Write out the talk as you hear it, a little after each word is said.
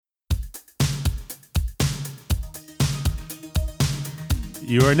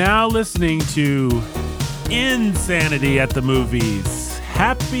You are now listening to Insanity at the Movies.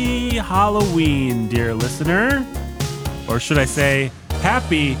 Happy Halloween, dear listener. Or should I say,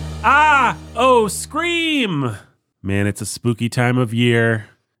 happy, scream! Man, it's a spooky time of year.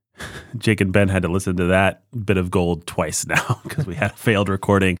 Jake and Ben had to listen to that bit of gold twice now because we had a failed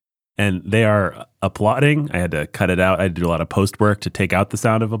recording. And they are applauding. I had to cut it out. I had to do a lot of post work to take out the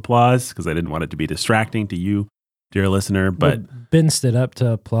sound of applause because I didn't want it to be distracting to you, dear listener. But Ben stood up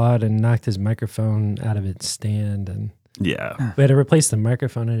to applaud and knocked his microphone out of its stand. And yeah, we had to replace the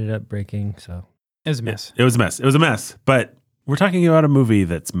microphone. Ended up breaking. So it was a mess. It was a mess. But we're talking about a movie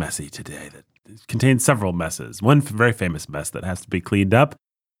that's messy today that contains several messes. One very famous mess that has to be cleaned up,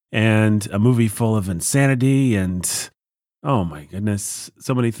 and a movie full of insanity and, oh my goodness,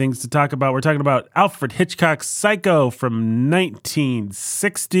 so many things to talk about. We're talking about Alfred Hitchcock's Psycho from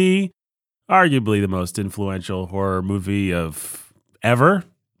 1960, arguably the most influential horror movie of ever.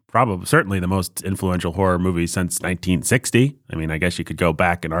 Probably, certainly the most influential horror movie since 1960. I mean, I guess you could go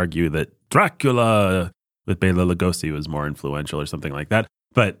back and argue that Dracula with Bela Lugosi was more influential or something like that.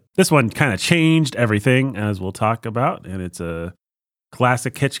 But this one kind of changed everything, as we'll talk about. And it's a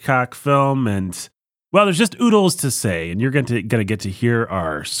classic Hitchcock film. And, well, there's just oodles to say. And you're going to get to hear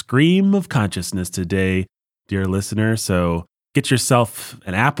our scream of consciousness today, dear listener. So get yourself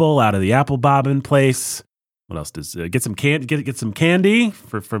an apple out of the apple bobbin place. What else does get some candy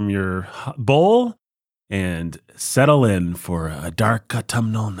from your bowl and settle in for a dark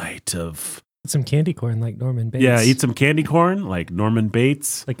autumnal night of some candy corn like Norman Bates. Yeah, eat some candy corn like Norman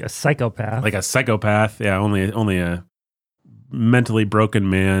Bates. Like a psychopath. Yeah, only a mentally broken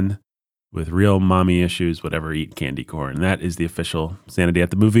man with real mommy issues would ever eat candy corn. That is the official Sanity at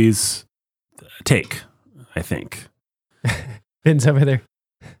the Movies take, I think. Ben's over there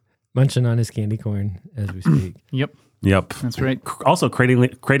munching on his candy corn as we speak. Yep. That's right. Also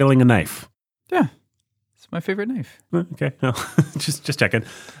cradling a knife. Yeah. It's my favorite knife. Okay. Well, just checking.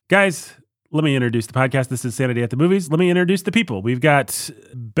 Guys, let me introduce the podcast. This is Sanity at the Movies. Let me introduce the people. We've got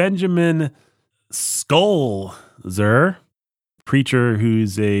Benjamin Skolzer, preacher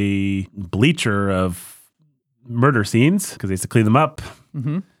who's a bleacher of murder scenes because he has to clean them up.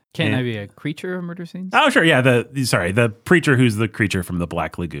 Mm-hmm. Can I be a creature of murder scenes? Oh, sure. Yeah. The preacher who's the creature from the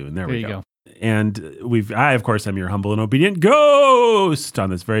Black Lagoon. There we go. And I, of course, am your humble and obedient ghost on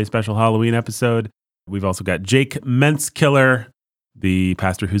this very special Halloween episode. We've also got Jake Menskiller, the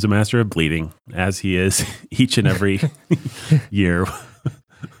pastor who's a master of bleeding, as he is each and every year.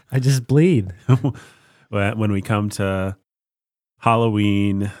 I just bleed. When we come to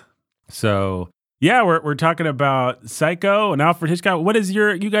Halloween. So, yeah, we're talking about Psycho and Alfred Hitchcock. What is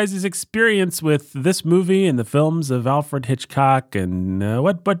you guys' experience with this movie and the films of Alfred Hitchcock? And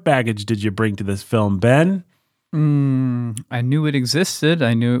what baggage did you bring to this film, Ben? I knew it existed.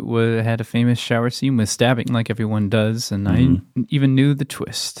 I knew it had a famous shower scene with stabbing like everyone does. And I even knew the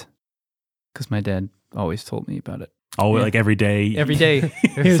twist because my dad always told me about it. Oh, yeah. Like every day? Every day.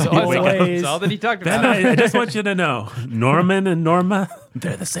 That's all that he talked about. I just want you to know, Norman and Norma,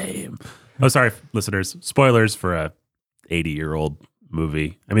 they're the same. Oh, sorry, listeners. Spoilers for a 80-year-old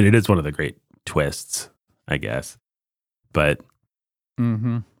movie. I mean, it is one of the great twists, I guess. But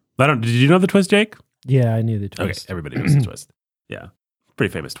did you know the twist, Jake? Yeah, I knew the twist. Okay, everybody knows the twist. Yeah,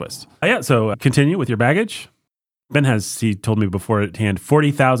 pretty famous twist. So continue with your baggage. Ben he told me beforehand,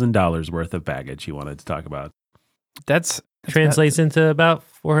 $40,000 worth of baggage he wanted to talk about. That's translates into about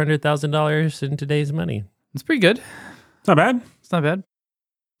 $400,000 in today's money. It's pretty good. It's not bad. It's not bad.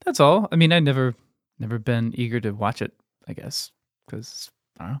 That's all. I mean, I never been eager to watch it, I guess, because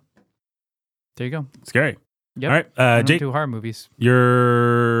I don't know. There you go. Scary. Yep. All right, I Jake, do horror movies.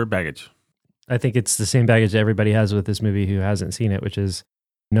 Your baggage. I think it's the same baggage everybody has with this movie who hasn't seen it, which is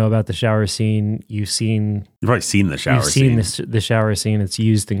know about the shower scene. You've probably seen the shower scene. You've seen the shower scene. It's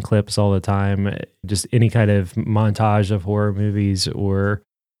used in clips all the time. Just any kind of montage of horror movies or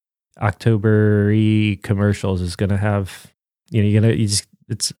October-y commercials is going to have,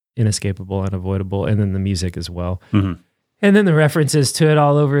 it's inescapable, unavoidable. And then the music as well. Mm-hmm. And then the references to it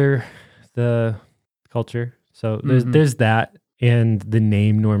all over the culture. So there's that. And the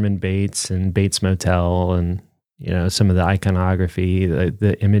name Norman Bates and Bates Motel and, some of the iconography,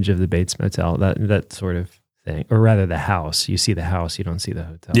 the image of the Bates Motel, that sort of thing. Or rather the house. You see the house, you don't see the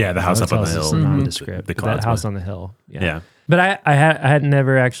hotel. Yeah, the house up on the hill. Nondescript. That house on the hill. Yeah. But I had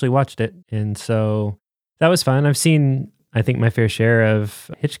never actually watched it. And so that was fun. I've seen, I think, my fair share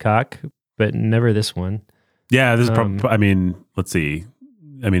of Hitchcock, but never this one. Yeah, this is let's see.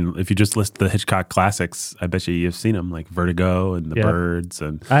 I mean, if you just list the Hitchcock classics, I bet you've seen them, like Vertigo and The Birds.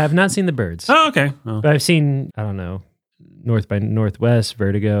 And I have not seen The Birds. Oh, okay. But I've seen, I don't know, North by Northwest,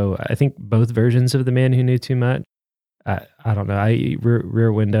 Vertigo. I think both versions of The Man Who Knew Too Much. I don't know.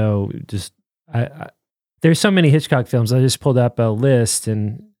 Rear Window. Just there's so many Hitchcock films. I just pulled up a list,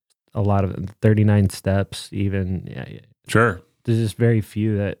 and a lot of them, 39 Steps, even. Yeah. Sure. There's just very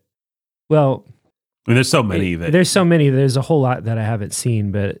few that. Well, I mean, there's so many there's so many. There's a whole lot that I haven't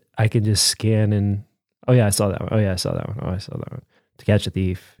seen, but I can just scan and oh yeah, I saw that one. Oh yeah, I saw that one. Oh, I saw that one. To Catch a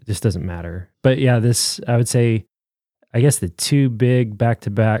Thief. It just doesn't matter. But yeah, this I would say, I guess the two big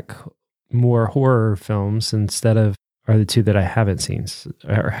back-to-back more horror films are the two that I haven't seen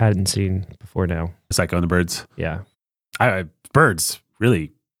or hadn't seen before now. Psycho and the Birds. Yeah, Birds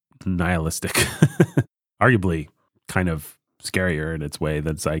really nihilistic, arguably kind of scarier in its way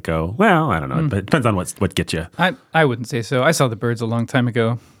than Psycho. Well, I don't know. It depends on what gets you. I wouldn't say so. I saw The Birds a long time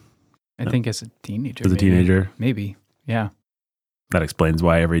ago. I think as a teenager. As a teenager? Maybe. Yeah. That explains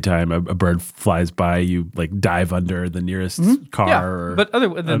why every time a bird flies by, you like dive under the nearest car. Yeah, but other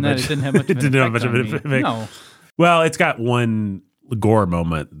than that, it didn't have much of an effect on me. No. Well, it's got one gore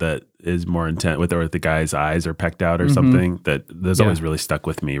moment that is more intense, with the guy's eyes are pecked out or something that's always really stuck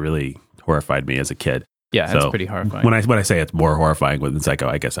with me, really horrified me as a kid. Yeah, that's pretty horrifying. When I say it's more horrifying than Psycho,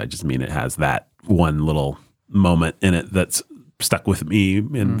 I guess I just mean it has that one little moment in it that's stuck with me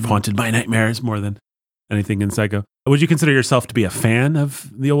and haunted my nightmares more than anything in Psycho. Would you consider yourself to be a fan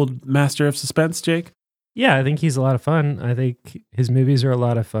of the old master of suspense, Jake? Yeah, I think he's a lot of fun. I think his movies are a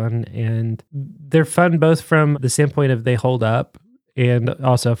lot of fun, and they're fun both from the standpoint of they hold up and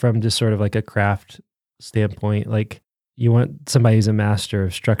also from just sort of like a craft standpoint. Like, you want somebody who's a master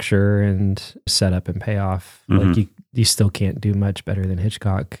of structure and setup and payoff. Like, you still can't do much better than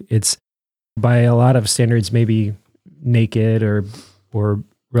Hitchcock. It's by a lot of standards maybe naked or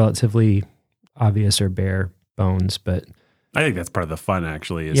relatively obvious or bare bones, but I think that's part of the fun,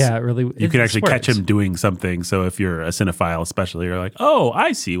 actually. You can actually catch him doing something. So if you're a cinephile, especially, you're like, oh,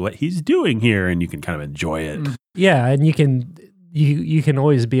 I see what he's doing here, and you can kind of enjoy it. Yeah, and you can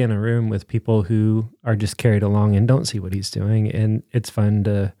always be in a room with people who are just carried along and don't see what he's doing, and it's fun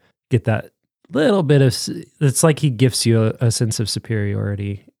to get that little bit of. It's like he gifts you a sense of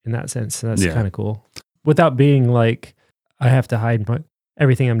superiority in that sense, and that's kind of cool. Without being like, I have to hide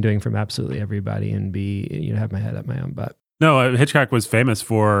everything I'm doing from absolutely everybody and have my head up my own butt. No, Hitchcock was famous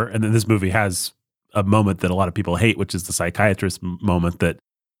for, and then this movie has a moment that a lot of people hate, which is the psychiatrist moment that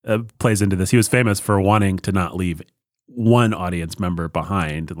plays into this. He was famous for wanting to not leave one audience member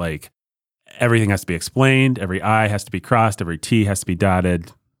behind. Like, everything has to be explained, every I has to be crossed, every T has to be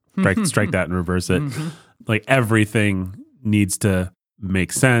dotted, strike that and reverse it. Like, everything needs to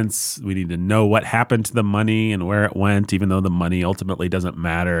make sense. We need to know what happened to the money and where it went, even though the money ultimately doesn't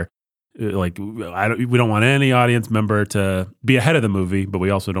matter. Like, we don't want any audience member to be ahead of the movie, but we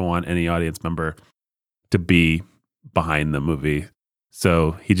also don't want any audience member to be behind the movie.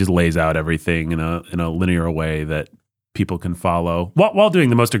 So he just lays out everything in a linear way that people can follow while doing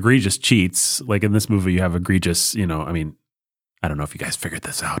the most egregious cheats. Like in this movie, you have egregious, I don't know if you guys figured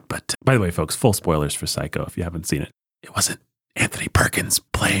this out, but by the way, folks, full spoilers for Psycho if you haven't seen it. It wasn't Anthony Perkins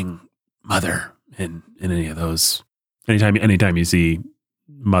playing Mother in any of those. Anytime you see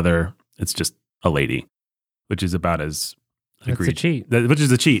Mother, it's just a lady, which is about as egregious. That's a cheat. Which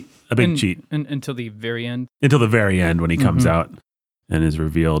is a cheat, a big cheat. Until the very end. Until the very end when he comes out and is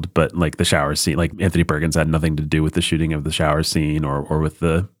revealed. But like the shower scene, like Anthony Perkins had nothing to do with the shooting of the shower scene or with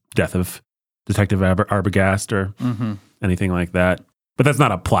the death of Detective Arbogast or anything like that. But that's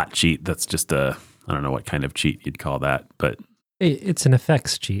not a plot cheat. That's just I don't know what kind of cheat you'd call that, but it's an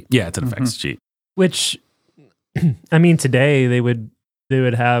effects cheat. Yeah, it's an effects cheat. Which, I mean, today they would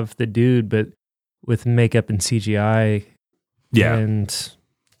have the dude, but with makeup and CGI. Yeah, and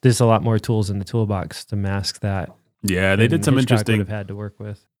there's a lot more tools in the toolbox to mask that. Yeah, they did some Hitchcock interesting. Would have had to work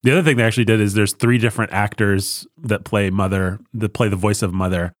with. The other thing they actually did is there's 3 different actors that play the voice of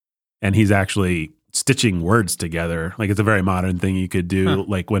Mother, and he's actually stitching words together. Like, it's a very modern thing you could do.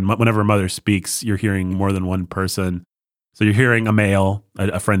 Like whenever Mother speaks, you're hearing more than one person. So you're hearing a male,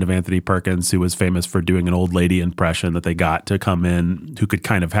 a friend of Anthony Perkins, who was famous for doing an old lady impression that they got to come in, who could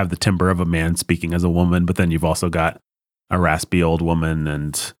kind of have the timbre of a man speaking as a woman. But then you've also got a raspy old woman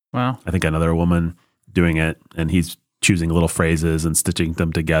and I think another woman doing it. And he's choosing little phrases and stitching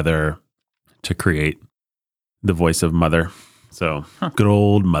them together to create the voice of Mother. So good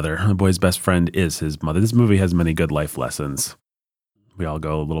old Mother. The boy's best friend is his mother. This movie has many good life lessons. We all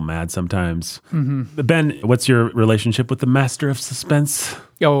go a little mad sometimes. Ben, what's your relationship with the master of suspense?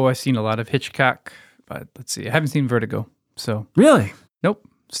 Oh, I've seen a lot of Hitchcock, but let's see. I haven't seen Vertigo. So Really? Nope,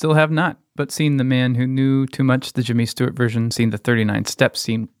 still have not. But seen The Man Who Knew Too Much, the Jimmy Stewart version. Seen the 39 Steps.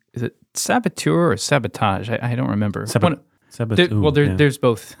 Seen, is it Saboteur or Sabotage? I don't remember. There's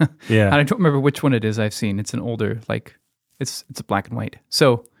both. Yeah. I don't remember which one it is I've seen. It's an older, like, it's a black and white.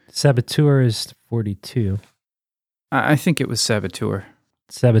 So Saboteur is 42. I think it was Saboteur.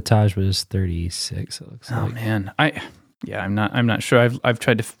 Sabotage was 36. It looks Oh like. man, I'm not sure. I've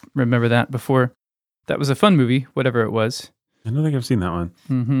tried to remember that before. That was a fun movie, whatever it was. I don't think I've seen that one.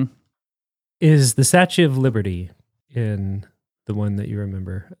 Mm-hmm. Is the Statue of Liberty in the one that you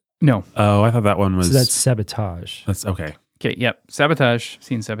remember? No. Oh, I thought that one was. So that's Sabotage. That's okay. Okay. Yep. Sabotage.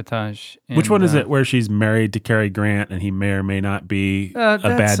 Seen Sabotage. Which one is it where she's married to Cary Grant and he may or may not be a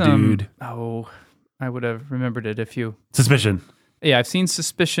that's, bad dude? Oh, I would have remembered it if you. Suspicion. Yeah, I've seen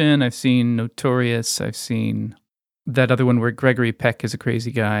Suspicion. I've seen Notorious. I've seen that other one where Gregory Peck is a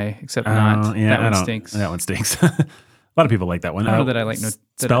crazy guy, except not. Yeah, that one stinks. That one stinks. A lot of people like that one. I don't know that I like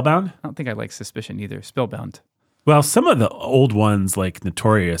Spellbound? I don't think I like Suspicion either. Spellbound. Well, some of the old ones, like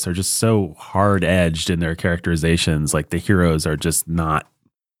Notorious, are just so hard-edged in their characterizations. Like the heroes are just not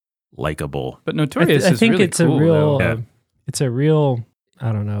likable. But Notorious I is think really it's cool, a real. though. Yeah. It's a real.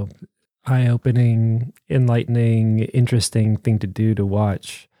 I don't know. Eye-opening, enlightening, interesting thing to do to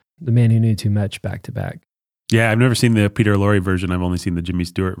watch. The Man Who Knew Too Much back to back. Yeah, I've never seen the Peter Lorre version. I've only seen the Jimmy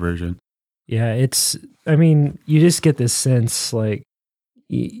Stewart version. Yeah, I mean, you just get this sense like,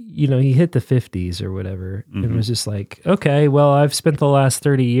 you know, he hit the 50s or whatever and was just like, okay, well, I've spent the last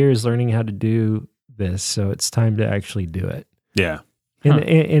 30 years learning how to do this, so it's time to actually do it. Yeah.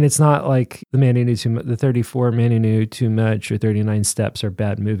 And it's not like The Man Who Knew Too Much, the 34 Man Who Knew Too Much or 39 Steps are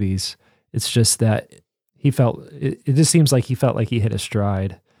bad movies. It's just that he felt, it just seems like he felt like he hit a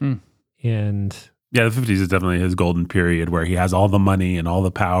stride. And yeah, the 50s is definitely his golden period where he has all the money and all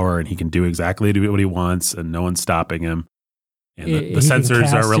the power and he can do exactly what he wants and no one's stopping him. And the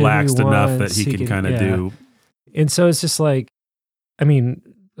censors are relaxed enough that he can kind of do. And so it's just like, I mean,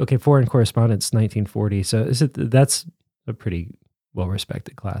 okay, Foreign Correspondence, 1940. So that's a pretty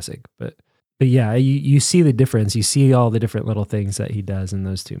well-respected classic. But yeah, you see the difference. You see all the different little things that he does in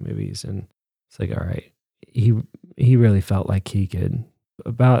those two movies. And it's like, all right, he really felt like he could,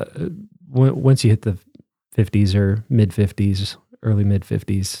 once you hit the 50s or mid-50s, early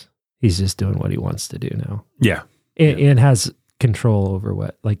mid-50s, he's just doing what he wants to do now. Yeah. And has control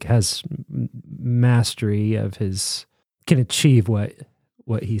over has mastery of can achieve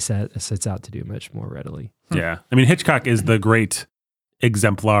what he sets out to do much more readily. Yeah. I mean, Hitchcock is the great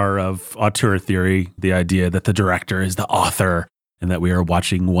exemplar of auteur theory, the idea that the director is the author and that we are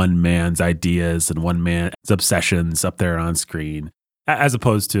watching one man's ideas and one man's obsessions up there on screen, as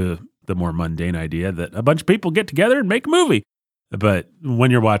opposed to the more mundane idea that a bunch of people get together and make a movie. But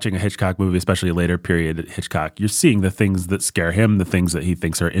when you're watching a Hitchcock movie, especially a later period Hitchcock, you're seeing the things that scare him, the things that he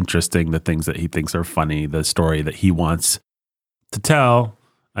thinks are interesting, the things that he thinks are funny, the story that he wants to tell.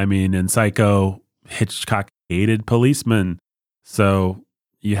 I mean, in Psycho, Hitchcock hated policemen. So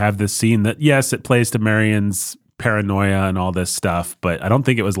you have this scene that, yes, it plays to Marion's paranoia and all this stuff, but I don't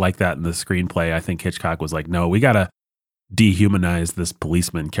think it was like that in the screenplay. I think Hitchcock was like, no, we got to dehumanize this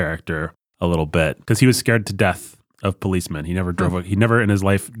policeman character a little bit because he was scared to death of policemen. He never he never in his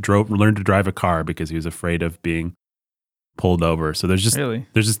life learned to drive a car because he was afraid of being pulled over. So there's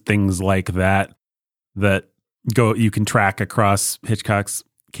just things like that you can track across Hitchcock's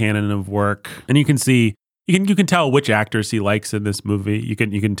canon of work, and you can see you can tell which actors he likes in this movie. You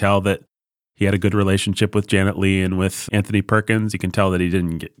can tell that he had a good relationship with Janet Leigh and with Anthony Perkins. You can tell that he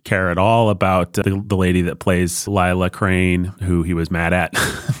didn't care at all about the lady that plays Lila Crane, who he was mad at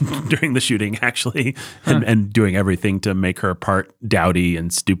during the shooting, actually, and doing everything to make her part dowdy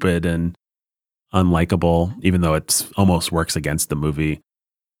and stupid and unlikable, even though it almost works against the movie,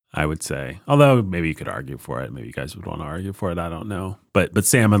 I would say. Although maybe you could argue for it. Maybe you guys would want to argue for it. I don't know. But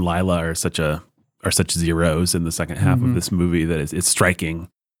Sam and Lila are such zeros in the second half of this movie that it's striking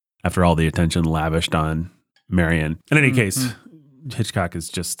after all the attention lavished on Marion. In any case, Hitchcock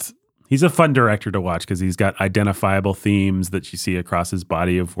is he's a fun director to watch because he's got identifiable themes that you see across his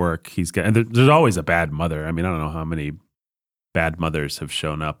body of work. And there's always a bad mother. I mean, I don't know how many bad mothers have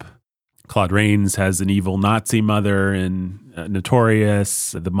shown up. Claude Rains has an evil Nazi mother in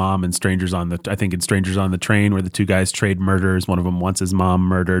Notorious. The mom in Strangers on the Train, where the two guys trade murders. One of them wants his mom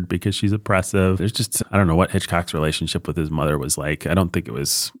murdered because she's oppressive. There's I don't know what Hitchcock's relationship with his mother was like. I don't think it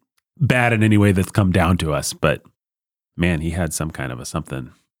was bad in any way that's come down to us, but man, he had some kind of a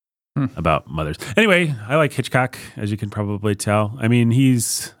something about mothers. Anyway, I like Hitchcock, as you can probably tell. I mean, I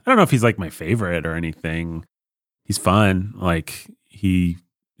don't know if he's like my favorite or anything. He's fun. Like he's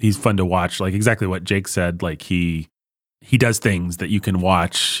fun to watch. Like exactly what Jake said. Like he does things that you can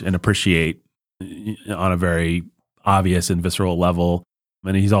watch and appreciate on a very obvious and visceral level.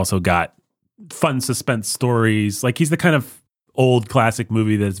 And he's also got fun suspense stories. Like he's the kind of old classic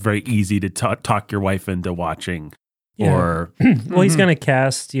movie that's very easy to talk your wife into watching. Yeah. Or well, he's going to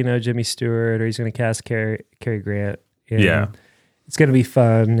cast, Jimmy Stewart, or he's going to cast Cary Grant. Yeah. It's going to be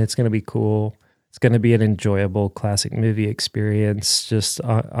fun. It's going to be cool. It's going to be an enjoyable classic movie experience, just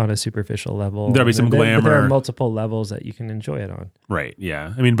on a superficial level. There'll be some glamour. But there are multiple levels that you can enjoy it on. Right,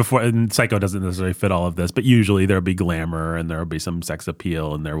 yeah. I mean, and Psycho doesn't necessarily fit all of this, but usually there'll be glamour and there'll be some sex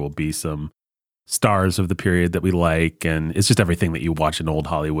appeal and there will be some stars of the period that we like. And it's just everything that you watch an old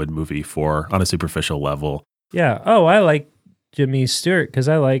Hollywood movie for on a superficial level. Yeah. Oh, I like Jimmy Stewart because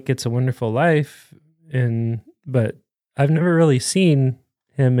I like It's a Wonderful Life, but I've never really seen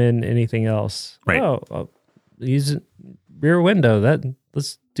him in anything else. Right. Oh, he's Rear Window.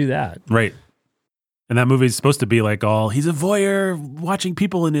 Let's do that. Right. And that movie's supposed to be like he's a voyeur watching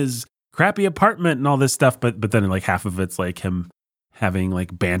people in his crappy apartment and all this stuff, but then like half of it's like him having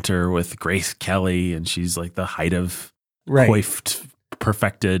like banter with Grace Kelly, and she's like the height of coiffed,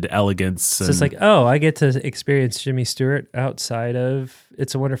 perfected elegance. So it's like, I get to experience Jimmy Stewart outside of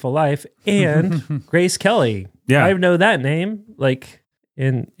It's a Wonderful Life and Grace Kelly. Yeah. I know that name. Like,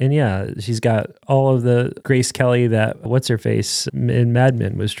 and yeah, she's got all of the Grace Kelly that what's her face in Mad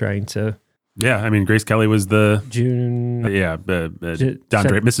Men was trying to. Yeah, I mean, Grace Kelly was the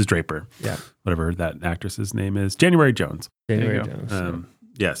Mrs. Draper. Yeah, whatever that actress's name is, January Jones. January Jones.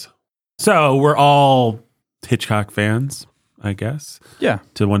 Yes. So we're all Hitchcock fans, I guess. Yeah,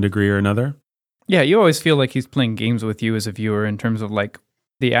 to one degree or another. Yeah, you always feel like he's playing games with you as a viewer in terms of like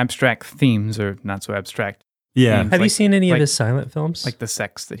the abstract themes or not so abstract. Yeah. Have you seen any of his silent films? Like the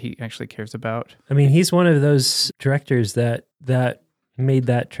sex that he actually cares about. I mean, he's one of those directors that made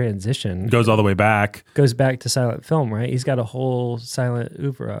that transition. Goes all the way back. Goes back to silent film, right? He's got a whole silent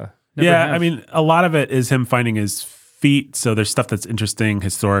oeuvre. I mean, a lot of it is him finding his feet. So there's stuff that's interesting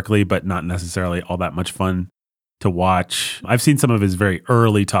historically, but not necessarily all that much fun to watch. I've seen some of his very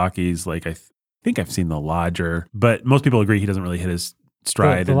early talkies. Like I think I've seen The Lodger, but most people agree he doesn't really hit his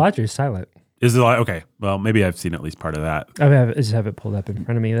stride. The Lodger is silent. Is it okay? Well, maybe I've seen at least part of that. I just have it pulled up in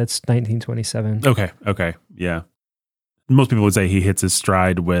front of me. That's 1927. Okay, yeah. Most people would say he hits his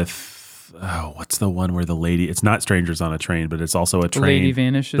stride with, what's the one where the lady, it's not Strangers on a Train, but it's also a train. The Lady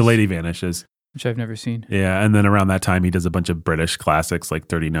Vanishes. The Lady Vanishes. Which I've never seen. Yeah, and then around that time, he does a bunch of British classics like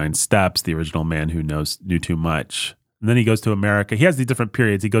 39 Steps, The Original Man Who Knew Too Much. And then he goes to America. He has these different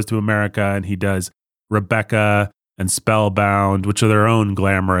periods. He goes to America and he does Rebecca and Spellbound, which are their own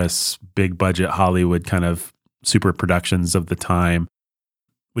glamorous, big budget Hollywood kind of super productions of the time,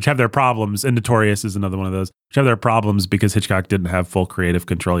 which have their problems. And Notorious is another one of those, which have their problems because Hitchcock didn't have full creative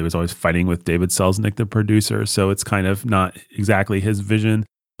control. He was always fighting with David Selznick, the producer. So it's kind of not exactly his vision.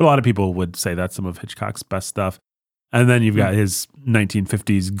 But a lot of people would say that's some of Hitchcock's best stuff. And then you've got his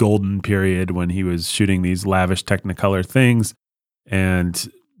 1950s golden period when he was shooting these lavish Technicolor things,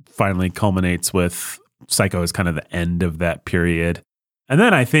 and finally culminates with Psycho as kind of the end of that period. And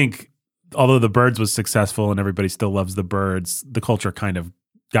then I think, although The Birds was successful and everybody still loves The Birds, the culture kind of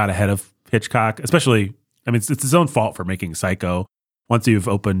got ahead of Hitchcock, especially, I mean, it's his own fault for making Psycho. Once you've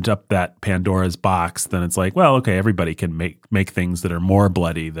opened up that Pandora's box, then it's like, well, okay, everybody can make things that are more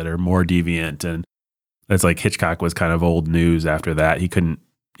bloody, that are more deviant. And it's like Hitchcock was kind of old news after that. He couldn't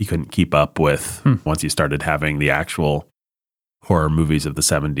keep up with once you started having the actual horror movies of the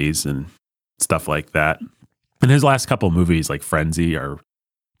 70s and stuff like that. And his last couple movies, like Frenzy, are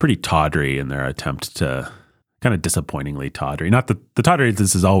pretty tawdry in their attempt to kind of disappointingly tawdry. Not that the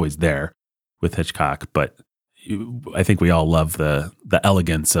tawdriness is always there with Hitchcock, but I think we all love the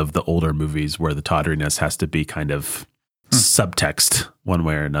elegance of the older movies where the tawdriness has to be kind of subtext one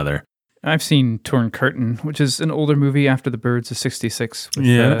way or another. I've seen Torn Curtain, which is an older movie after The Birds of 66 with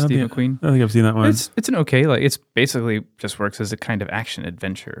Steve McQueen. I think I've seen that one. It's an okay, like it's basically just works as a kind of action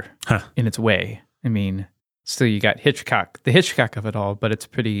adventure in its way. I mean, still you got Hitchcock, the Hitchcock of it all, but it's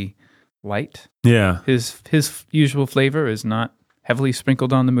pretty light. Yeah. His usual flavor is not heavily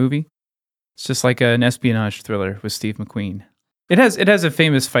sprinkled on the movie. It's just like an espionage thriller with Steve McQueen. It has a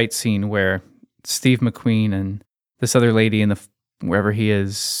famous fight scene where Steve McQueen and this other lady wherever he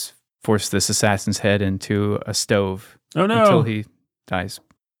is force this assassin's head into a stove. Oh no! Until he dies.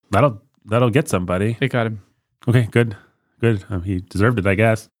 That'll get somebody. They got him. Okay, good. He deserved it, I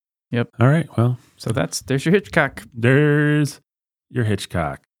guess. Yep. All right. Well, so there's your Hitchcock. There's your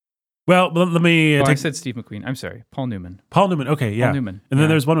Hitchcock. Well, let me. I said Steve McQueen. I'm sorry, Paul Newman. Okay, yeah. Paul Newman. And then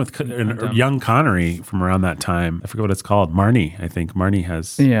there's one with young Connery from around that time. I forget what it's called. Marnie. I think Marnie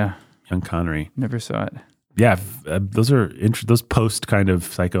has. Yeah. Young Connery. Never saw it. Yeah, those post kind of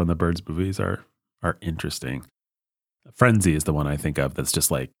Psycho and the Birds movies are interesting. Frenzy is the one I think of that's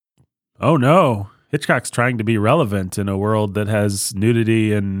just like, oh no, Hitchcock's trying to be relevant in a world that has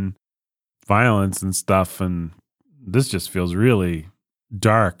nudity and violence and stuff. And this just feels really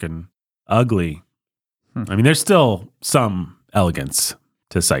dark and ugly. I mean, there's still some elegance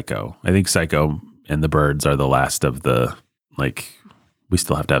to Psycho. I think Psycho and The Birds are the last of the, like, we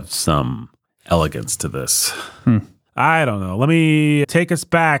still have to have some elegance to this. I don't know. Let me take us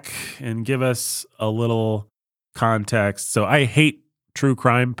back and give us a little context. So I hate true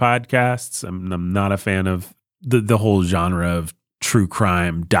crime podcasts. I'm not a fan of the whole genre of true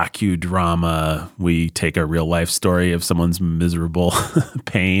crime docudrama. We take a real life story of someone's miserable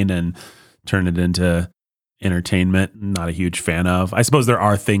pain and turn it into entertainment. Not a huge fan of. I suppose there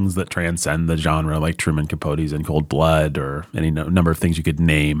are things that transcend the genre, like Truman Capote's In Cold Blood or any number of things you could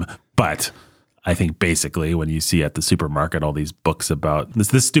name. But I think basically when you see at the supermarket all these books about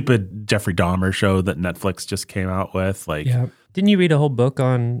this stupid Jeffrey Dahmer show that Netflix just came out with, like, Yeah. Didn't you read a whole book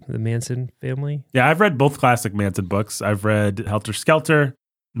on the Manson family? Yeah, I've read both classic Manson books. I've read Helter Skelter.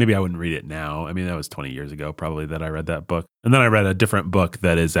 Maybe I wouldn't read it now. I mean, that was 20 years ago probably that I read that book. And then I read a different book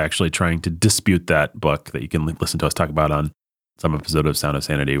that is actually trying to dispute that book that you can listen to us talk about on some episode of Sound of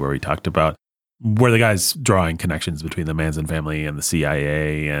Sanity, where we talked about where the guy's drawing connections between the Manson family and the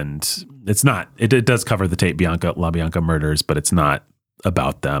CIA. And it's not, it does cover the Tate LaBianca murders, but it's not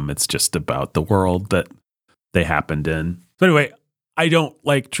about them. It's just about the world that they happened in. So anyway, I don't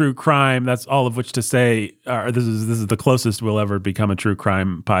like true crime. That's all of which to say, this is the closest we'll ever become a true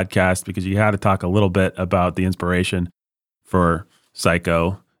crime podcast, because you had to talk a little bit about the inspiration for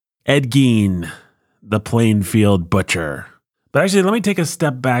Psycho. Ed Gein, the Plainfield Butcher. But actually, let me take a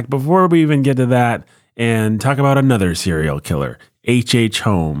step back before we even get to that and talk about another serial killer, H.H.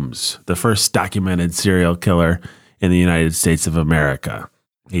 Holmes, the first documented serial killer in the United States of America.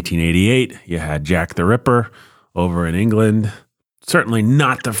 1888, you had Jack the Ripper over in England. Certainly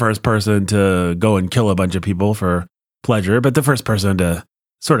not the first person to go and kill a bunch of people for pleasure, but the first person to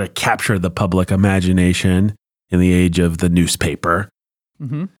sort of capture the public imagination in the age of the newspaper.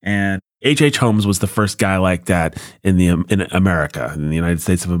 Mm-hmm. And H.H. Holmes was the first guy like that in America, in the United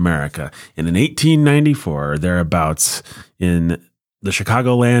States of America. And in 1894, thereabouts, in the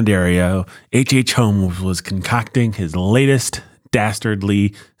Chicagoland area, H.H. Holmes was concocting his latest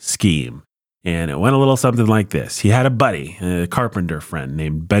dastardly scheme. And it went a little something like this. He had a buddy, a carpenter friend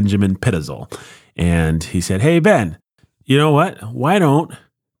named Benjamin Pitzel. And he said, "Hey, Ben, you know what? Why don't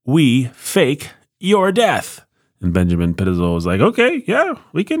we fake your death?" And Benjamin Pitzel was like, "Okay, yeah,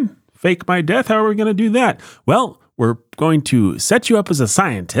 we can fake my death. How are we going to do that?" "Well, we're going to set you up as a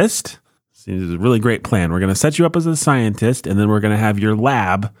scientist." See, this is a really great plan. We're going to set you up as a scientist, and then we're going to have your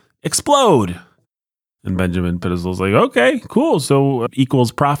lab explode. And Benjamin Pitzel's like, "Okay, cool. So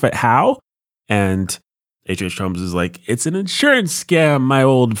equals profit how?" And H.H. Holmes is like, "It's an insurance scam, my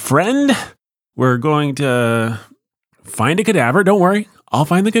old friend. We're going to find a cadaver. Don't worry. I'll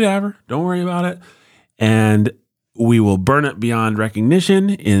find the cadaver. Don't worry about it. And we will burn it beyond recognition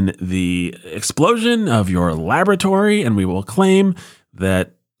in the explosion of your laboratory, and we will claim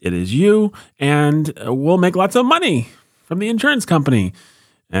that it is you, and we'll make lots of money from the insurance company."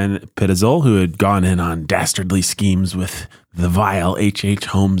 And Pitzel, who had gone in on dastardly schemes with the vile H.H.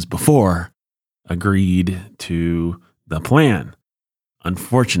 Holmes before, agreed to the plan.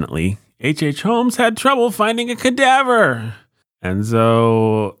 Unfortunately, H.H. Holmes had trouble finding a cadaver. And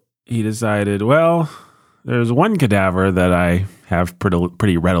so he decided, well, there's one cadaver that I have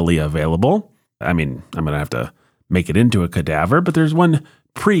pretty readily available. I mean, I'm going to have to make it into a cadaver, but there's one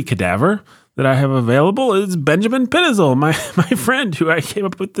pre-cadaver that I have available. Is Benjamin Pitzel, my friend, who I came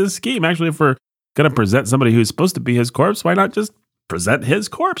up with this scheme. Actually, if we're going to present somebody who's supposed to be his corpse, why not just present his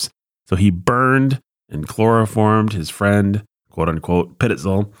corpse? So he burned and chloroformed his friend, quote unquote,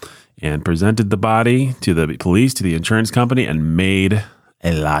 Pitzel, and presented the body to the police, to the insurance company, and made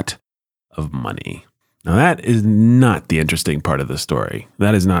a lot of money. Now, that is not the interesting part of the story.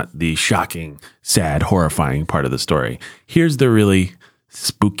 That is not the shocking, sad, horrifying part of the story. Here's the really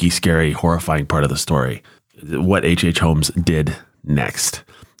spooky, scary, horrifying part of the story. What H.H. Holmes did next.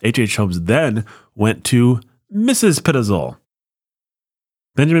 H.H. Holmes then went to Mrs. Pitzel,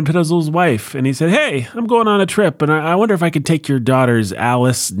 Benjamin Pitzel's wife, and he said, "Hey, I'm going on a trip, and I wonder if I could take your daughters,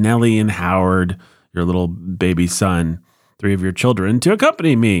 Alice, Nellie, and Howard, your little baby son, 3 of your children, to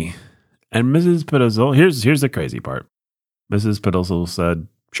accompany me." And Mrs. Pitzel, here's the crazy part. Mrs. Pitzel said,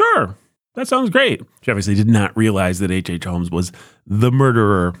 "Sure, that sounds great." She obviously did not realize that H.H. Holmes was the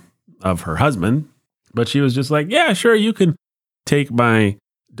murderer of her husband, but she was just like, "Yeah, sure, you can take my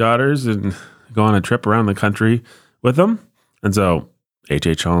daughters and go on a trip around the country with them." And so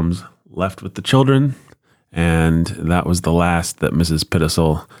H.H. Holmes left with the children, and that was the last that Mrs.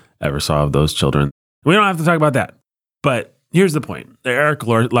 Pitzel ever saw of those children. We don't have to talk about that. But here's the point. Erik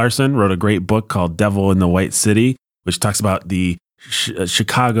Larson wrote a great book called Devil in the White City, which talks about the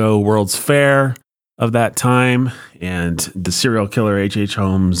Chicago World's Fair of that time and the serial killer H.H.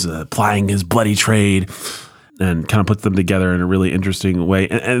 Holmes plying his bloody trade, and kind of puts them together in a really interesting way.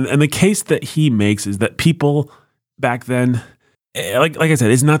 And the case that he makes is that people back then, like I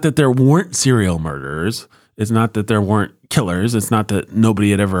said, it's not that there weren't serial murderers. It's not that there weren't killers. It's not that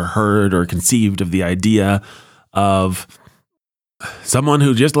nobody had ever heard or conceived of the idea of someone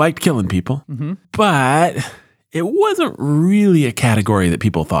who just liked killing people. Mm-hmm. But it wasn't really a category that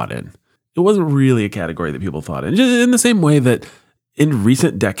people thought in. It wasn't really a category that people thought in. Just in the same way that in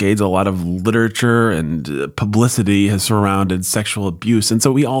recent decades, a lot of literature and publicity has surrounded sexual abuse. And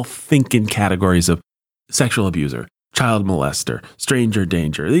so we all think in categories of sexual abuser, child molester, stranger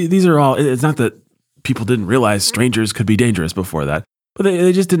danger. These are all, it's not that people didn't realize strangers could be dangerous before that, but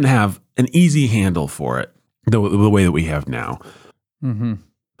they just didn't have an easy handle for it the way that we have now. Mm-hmm.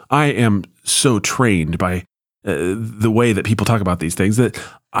 I am so trained by the way that people talk about these things that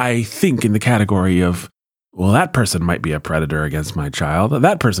I think in the category of, well, that person might be a predator against my child.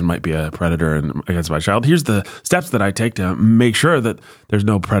 That person might be a predator against my child. Here's the steps that I take to make sure that there's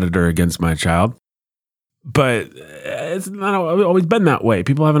no predator against my child. But it's not always been that way.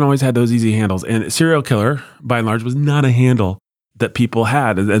 People haven't always had those easy handles. And serial killer, by and large, was not a handle that people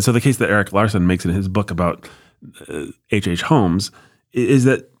had. And so the case that Erik Larson makes in his book about H.H. Holmes is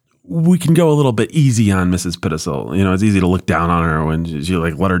that we can go a little bit easy on Mrs. Pittisell. You know, it's easy to look down on her when she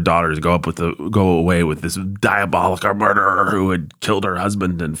like let her daughters go away with this diabolical murderer who had killed her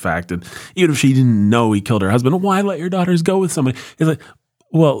husband, in fact. And even if she didn't know he killed her husband, why let your daughters go with somebody? It's like,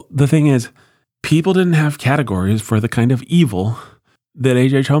 well, the thing is, people didn't have categories for the kind of evil that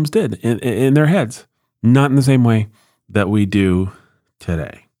H.H. Holmes did in their heads. Not in the same way that we do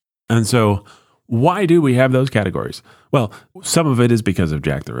today. And so why do we have those categories? Well, some of it is because of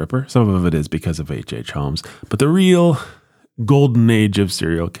Jack the Ripper. Some of it is because of H.H. Holmes. But the real golden age of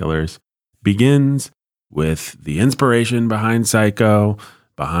serial killers begins with the inspiration behind Psycho,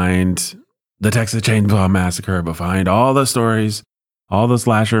 behind the Texas Chainsaw Massacre, behind all the stories, all the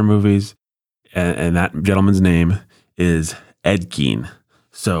slasher movies. And that gentleman's name is Ed Gein.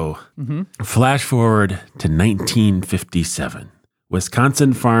 So flash forward to 1957.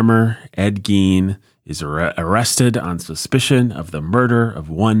 Wisconsin farmer Ed Gein is arrested on suspicion of the murder of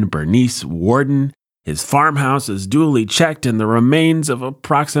one Bernice Worden. His farmhouse is duly checked, and the remains of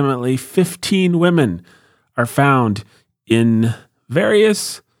approximately 15 women are found in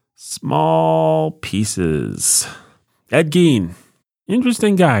various small pieces. Ed Gein,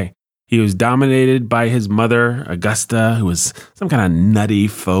 interesting guy. He was dominated by his mother, Augusta, who was some kind of nutty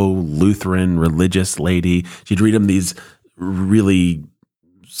faux Lutheran religious lady. She'd read him these really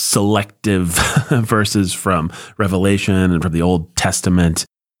selective verses from Revelation and from the Old Testament,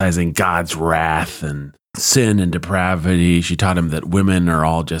 emphasizing God's wrath and sin and depravity. She taught him that women are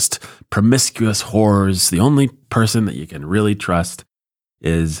all just promiscuous whores. The only person that you can really trust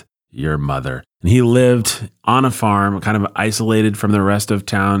is your mother. And he lived on a farm, kind of isolated from the rest of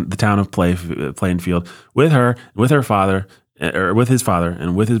town, the town of Plainfield, with his father,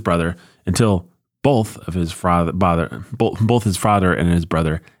 and with his brother, until both his father and his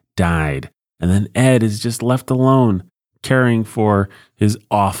brother died. And then Ed is just left alone, caring for his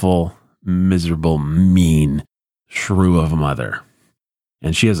awful, miserable, mean shrew of a mother.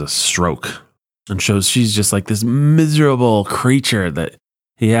 And she has a stroke and shows she's just like this miserable creature that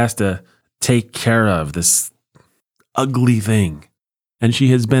he has to take care of, this ugly thing. And she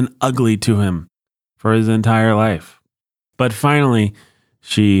has been ugly to him for his entire life. But finally,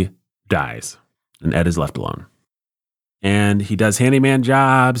 she dies, and Ed is left alone. And he does handyman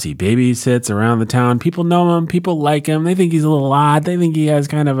jobs. He babysits around the town. People know him. People like him. They think he's a little odd. They think he has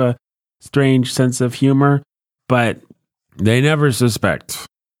kind of a strange sense of humor. But they never suspect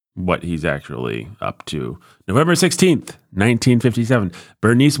what he's actually up to. November 16th, 1957,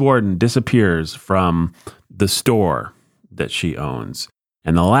 Bernice Worden disappears from the store that she owns.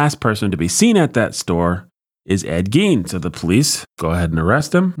 And the last person to be seen at that store is Ed Gein. So the police go ahead and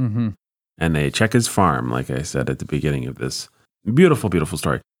arrest him. Mm-hmm. And they check his farm, like I said at the beginning of this beautiful, beautiful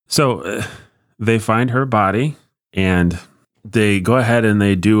story. So they find her body, and they go ahead and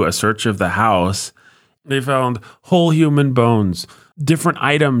they do a search of the house. They found whole human bones, different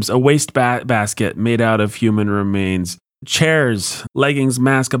items, a waste basket made out of human remains, chairs, leggings,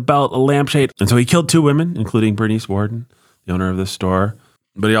 mask, a belt, a lampshade. And so he killed 2 women, including Bernice Worden, the owner of the store.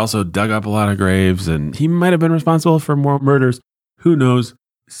 But he also dug up a lot of graves, and he might have been responsible for more murders. Who knows?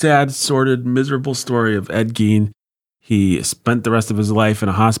 Sad, sordid, miserable story of Ed Gein. He spent the rest of his life in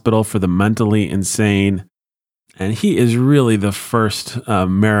a hospital for the mentally insane. And he is really the first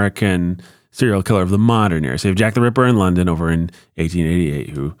American serial killer of the modern era. So you have Jack the Ripper in London over in 1888,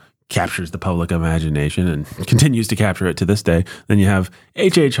 who captures the public imagination and continues to capture it to this day. Then you have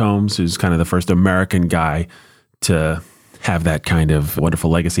H.H. Holmes, who's kind of the first American guy to have that kind of wonderful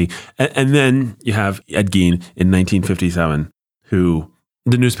legacy. And then you have Ed Gein in 1957, who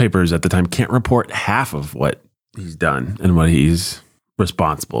the newspapers at the time can't report half of what he's done and what he's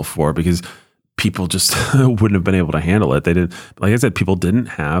responsible for, because people just wouldn't have been able to handle it. They didn't, like I said, people didn't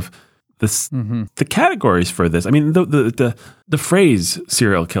have this, the categories for this. I mean, the phrase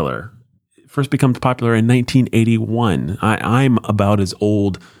serial killer first becomes popular in 1981. I'm about as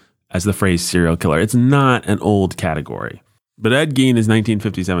old as the phrase serial killer. It's not an old category. But Ed Gein is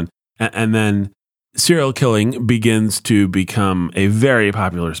 1957. And then serial killing begins to become a very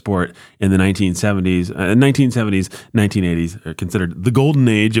popular sport in the 1970s. 1980s are considered the golden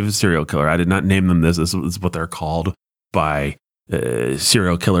age of a serial killer. I did not name them this. This is what they're called by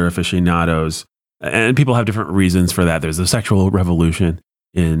serial killer aficionados. And people have different reasons for that. There's the sexual revolution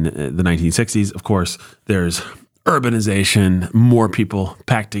in the 1960s. Of course, there's urbanization, more people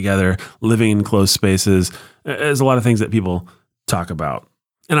packed together, living in closed spaces. There's a lot of things that people talk about.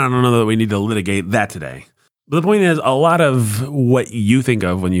 And I don't know that we need to litigate that today. But the point is, a lot of what you think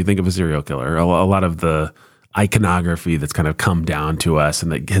of when you think of a serial killer, a lot of the iconography that's kind of come down to us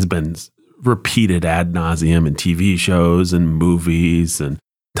and that has been repeated ad nauseum in TV shows and movies, and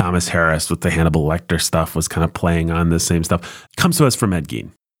Thomas Harris with the Hannibal Lecter stuff was kind of playing on this same stuff, comes to us from Ed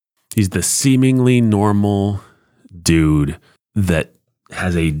Gein. He's the seemingly normal dude that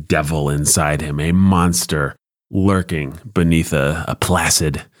has a devil inside him, a monster lurking beneath a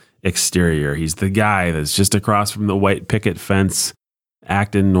placid exterior. He's the guy that's just across from the white picket fence,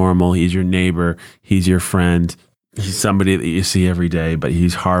 acting normal. He's your neighbor. He's your friend. He's somebody that you see every day, but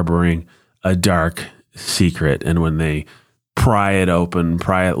he's harboring a dark secret. And when they pry it open,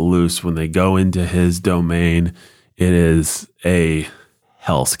 pry it loose, when they go into his domain, it is a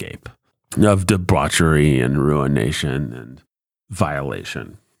hellscape of debauchery and ruination and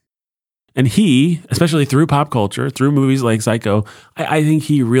violation. And he, especially through pop culture, through movies like Psycho, I think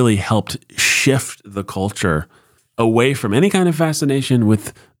he really helped shift the culture away from any kind of fascination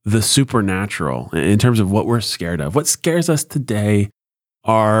with the supernatural in terms of what we're scared of. What scares us today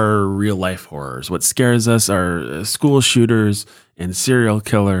are real life horrors. What scares us are school shooters and serial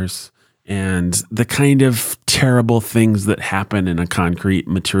killers and the kind of terrible things that happen in a concrete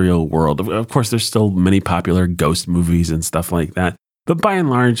material world. Of course, there's still many popular ghost movies and stuff like that. But by and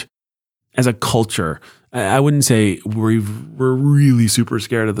large, as a culture, I wouldn't say we're really super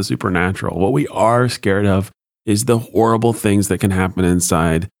scared of the supernatural. What we are scared of is the horrible things that can happen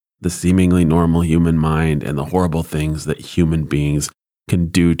inside the seemingly normal human mind and the horrible things that human beings can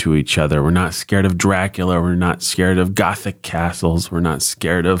do to each other. We're not scared of Dracula. We're not scared of Gothic castles. We're not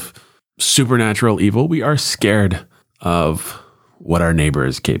scared of supernatural evil. We are scared of what our neighbor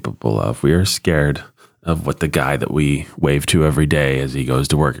is capable of. We are scared of what the guy that we wave to every day as he goes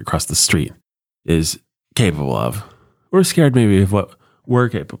to work across the street is capable of. We're scared maybe of what we're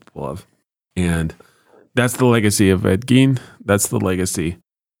capable of. And that's the legacy of Ed Gein. That's the legacy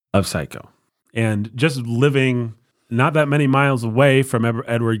of Psycho. And just living not that many miles away from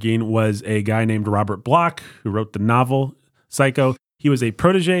Edward Gein was a guy named Robert Bloch, who wrote the novel Psycho. He was a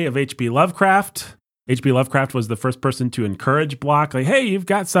protege of H.P. Lovecraft. H.P. Lovecraft was the first person to encourage Bloch, like, hey, you've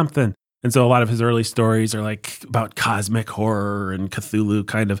got something. And so a lot of his early stories are like about cosmic horror and Cthulhu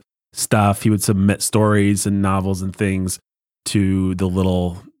kind of stuff. He would submit stories and novels and things to the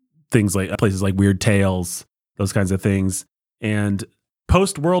little things like places like Weird Tales, those kinds of things. And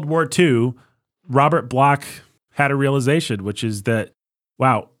post World War II, Robert Bloch had a realization, which is that,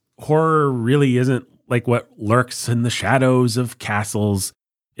 wow, horror really isn't like what lurks in the shadows of castles.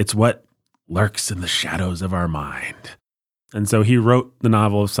 It's what lurks in the shadows of our mind. And so he wrote the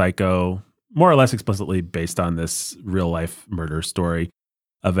novel of Psycho, more or less explicitly based on this real life murder story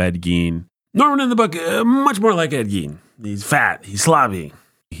of Ed Gein. Norman in the book, much more like Ed Gein. He's fat, he's slobby,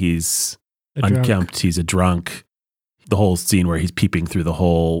 he's unkempt, he's a drunk. The whole scene where he's peeping through the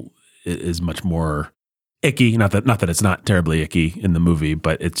hole is much more icky. Not that it's not terribly icky in the movie,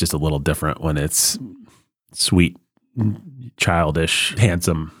 but it's just a little different when it's sweet, childish,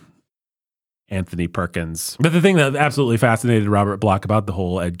 handsome Anthony Perkins. But the thing that absolutely fascinated Robert Bloch about the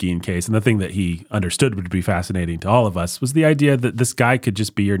whole Ed Gein case, and the thing that he understood would be fascinating to all of us, was the idea that this guy could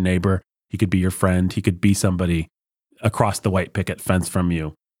just be your neighbor. He could be your friend. He could be somebody across the white picket fence from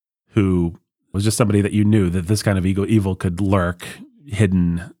you who was just somebody that you knew that this kind of evil could lurk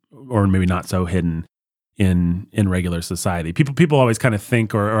hidden, or maybe not so hidden, in regular society. People always kind of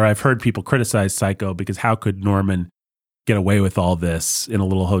think, or I've heard people criticize Psycho because how could Norman get away with all this in a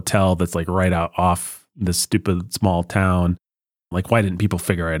little hotel that's like right out off this stupid small town? Like, why didn't people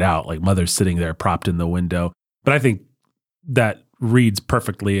figure it out? Like, mother's sitting there propped in the window. But I think that reads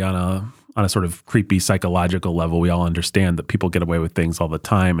perfectly on a sort of creepy psychological level. We all understand that people get away with things all the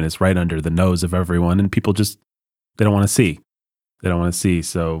time, and it's right under the nose of everyone, and people just, they don't want to see. They don't want to see.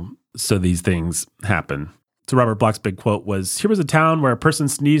 So these things happen. So Robert Bloch's big quote was, "Here was a town where a person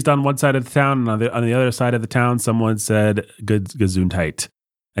sneezed on one side of the town, and on the other side of the town, someone said, 'Good Gesundheit.'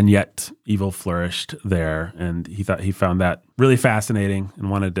 And yet evil flourished there." And he found that really fascinating and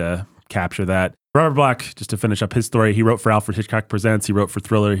wanted to capture that. Robert Bloch, just to finish up his story, he wrote for Alfred Hitchcock Presents, he wrote for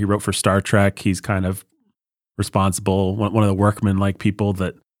Thriller, he wrote for Star Trek. He's kind of responsible, one of the workman-like people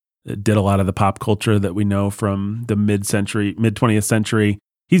that did a lot of the pop culture that we know from the mid-20th century.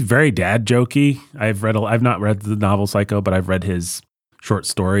 He's very dad jokey. I've not read the novel Psycho, but I've read his short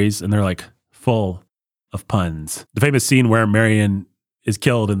stories, and they're like full of puns. The famous scene where Marion is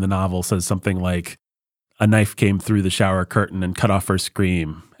killed in the novel says something like, "A knife came through the shower curtain and cut off her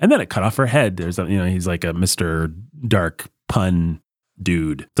scream, and then it cut off her head." He's like a Mr. Dark pun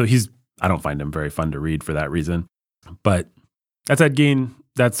dude. So I don't find him very fun to read for that reason. But that's Ed Gein.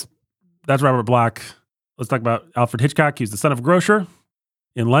 That's Robert Bloch. Let's talk about Alfred Hitchcock. He's the son of a grocer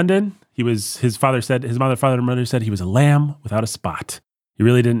in London. His father and mother said he was a lamb without a spot. He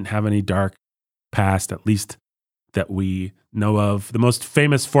really didn't have any dark past, at least that we know of. The most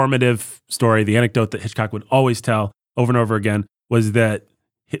famous formative story, the anecdote that Hitchcock would always tell over and over again, was that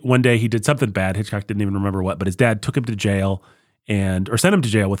one day he did something bad. Hitchcock didn't even remember what, but his dad took him to jail or sent him to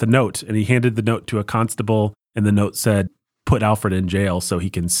jail with a note. And he handed the note to a constable, and the note said, "Put Alfred in jail so he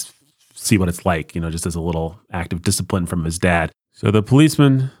can see what it's like," just as a little act of discipline from his dad. So the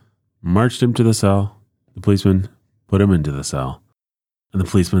policeman marched him to the cell. The policeman put him into the cell. And the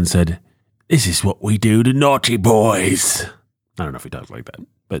policeman said, "This is what we do to naughty boys." I don't know if he talked like that,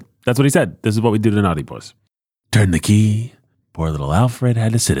 but that's what he said. "This is what we do to naughty boys." Turn the key. Poor little Alfred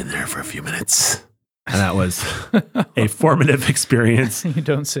had to sit in there for a few minutes. And that was a formative experience. You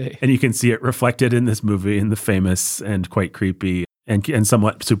don't say. And you can see it reflected in this movie, in the famous and quite creepy and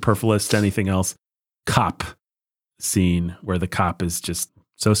somewhat superfluous to anything else cop scene where the cop is just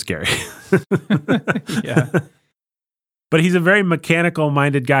so scary. Yeah. But he's a very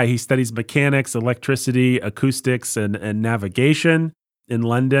mechanical-minded guy. He studies mechanics, electricity, acoustics, and navigation in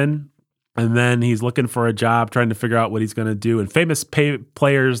London. And then he's looking for a job, trying to figure out what he's going to do. And famous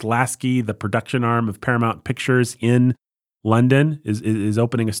players, Lasky, the production arm of Paramount Pictures in London, is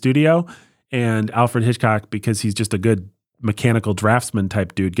opening a studio. And Alfred Hitchcock, because he's just a good mechanical draftsman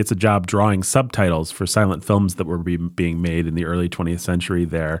type dude, gets a job drawing subtitles for silent films that were being made in the early 20th century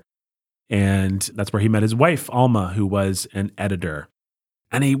there. And that's where he met his wife, Alma, who was an editor.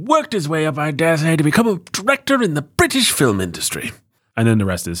 And he worked his way up, I dare say, to become a director in the British film industry. And then the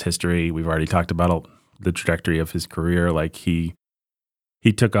rest is history. We've already talked about the trajectory of his career. Like he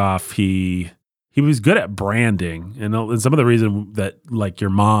took off. He was good at branding. And some of the reason that like your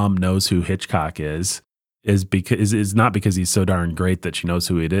mom knows who Hitchcock is not because he's so darn great that she knows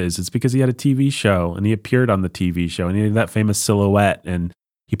who it is. It's because he had a TV show and he appeared on the TV show and he had that famous silhouette and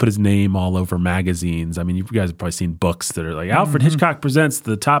he put his name all over magazines. I mean, you guys have probably seen books that are like Alfred Hitchcock presents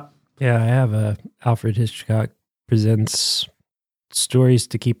the top. Yeah, I have a Alfred Hitchcock presents Stories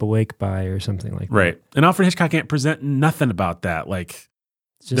to Keep Awake By or something like that. Right. And Alfred Hitchcock can't present nothing about that. Like,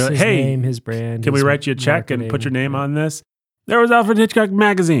 it's just his name, his brand. Can we write you a check and put your name on this? There was Alfred Hitchcock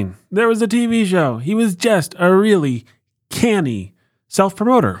magazine. There was a TV show. He was just a really canny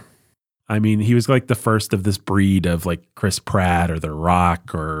self-promoter. I mean, he was like the first of this breed of like Chris Pratt or The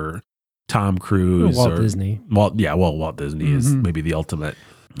Rock or Tom Cruise. Walt Disney. Walt Disney is maybe the ultimate.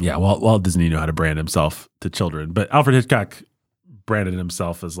 Yeah, Walt Disney knew how to brand himself to children. But Alfred Hitchcock branded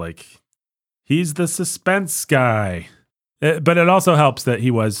himself as like, he's the suspense guy. But it also helps that he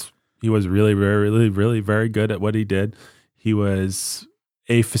was really, really, really very good at what he did. He was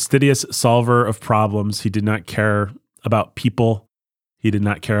a fastidious solver of problems. He did not care about people. He did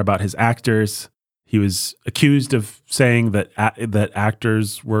not care about his actors. He was accused of saying that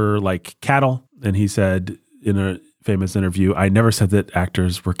actors were like cattle. And he said in a famous interview, "I never said that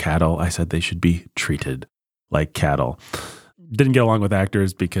actors were cattle. I said they should be treated like cattle." Didn't get along with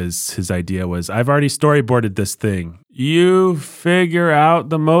actors because his idea was, "I've already storyboarded this thing. You figure out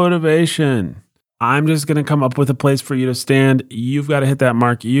the motivation. I'm just going to come up with a place for you to stand. You've got to hit that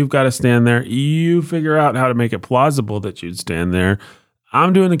mark. You've got to stand there. You figure out how to make it plausible that you'd stand there.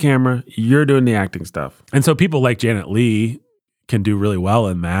 I'm doing the camera. You're doing the acting stuff." And so people like Janet Leigh can do really well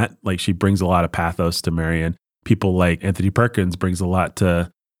in that. Like she brings a lot of pathos to Marion. People like Anthony Perkins brings a lot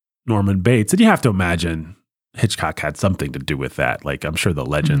to Norman Bates. And you have to imagine Hitchcock had something to do with that. Like I'm sure the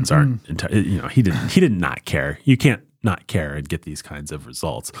legends aren't, he did not care. You can't not care and get these kinds of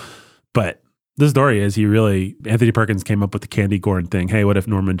results. But the story is Anthony Perkins came up with the candy corn thing. Hey, what if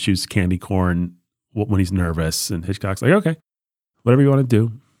Norman chews candy corn when he's nervous? And Hitchcock's like, okay, whatever you want to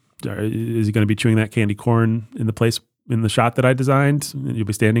do. Is he going to be chewing that candy corn in the shot that I designed? And you'll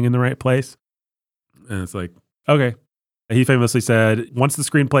be standing in the right place. And it's like, okay. He famously said, once the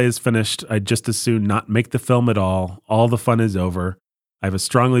screenplay is finished, I'd just as soon not make the film at all. All the fun is over. I have a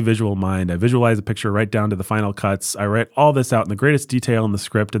strongly visual mind. I visualize a picture right down to the final cuts. I write all this out in the greatest detail in the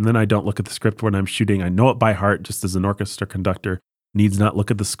script, and then I don't look at the script when I'm shooting. I know it by heart, just as an orchestra conductor needs not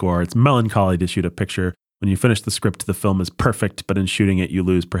look at the score. It's melancholy to shoot a picture. When you finish the script, the film is perfect, but in shooting it, you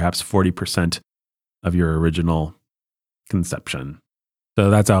lose perhaps 40% of your original conception. So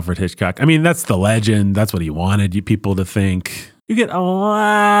that's Alfred Hitchcock. I mean, that's the legend. That's what he wanted you people to think. You get a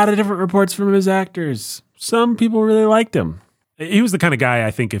lot of different reports from his actors. Some people really liked him. He was the kind of guy, I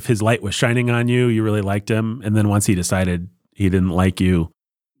think, if his light was shining on you, you really liked him. And then once he decided he didn't like you,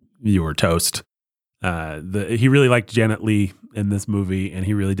 you were toast. He really liked Janet Leigh in this movie, and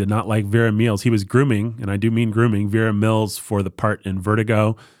he really did not like Vera Mills. He was grooming, and I do mean grooming, Vera Mills for the part in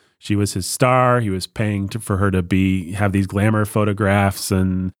Vertigo. She was his star. He was paying for her to have these glamour photographs,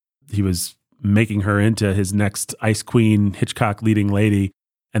 and he was making her into his next Ice Queen Hitchcock leading lady.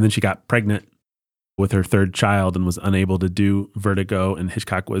 And then she got pregnant with her third child and was unable to do Vertigo, and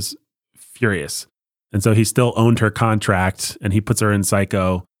Hitchcock was furious. And so he still owned her contract, and he puts her in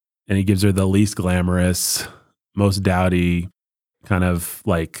Psycho, and he gives her the least glamorous, most dowdy, kind of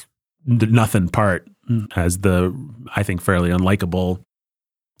like nothing part as the, I think, fairly unlikable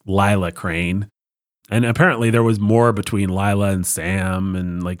Lila Crane. And apparently there was more between Lila and Sam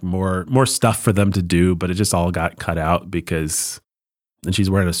and like more stuff for them to do, but it just all got cut out because and she's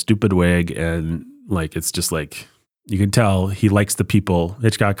wearing a stupid wig, and like it's just like you can tell he likes the people.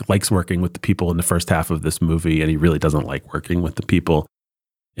 Hitchcock likes working with the people in the first half of this movie, and he really doesn't like working with the people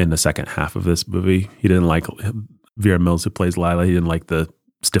in the second half of this movie. He didn't like Vera Mills, who plays Lila. He didn't like the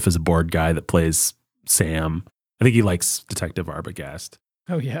stiff as a board guy that plays Sam. I think he likes Detective Arbogast.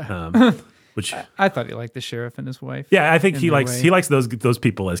 Oh yeah, which I thought he liked the sheriff and his wife. Yeah, I think he likes those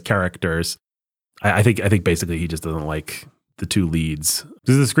people as characters. I think basically he just doesn't like the two leads.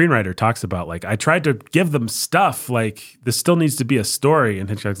 Because the screenwriter talks about like, I tried to give them stuff like this still needs to be a story, and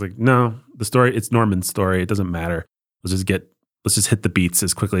Hitchcock's like, no, the story, it's Norman's story. It doesn't matter. Let's just hit the beats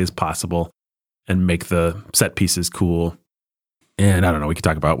as quickly as possible and make the set pieces cool. And I don't know, we could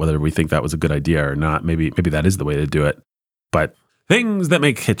talk about whether we think that was a good idea or not. Maybe that is the way to do it. But things that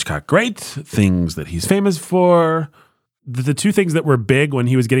make Hitchcock great, things that he's famous for. The two things that were big when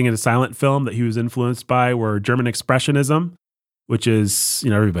he was getting into silent film that he was influenced by were German Expressionism, which is,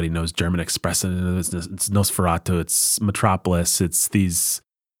 everybody knows German Expressionism. It's Nosferatu, it's Metropolis, it's these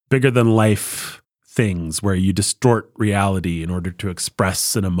bigger than life things where you distort reality in order to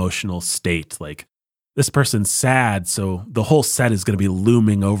express an emotional state. Like, this person's sad, so the whole set is going to be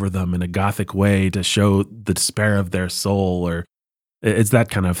looming over them in a gothic way to show the despair of their soul, or it's that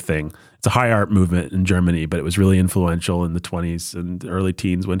kind of thing. It's a high art movement in Germany, but it was really influential in the 20s and early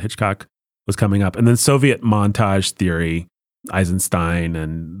teens when Hitchcock was coming up. And then Soviet montage theory, Eisenstein,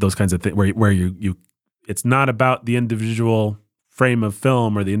 and those kinds of things where you it's not about the individual frame of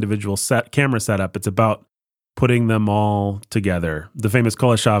film or the individual camera setup. It's about putting them all together. The famous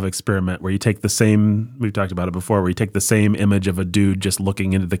Kuleshov experiment, where you take the same, we've talked about it before, where you take the same image of a dude just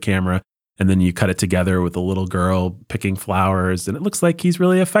looking into the camera, and then you cut it together with a little girl picking flowers, and it looks like he's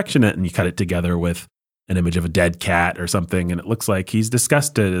really affectionate, and you cut it together with an image of a dead cat or something, and it looks like he's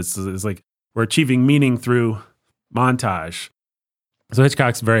disgusted. It's like we're achieving meaning through montage. So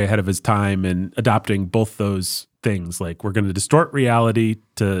Hitchcock's very ahead of his time in adopting both those things. Like, we're going to distort reality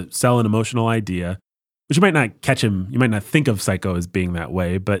to sell an emotional idea, which you might not catch him. You might not think of Psycho as being that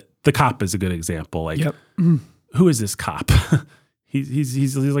way, but The Cop is a good example. Like, yep. Who is this cop?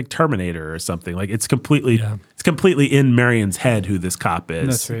 he's like Terminator or something. Like, it's completely in Marion's head who this cop is.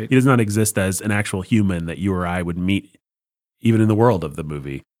 That's right. He does not exist as an actual human that you or I would meet, even in the world of the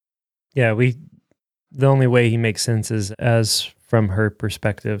movie. Yeah, the only way he makes sense is as from her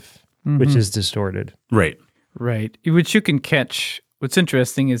perspective, which is distorted. Right. Which you can catch. What's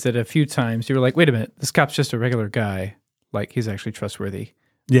interesting is that a few times you were like, wait a minute, this cop's just a regular guy. Like, he's actually trustworthy.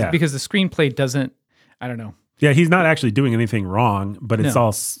 Yeah. Because the screenplay doesn't, I don't know. Yeah, he's not actually doing anything wrong, but it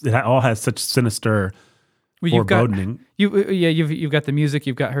all has such sinister Well, you've got foreboding. you've got the music,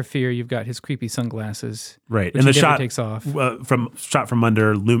 you've got her fear, you've got his creepy sunglasses, Right, which and the he never shot takes off from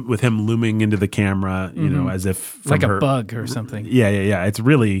under, with him looming into the camera, you know, as if from like her, a bug or something. Yeah. It's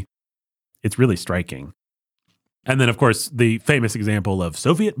really striking. And then, of course, the famous example of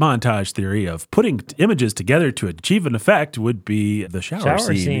Soviet montage theory of putting images together to achieve an effect would be the shower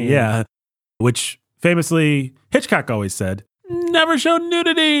scene. Yeah, which famously Hitchcock always said, never showed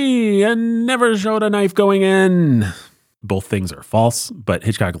nudity and never showed a knife going in. Both things are false, but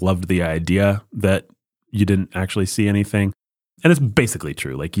Hitchcock loved the idea that you didn't actually see anything. And it's basically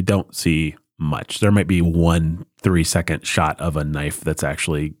true. Like, you don't see much. There might be 1 3-second shot of a knife that's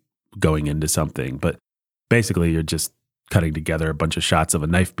actually going into something, but basically you're just cutting together a bunch of shots of a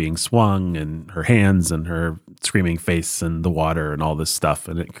knife being swung and her hands and her screaming face and the water and all this stuff.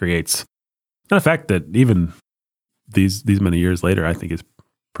 And it creates an effect that even these many years later, I think is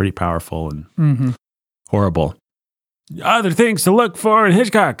pretty powerful and horrible. Other things to look for in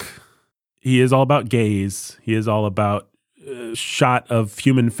Hitchcock. He is all about gaze. He is all about shot of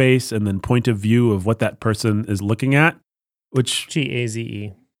human face and then point of view of what that person is looking at, which...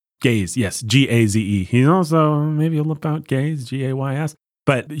 G-A-Z-E. Gaze, yes, G-A-Z-E. He's also maybe a little about gaze, G-A-Y-S.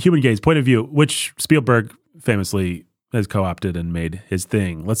 But human gaze, point of view, which Spielberg famously has co-opted and made his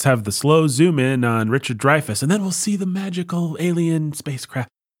thing. Let's have the slow zoom in on Richard Dreyfuss, and then we'll see the magical alien spacecraft.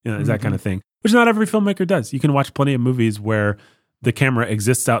 You know, is that kind of thing, which not every filmmaker does. You can watch plenty of movies where the camera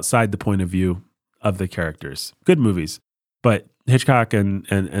exists outside the point of view of the characters. Good movies. But Hitchcock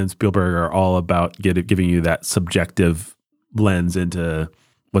and Spielberg are all about giving you that subjective lens into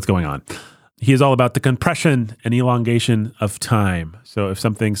what's going on. He is all about the compression and elongation of time. So if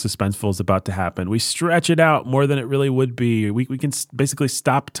something suspenseful is about to happen, we stretch it out more than it really would be. We can basically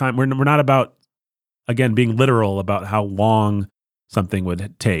stop time. We're not about, again, being literal about how long something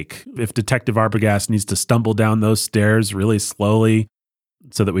would take. If Detective Arbogast needs to stumble down those stairs really slowly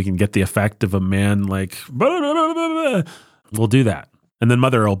so that we can get the effect of a man like, we'll do that. And then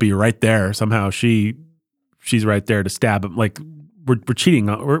Mother will be right there. Somehow she's right there to stab him. Like, we're cheating.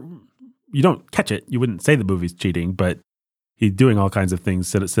 You don't catch it. You wouldn't say the movie's cheating, but he's doing all kinds of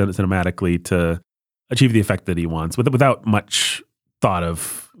things cinematically to achieve the effect that he wants without much thought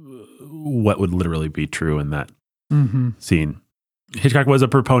of what would literally be true in that scene. Hitchcock was a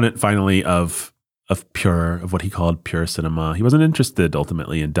proponent, finally, of what he called pure cinema. He wasn't interested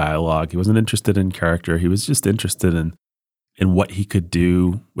ultimately in dialogue. He wasn't interested in character. He was just interested in what he could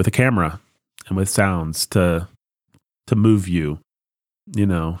do with a camera and with sounds to move you. You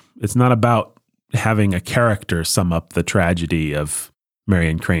know, it's not about having a character sum up the tragedy of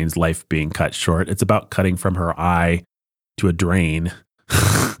Marion Crane's life being cut short. It's about cutting from her eye to a drain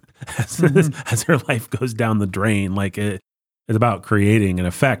as her life goes down the drain. Like, it's about creating an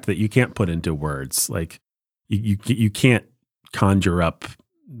effect that you can't put into words. Like, you can't conjure up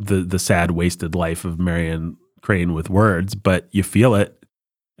the sad, wasted life of Marion Crane with words, but you feel it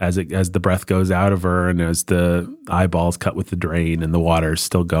as the breath goes out of her and as the eyeballs cut with the drain and the water's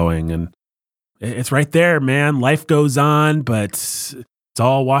still going. And it's right there, man. Life goes on, but it's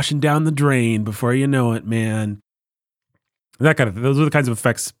all washing down the drain before you know it, man. That kind of, those are the kinds of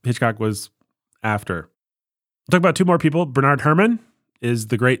effects Hitchcock was after. I'll talk about 2 more people. Bernard Herrmann is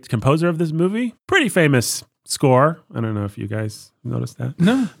the great composer of this movie. Pretty famous score. I don't know if you guys noticed that.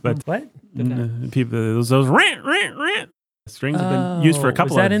 No. But what? People, those rant. Strings have been used for a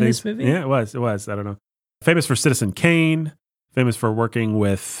couple of things. Was that in this movie? Yeah, it was. I don't know. Famous for Citizen Kane. Famous for working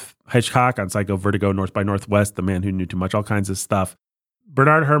with Hitchcock on Psycho, Vertigo, North by Northwest, The Man Who Knew Too Much, all kinds of stuff.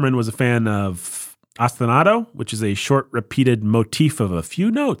 Bernard Herrmann was a fan of ostinato, which is a short repeated motif of a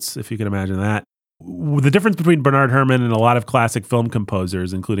few notes, if you can imagine that. The difference between Bernard Herrmann and a lot of classic film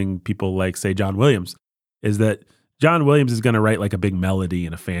composers, including people like, say, John Williams, is that John Williams is going to write like a big melody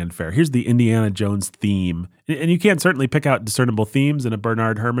and a fanfare. Here's the Indiana Jones theme. And you can certainly pick out discernible themes in a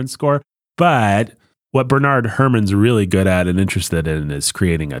Bernard Herrmann score, but what Bernard Herrmann's really good at and interested in is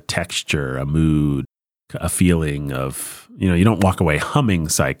creating a texture, a mood, a feeling of, you don't walk away humming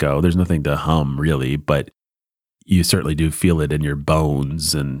Psycho. There's nothing to hum really, but you certainly do feel it in your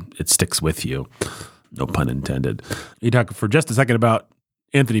bones and it sticks with you. No pun intended. You talk for just a second about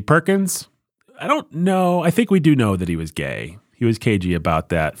Anthony Perkins. I don't know. I think we do know that he was gay. He was cagey about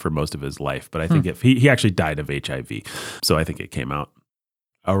that for most of his life, but I think he actually died of HIV. So I think it came out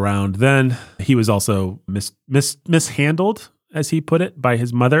around then. He was also mishandled, as he put it, by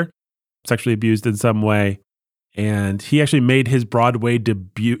his mother, sexually abused in some way. And he actually made his Broadway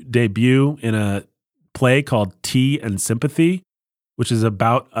debut in a play called Tea and Sympathy, which is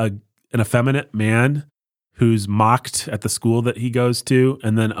about an effeminate man who's mocked at the school that he goes to,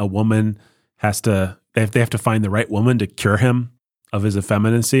 and then a woman has to they have to find the right woman to cure him of his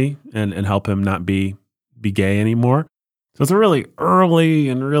effeminacy and help him not be gay anymore. So it's a really early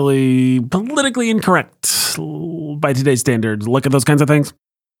and really politically incorrect by today's standards look at those kinds of things.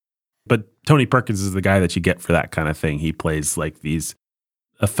 But Tony Perkins is the guy that you get for that kind of thing. He plays like these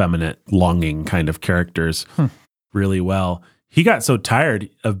effeminate, longing kind of characters really well. He got so tired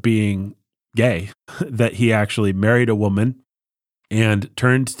of being gay that he actually married a woman and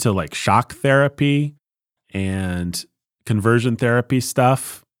turned to like shock therapy and conversion therapy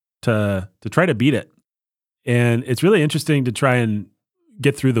stuff to try to beat it. And it's really interesting to try and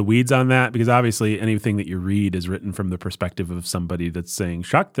get through the weeds on that, because obviously anything that you read is written from the perspective of somebody that's saying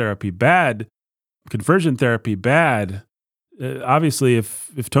shock therapy bad, conversion therapy bad. Obviously,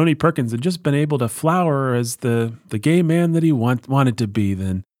 if Tony Perkins had just been able to flower as the gay man that he wanted to be,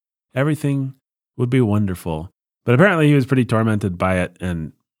 then everything would be wonderful. But apparently he was pretty tormented by it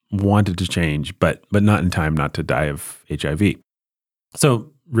and wanted to change, but not in time not to die of HIV.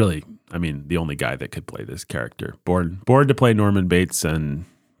 So really, I mean, the only guy that could play this character, born to play Norman Bates and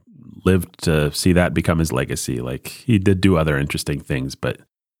lived to see that become his legacy. Like, he did do other interesting things, but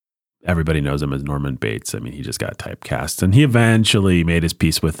everybody knows him as Norman Bates. I mean, he just got typecast, and he eventually made his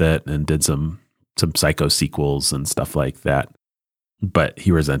peace with it and did some Psycho sequels and stuff like that. But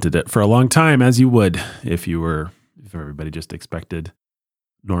he resented it for a long time, as you would if everybody just expected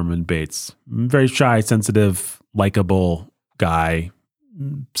Norman Bates. Very shy, sensitive, likable guy.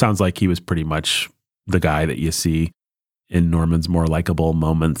 Sounds like he was pretty much the guy that you see in Norman's more likable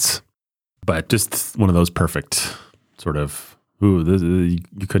moments. But just one of those perfect sort of, you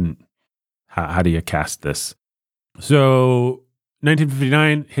couldn't, how do you cast this? So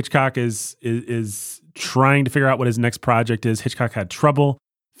 1959, Hitchcock is trying to figure out what his next project is. Hitchcock had trouble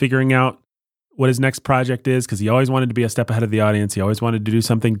figuring out what his next project is because he always wanted to be a step ahead of the audience. He always wanted to do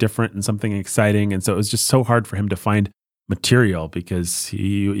something different and something exciting. And so it was just so hard for him to find material, because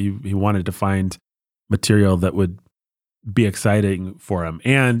he wanted to find material that would be exciting for him.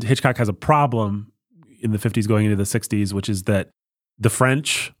 And Hitchcock has a problem in the 50s going into the 60s, which is that the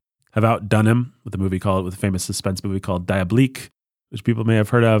French have outdone him with a famous suspense movie called Diabolique, which people may have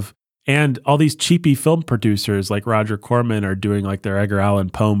heard of. And all these cheapy film producers like Roger Corman are doing like their Edgar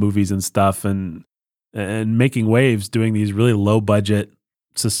Allan Poe movies and stuff, and making waves doing these really low budget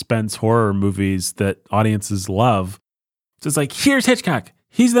suspense horror movies that audiences love. So it's like, here's Hitchcock.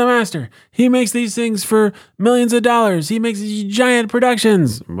 He's the master. He makes these things for millions of dollars. He makes these giant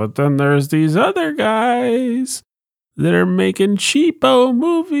productions. But then there's these other guys that are making cheapo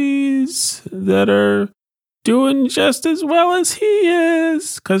movies that are doing just as well as he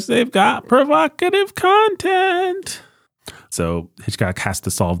is because they've got provocative content. So Hitchcock has to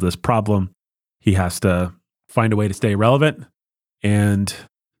solve this problem. He has to find a way to stay relevant. And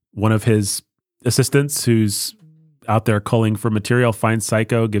one of his assistants, who's out there culling for material, finds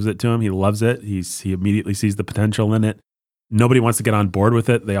Psycho, gives it to him. He loves it. He immediately sees the potential in it. Nobody wants to get on board with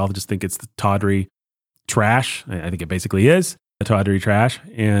it. They all just think it's the tawdry trash. I think it basically is a tawdry trash,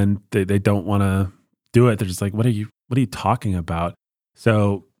 and they don't want to do it. They're just like, what are you talking about?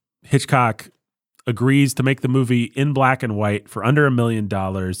 So Hitchcock agrees to make the movie in black and white for under $1 million,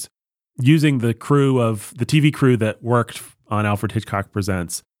 using the TV crew that worked on Alfred Hitchcock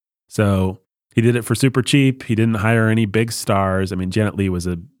Presents. So he did it for super cheap. He didn't hire any big stars. I mean, Janet Leigh was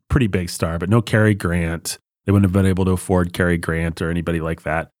a pretty big star, but no Cary Grant. They wouldn't have been able to afford Cary Grant or anybody like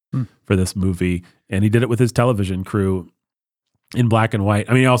that for this movie. And he did it with his television crew in black and white.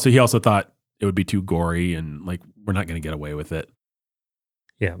 I mean, he also thought it would be too gory and like, we're not going to get away with it.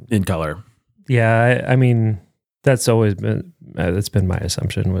 Yeah. In color. Yeah. I mean, that's been my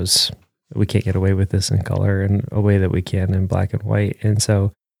assumption, was we can't get away with this in color in a way that we can in black and white. And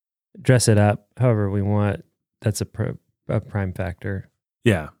so dress it up however we want. That's a prime factor.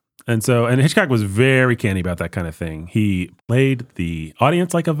 Yeah. And Hitchcock was very canny about that kind of thing. He played the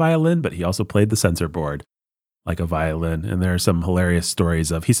audience like a violin, but he also played the censor board like a violin. And there are some hilarious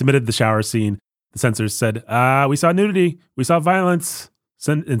stories of, he submitted the shower scene. The censors said, we saw nudity. We saw violence.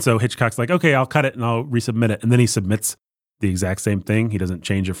 And so Hitchcock's like, okay, I'll cut it and I'll resubmit it. And then he submits the exact same thing. He doesn't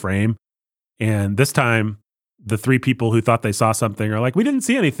change a frame. And this time, the 3 people who thought they saw something are like, we didn't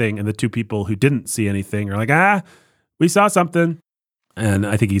see anything. And the 2 people who didn't see anything are like, we saw something. And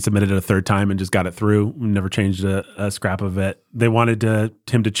I think he submitted it a 3rd time and just got it through. Never changed a scrap of it. They wanted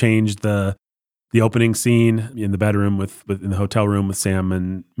him to change the opening scene in the bedroom in the hotel room with Sam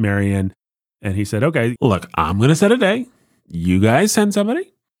and Marion. And he said, okay, look, I'm going to set a day. You guys send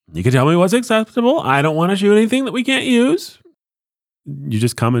somebody. You can tell me what's acceptable. I don't want to shoot anything that we can't use. You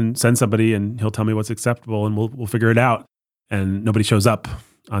just come and send somebody and he'll tell me what's acceptable and we'll figure it out. And nobody shows up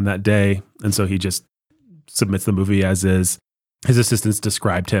on that day. And so he just submits the movie as is. His assistants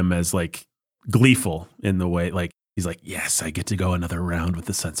described him as like gleeful in the way, like, he's like, yes, I get to go another round with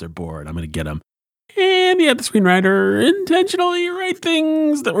the censor board. I'm going to get him. And he had the screenwriter intentionally write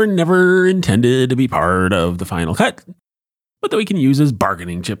things that were never intended to be part of the final cut, but that we can use as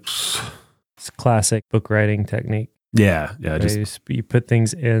bargaining chips. It's classic book writing technique. Yeah. You put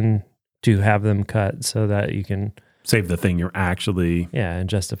things in to have them cut so that you can save the thing you're actually... Yeah, and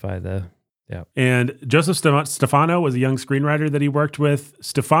justify the... Yeah. And Joseph Stefano was a young screenwriter that he worked with.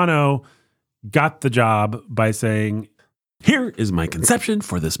 Stefano got the job by saying, here is my conception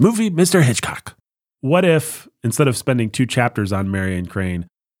for this movie, Mr. Hitchcock. What if, instead of spending 2 chapters on Marion Crane,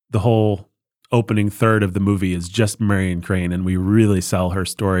 the whole opening third of the movie is just Marion Crane, and we really sell her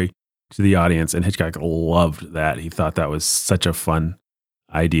story to the audience? And Hitchcock loved that. He thought that was such a fun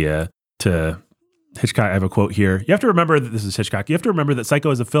idea to... Hitchcock, I have a quote here. You have to remember that this is Hitchcock. You have to remember that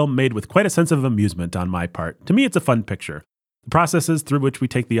Psycho is a film made with quite a sense of amusement on my part. To me, it's a fun picture. The processes through which we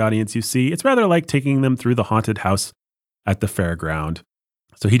take the audience, you see, it's rather like taking them through the haunted house at the fairground.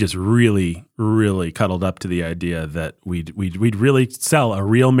 So he just really, really cuddled up to the idea that we'd really sell a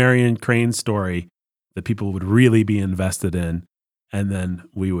real Marion Crane story that people would really be invested in, and then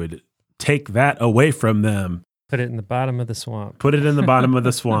we would take that away from them. Put it in the bottom of the swamp. Put it in the bottom of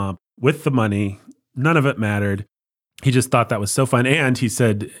the swamp with the money. None of it mattered. He just thought that was so fun. And he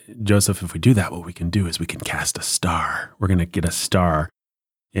said, Joseph, if we do that, what we can do is we can cast a star. We're going to get a star.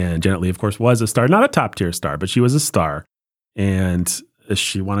 And Janet Leigh, of course, was a star. Not a top-tier star, but she was a star. And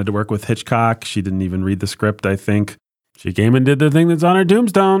she wanted to work with Hitchcock. She didn't even read the script, I think. She came and did the thing that's on her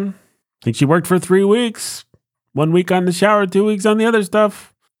tombstone. I think she worked for 3 weeks. 1 week on the shower, 2 weeks on the other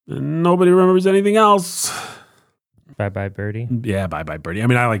stuff. And nobody remembers anything else. Bye-bye, Birdie. Yeah, bye-bye, Birdie. I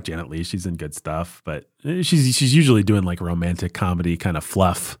mean, I like Janet Leigh. She's in good stuff, but she's usually doing like romantic comedy kind of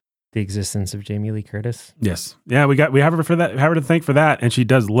fluff. The existence of Jamie Lee Curtis. Yes. Yeah, we have her for that. Have her to thank for that. And she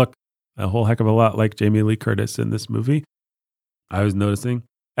does look a whole heck of a lot like Jamie Lee Curtis in this movie. I was noticing.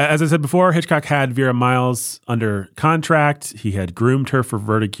 As I said before, Hitchcock had Vera Miles under contract. He had groomed her for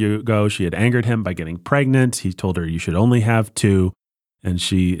Vertigo. She had angered him by getting pregnant. He told her, you should only have 2. And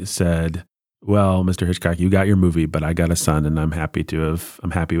she said, well, Mr. Hitchcock, you got your movie, but I got a son, and I'm happy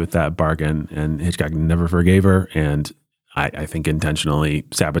with that bargain. And Hitchcock never forgave her, and I think intentionally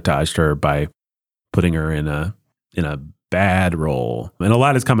sabotaged her by putting her in a bad role. And a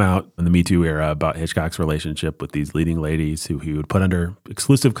lot has come out in the Me Too era about Hitchcock's relationship with these leading ladies who he would put under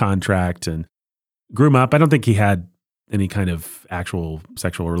exclusive contract and groom up. I don't think he had any kind of actual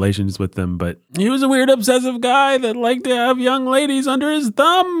sexual relations with them, but he was a weird, obsessive guy that liked to have young ladies under his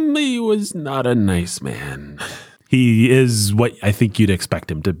thumb. He was not a nice man. He is what I think you'd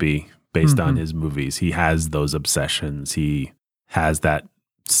expect him to be based on his movies. He has those obsessions. He has that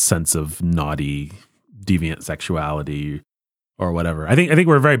sense of naughty, deviant sexuality or whatever. I think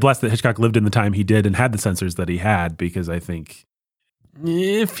we're very blessed that Hitchcock lived in the time he did and had the censors that he had, because I think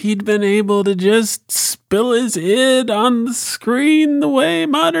if he'd been able to just spill his id on the screen the way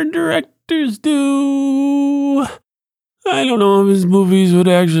modern directors do, I don't know if his movies would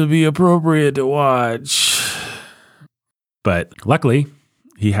actually be appropriate to watch. But luckily,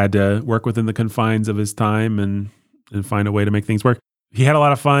 he had to work within the confines of his time and find a way to make things work. He had a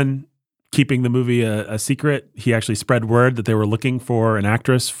lot of fun keeping the movie a secret. He actually spread word that they were looking for an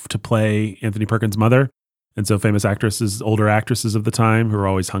actress to play Anthony Perkins' mother. And so famous actresses, older actresses of the time who were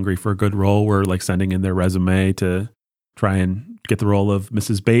always hungry for a good role, were like sending in their resume to try and get the role of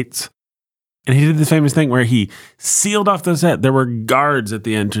Mrs. Bates. And he did this famous thing where he sealed off the set. There were guards at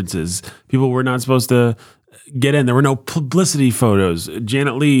the entrances. People were not supposed to get in. There were no publicity photos.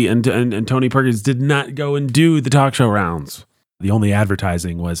 Janet Leigh and Tony Perkins did not go and do the talk show rounds. The only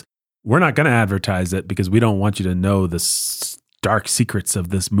advertising was, we're not going to advertise it because we don't want you to know the dark secrets of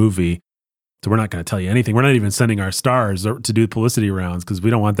this movie. So we're not going to tell you anything. We're not even sending our stars to do publicity rounds because we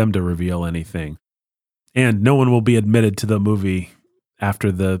don't want them to reveal anything. And no one will be admitted to the movie after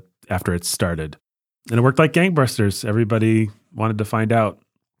it started. And it worked like gangbusters. Everybody wanted to find out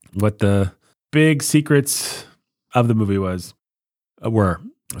what the big secrets of the movie were.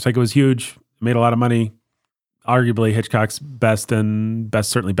 Psycho was huge, made a lot of money. Arguably Hitchcock's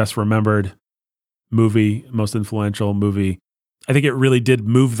certainly best remembered movie, most influential movie. I think it really did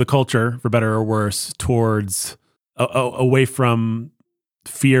move the culture, for better or worse, towards away from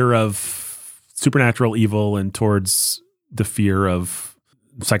fear of supernatural evil and towards the fear of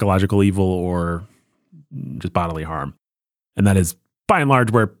psychological evil or just bodily harm. And that is by and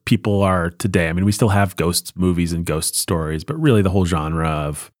large where people are today. I mean, we still have ghost movies and ghost stories, but really the whole genre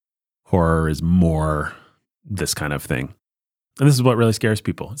of horror is more this kind of thing. And this is what really scares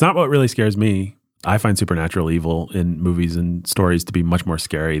people. It's not what really scares me. I find supernatural evil in movies and stories to be much more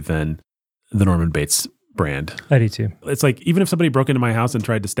scary than the Norman Bates brand. I do too. It's like, even if somebody broke into my house and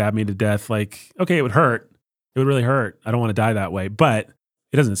tried to stab me to death, like, okay, it would hurt. It would really hurt. I don't want to die that way, but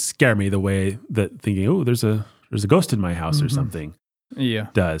it doesn't scare me the way that thinking, oh, there's a ghost in my house or something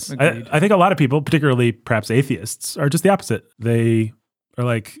does. I think a lot of people, particularly perhaps atheists, are just the opposite. They are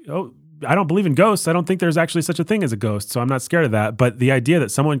like, oh, I don't believe in ghosts. I don't think there's actually such a thing as a ghost, so I'm not scared of that. But the idea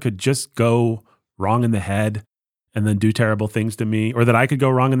that someone could just go wrong in the head and then do terrible things to me, or that I could go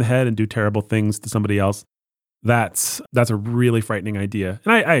wrong in the head and do terrible things to somebody else, that's a really frightening idea.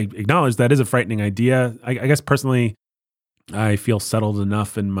 And I acknowledge that is a frightening idea. I guess personally, I feel settled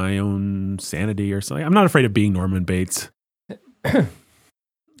enough in my own sanity or something. I'm not afraid of being Norman Bates.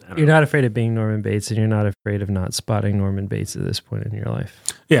 You're not afraid of being Norman Bates, and you're not afraid of not spotting Norman Bates at this point in your life.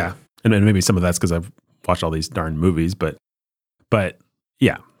 Yeah. And maybe some of that's because I've watched all these darn movies, but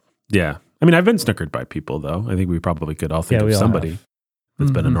yeah. I mean, I've been snookered by people, though. I think we probably could all think of somebody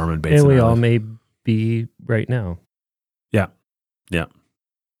that's been a Norman Bates. And we all may be right now. Yeah.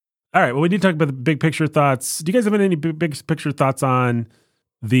 All right. Well, we need to talk about the big picture thoughts. Do you guys have any big picture thoughts on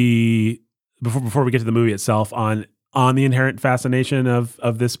before we get to the movie itself, on the inherent fascination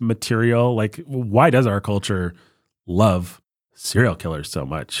of this material? Like, why does our culture love serial killers so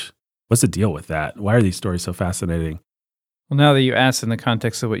much? What's the deal with that? Why are these stories so fascinating? Well, now that you asked in the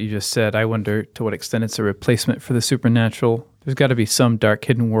context of what you just said, I wonder to what extent it's a replacement for the supernatural. There's got to be some dark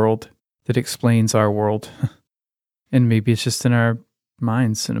hidden world that explains our world. And maybe it's just in our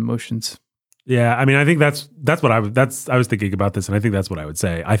minds and emotions. Yeah, I mean, I think that's what I was thinking about this, and I think that's what I would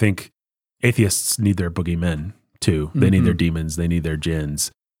say. I think atheists need their boogeymen too. They need their demons, they need their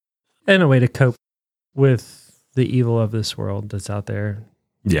jinns. And a way to cope with the evil of this world that's out there.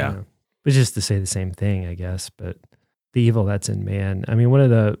 Yeah. You know, which is to say the same thing, I guess, but the evil that's in man. I mean, one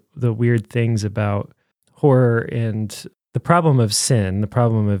of the weird things about horror and the problem of sin, the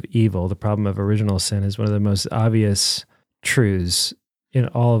problem of evil, the problem of original sin is one of the most obvious truths in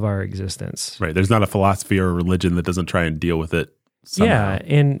all of our existence. Right. There's not a philosophy or a religion that doesn't try and deal with it somehow.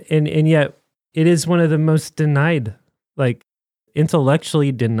 Yeah. And yet it is one of the most denied, like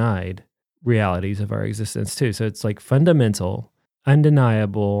intellectually denied realities of our existence too. So it's like fundamental,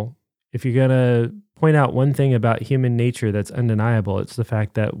 undeniable. If you're going to point out one thing about human nature that's undeniable, it's the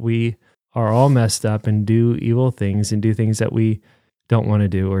fact that we are all messed up and do evil things and do things that we don't want to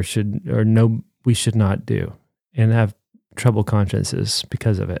do or know we should not do, and have troubled consciences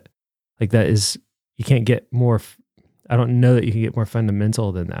because of it. Like that is, you can't get more, I don't know that you can get more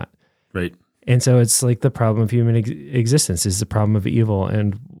fundamental than that. Right. And so it's like the problem of human existence is the problem of evil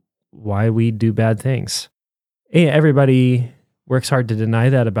and why we do bad things. And everybody works hard to deny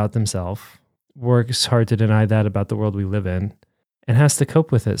that about themselves, works hard to deny that about the world we live in, and has to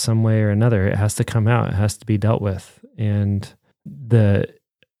cope with it some way or another. It has to come out. It has to be dealt with. And the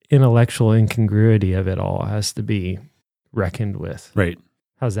intellectual incongruity of it all has to be reckoned with. Right.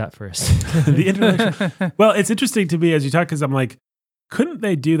 How's that first? The intellectual. Well, it's interesting to me as you talk, because I'm like, couldn't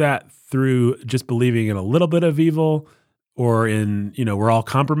they do that through just believing in a little bit of evil, or in, we're all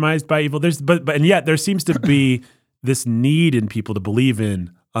compromised by evil? And yet there seems to be this need in people to believe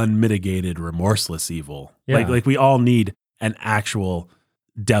in unmitigated, remorseless evil. Yeah. Like we all need an actual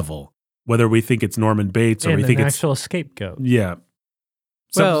devil, whether we think it's Norman Bates or and we think an it's actual scapegoat. Yeah.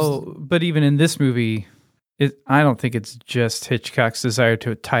 But even in this movie, I don't think it's just Hitchcock's desire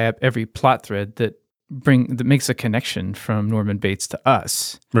to tie up every plot thread that makes a connection from Norman Bates to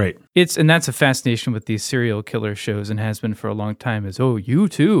us. Right. And that's a fascination with these serial killer shows, and has been for a long time, is, oh, you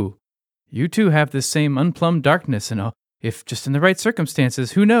too have this same unplumbed darkness, and if just in the right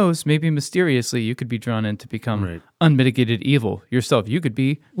circumstances, who knows, maybe mysteriously you could be drawn in to become unmitigated evil yourself. You could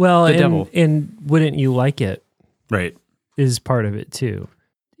be the devil. And wouldn't you like it? Right. Is part of it too.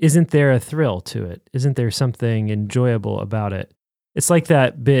 Isn't there a thrill to it? Isn't there something enjoyable about it? It's like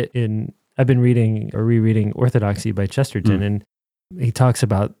that bit I've been reading or rereading Orthodoxy by Chesterton, and he talks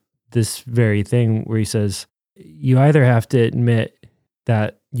about this very thing where he says, you either have to admit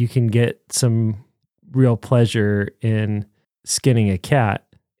that you can get some real pleasure in skinning a cat,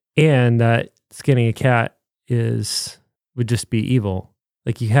 and that skinning a cat would just be evil.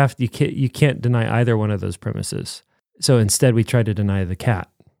 Like you can't deny either one of those premises. So instead we try to deny the cat.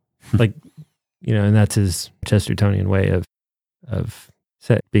 Like, and that's his Chestertonian way of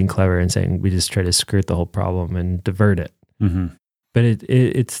being clever and saying we just try to skirt the whole problem and divert it. Mm-hmm. But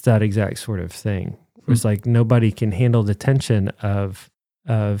it's that exact sort of thing. It's like nobody can handle the tension of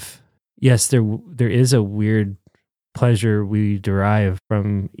yes, there is a weird pleasure we derive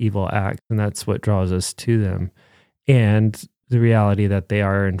from evil acts, and that's what draws us to them. And the reality that they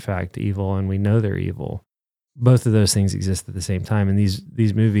are in fact evil, and we know they're evil. Both of those things exist at the same time, and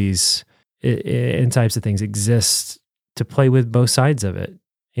these movies and types of things exist to play with both sides of it.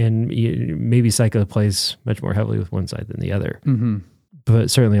 And maybe Psycho plays much more heavily with one side than the other. Mm-hmm.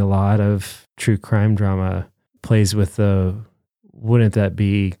 But certainly a lot of true crime drama plays with the, wouldn't that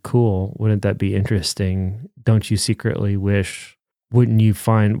be cool? Wouldn't that be interesting? Don't you secretly wish? Wouldn't you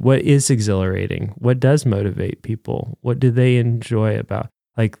find, what is exhilarating? What does motivate people? What do they enjoy about?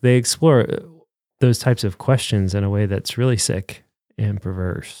 Like, they explore those types of questions in a way that's really sick and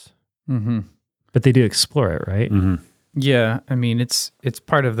perverse. Mm-hmm. But they do explore it, right? Mm-hmm. Yeah, I mean, it's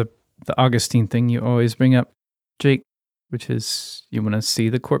part of the Augustine thing you always bring up, Jake, which is you want to see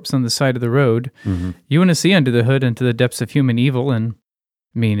the corpse on the side of the road. Mm-hmm. You want to see under the hood into the depths of human evil. And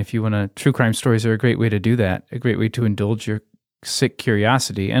I mean, if you want to, true crime stories are a great way to do that, a great way to indulge your sick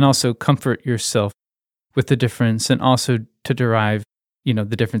curiosity and also comfort yourself with the difference, and also to derive, the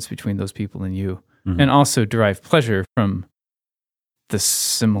difference between those people and you, Mm-hmm. and also derive pleasure from the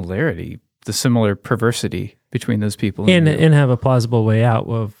similarity, the similar perversity between those people And you. have a plausible way out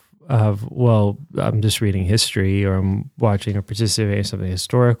of, well, I'm just reading history, or I'm watching or participating in something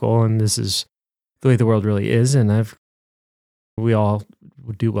historical, and this is the way the world really is, and we all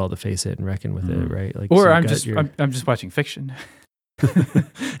would do well to face it and reckon with it, right? Like, Or so I'm just watching fiction.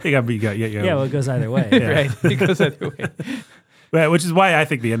 Yeah. well, it goes either way. Right. It goes either way. Right, which is why I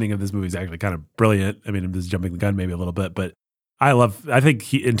think the ending of this movie is actually kind of brilliant. I mean, I'm just jumping the gun maybe a little bit, but I think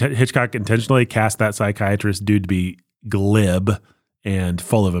Hitchcock intentionally cast that psychiatrist dude to be glib and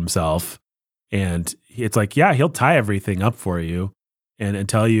full of himself. And it's like, yeah, he'll tie everything up for you and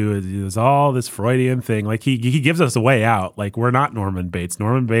tell you there's all this Freudian thing. Like, he gives us a way out. Like, we're not Norman Bates.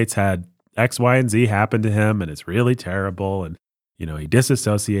 Norman Bates had X, Y, and Z happen to him, and it's really terrible. And, he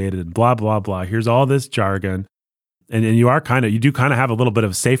disassociated and blah, blah, blah. Here's all this jargon. And you do kind of have a little bit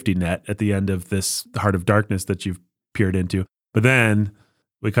of a safety net at the end of this Heart of Darkness that you've peered into. But then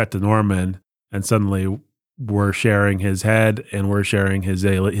we cut to Norman, and suddenly we're sharing his head, and we're sharing his,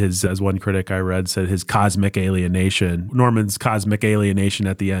 as one critic I read said, his cosmic alienation. Norman's cosmic alienation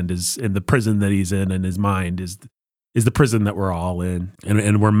at the end is in the prison that he's in his mind is the prison that we're all in.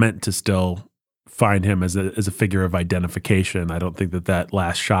 And we're meant to still find him as a figure of identification. I don't think that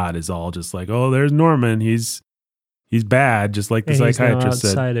last shot is all just like, oh, there's Norman. He's bad, just like the psychiatrist said.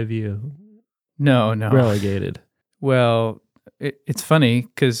 Outside of you. No. Relegated. Well, it's funny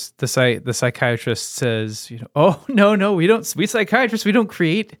because the psychiatrist says, oh, no, we psychiatrists, we don't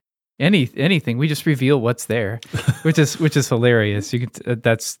create anything. We just reveal what's there, which is hilarious. You could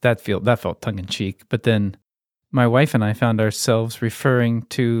that felt tongue in cheek. But then my wife and I found ourselves referring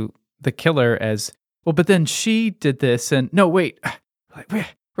to the killer as, well, but then she did this, and no, wait,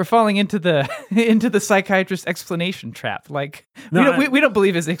 we're falling into the psychiatrist explanation trap. Like, we don't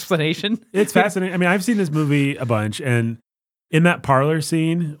believe his explanation. It's fascinating. I mean, I've seen this movie a bunch, and in that parlor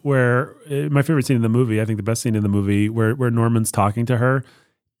scene where my favorite scene in the movie, I think the best scene in the movie, where Norman's talking to her,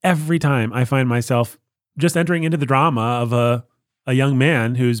 every time I find myself just entering into the drama of a young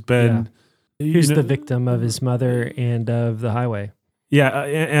man who's been who's the victim of his mother and of the highway. Yeah,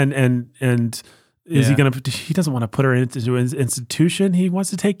 and is he going to? He doesn't want to put her into an institution. He wants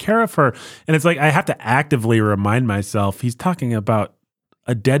to take care of her, and it's like I have to actively remind myself he's talking about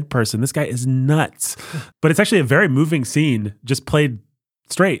a dead person. This guy is nuts. But it's actually a very moving scene, just played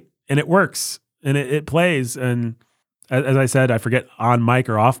straight, and it works, and it plays. And as I said, I forget on mic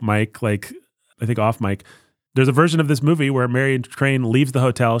or off mic. Like, I think off mic. There's a version of this movie where Marion Crane leaves the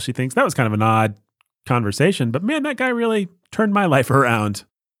hotel. She thinks that was kind of an odd conversation, but man, that guy really turned my life around.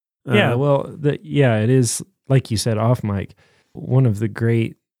 It is, like you said, off mic. One of the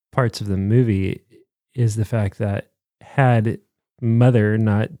great parts of the movie is the fact that had Mother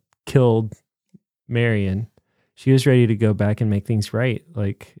not killed Marion, she was ready to go back and make things right.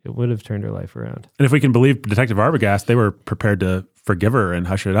 Like, it would have turned her life around. And if we can believe Detective Arbogast, they were prepared to forgive her and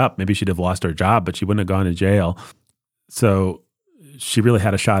hush it up. Maybe she'd have lost her job, but she wouldn't have gone to jail. So she really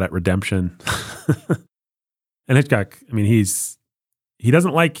had a shot at redemption. And Hitchcock, I mean, he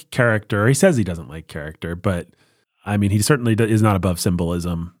doesn't like character. He says he doesn't like character, but I mean, he certainly is not above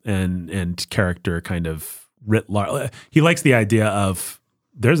symbolism and character kind of writ large. He likes the idea of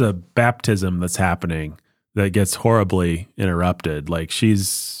there's a baptism that's happening that gets horribly interrupted. Like,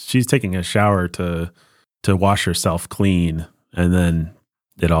 she's taking a shower to wash herself clean, and then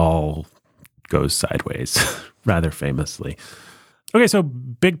it all goes sideways rather famously. Okay, so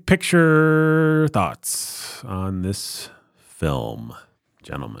big picture thoughts on this film,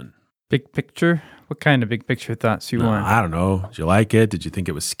 gentlemen. Big picture? What kind of big picture thoughts you want? I don't know. Did you like it? Did you think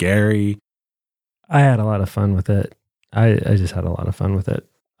it was scary? I had a lot of fun with it. I just had a lot of fun with it.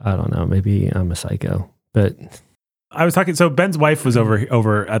 I don't know. Maybe I'm a psycho, but I was talking. So Ben's wife was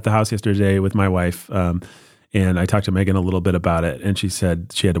over at the house yesterday with my wife, and I talked to Megan a little bit about it, and she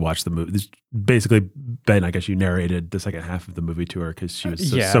said she had to watch the movie. Basically, Ben, I guess you narrated the second half of the movie to her because she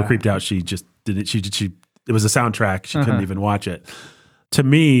was so creeped out. She just didn't. She it was a soundtrack. She couldn't even watch it. To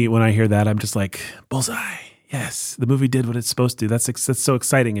me, when I hear that, I'm just like, bullseye. Yes, the movie did what it's supposed to. That's so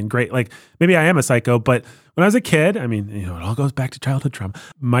exciting and great. Like, maybe I am a psycho, but when I was a kid, I mean, it all goes back to childhood trauma.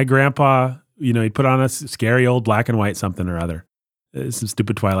 My grandpa, he'd put on a scary old black and white something or other, some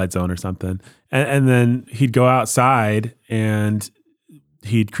stupid Twilight Zone or something. And then he'd go outside and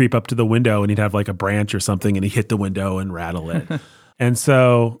he'd creep up to the window and he'd have like a branch or something and he'd hit the window and rattle it. And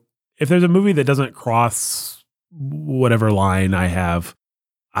so if there's a movie that doesn't cross whatever line I have,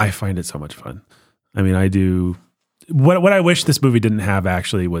 I find it so much fun. I mean, I do. What I wish this movie didn't have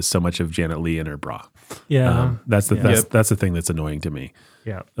actually was so much of Janet Leigh in her bra. Yeah, that's the thing that's annoying to me.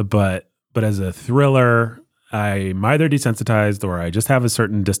 Yeah, but as a thriller, I'm either desensitized or I just have a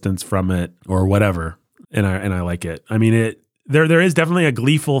certain distance from it or whatever, and I like it. I mean, there is definitely a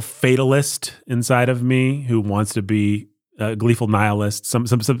gleeful fatalist inside of me who wants to be a gleeful nihilist. Some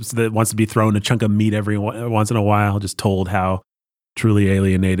that wants to be thrown a chunk of meat every once in a while, just told how truly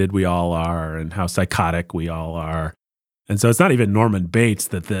alienated we all are and how psychotic we all are. And so it's not even Norman Bates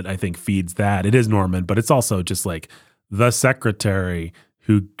that I think feeds that. It is Norman, but it's also just like the secretary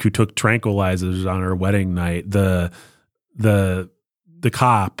who took tranquilizers on her wedding night, the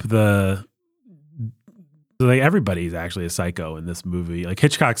cop, like everybody's actually a psycho in this movie. Like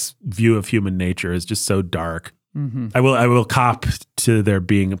Hitchcock's view of human nature is just so dark. Mm-hmm. I will cop to there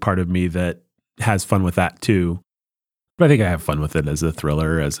being a part of me that has fun with that too. But I think I have fun with it as a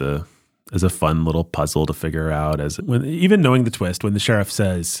thriller, as a fun little puzzle to figure out. Even knowing the twist when the sheriff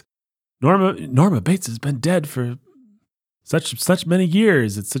says, "Norma Bates has been dead for such many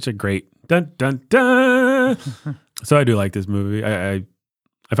years." It's such a great dun dun dun. So I do like this movie. I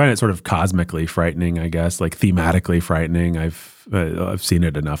find it sort of cosmically frightening, I guess, like thematically frightening. I've seen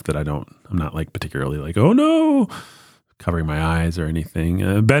it enough that I'm not like particularly like, oh no, covering my eyes or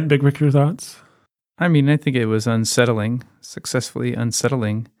anything. Ben, big picture thoughts? I mean, I think it was unsettling, successfully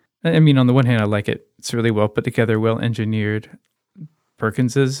unsettling. I mean, on the one hand, I like it. It's really well put together, well engineered.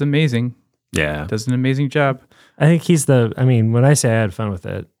 Perkins is amazing. Yeah. Does an amazing job. I think when I say I had fun with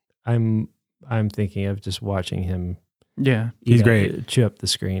it, I'm thinking of just watching him. Yeah. He's great. Chew up the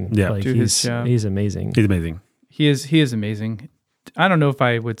screen. Yeah. Like do his job. He's amazing. He's amazing. He is amazing. I don't know if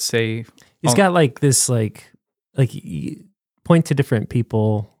I would say he's got like this, like point to different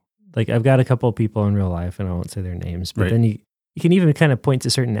people. Like I've got a couple of people in real life and I won't say their names, but then you can even kind of point to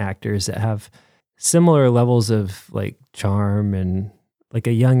certain actors that have similar levels of like charm and like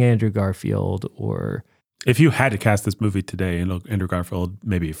a young Andrew Garfield. Or if you had to cast this movie today, Andrew Garfield,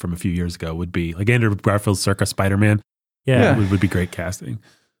 maybe from a few years ago, would be like Andrew Garfield circa Spider-Man. Yeah. Would be great casting.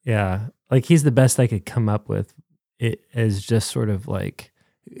 Yeah. Like he's the best I could come up with. It is just sort of like,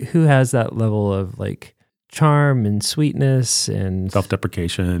 who has that level of like charm and sweetness and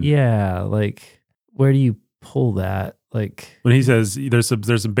self-deprecation. Yeah. Like where do you pull that? Like when he says there's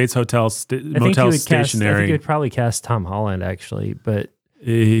some Bates Hotel motel stationery. I think he would probably cast Tom Holland actually, but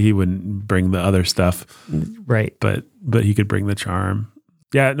he wouldn't bring the other stuff. Right. But he could bring the charm.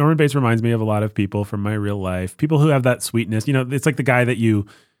 Yeah. Norman Bates reminds me of a lot of people from my real life. People who have that sweetness. It's like the guy that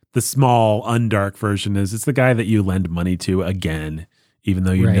the small, undark version it's the guy that you lend money to again, even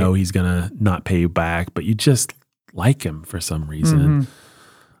though you know he's going to not pay you back, but you just like him for some reason. Mm-hmm.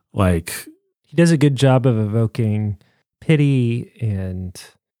 Like he does a good job of evoking pity and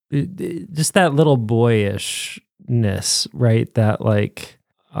just that little boyishness, right? That like,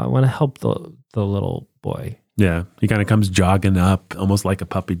 I want to help the little boy. Yeah. He kind of comes jogging up almost like a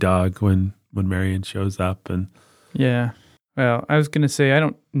puppy dog when Marion shows up. And yeah. Well, I was going to say, I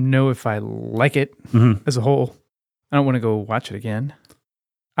don't know if I like it as a whole. I don't want to go watch it again.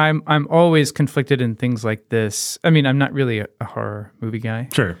 I'm always conflicted in things like this. I mean, I'm not really a horror movie guy.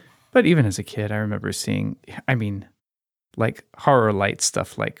 Sure. But even as a kid, I remember seeing, like horror light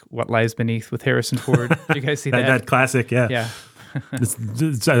stuff like What Lies Beneath with Harrison Ford. Did you guys see that? That classic, yeah. Yeah.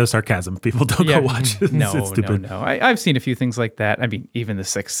 it's sarcasm. People don't go watch it. No, it's stupid. No. I've seen a few things like that. I mean, even The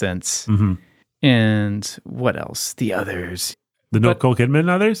Sixth Sense. Mm-hmm. And what else? The Others. Nicole Kidman and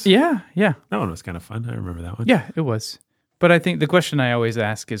Others? Yeah. That one was kind of fun. I remember that one. Yeah, it was. But I think the question I always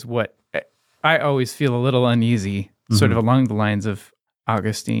ask is what I always feel a little uneasy, sort of along the lines of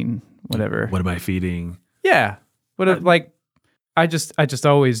Augustine, whatever. What am I feeding? Yeah. I just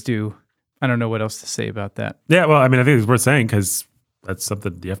always do. I don't know what else to say about that. Yeah, well, I mean, I think it's worth saying because that's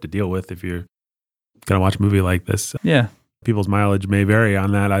something you have to deal with if you're going to watch a movie like this. Yeah. People's mileage may vary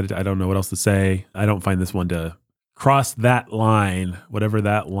on that. I don't know what else to say. I don't find this one to cross that line, whatever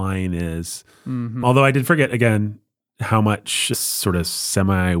that line is. Mm-hmm. Although I did forget, again, how much sort of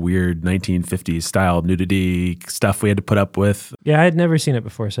semi-weird 1950s style nudity stuff we had to put up with. Yeah, I had never seen it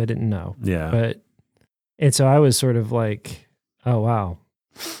before, so I didn't know. Yeah. And so I was sort of like, oh, wow.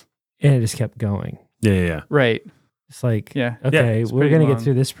 And it just kept going. Yeah. Right. It's like, Yeah. okay, it's we're pretty going to long. get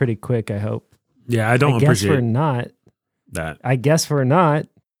through this pretty quick, I hope. Yeah, I don't I guess appreciate we're not. that. I guess we're not.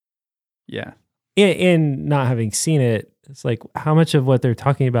 Yeah. In not having seen it, it's like, how much of what they're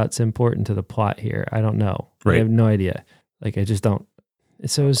talking about is important to the plot here? I don't know. Right. I have no idea. Like, I just don't.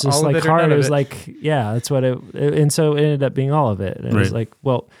 So it was just All of like it or hard. none It of was it. like, yeah, that's what it, and so it ended up being all of it. And it was Right. like,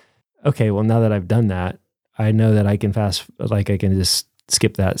 well, okay, well, now that I've done that, I know that I can I can just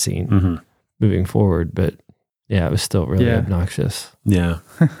skip that scene Mm-hmm. moving forward. But yeah, it was still really Yeah. obnoxious. Yeah.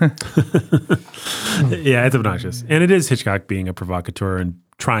 Yeah, it's obnoxious. And it is Hitchcock being a provocateur and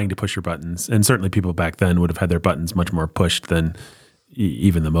trying to push your buttons. And certainly people back then would have had their buttons much more pushed than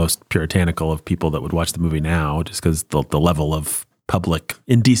even the most puritanical of people that would watch the movie now, just because the level of public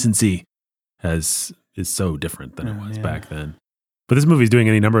indecency is so different than it was back then. But this movie's doing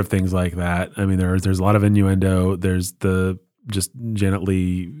any number of things like that. I mean, there's a lot of innuendo. There's the just Janet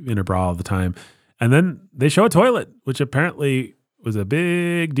Leigh in her bra all the time. And then they show a toilet, which apparently was a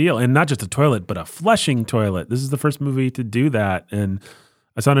big deal. And not just a toilet, but a flushing toilet. This is the first movie to do that. And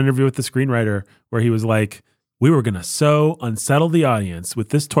I saw an interview with the screenwriter where he was like, we were going to so unsettle the audience with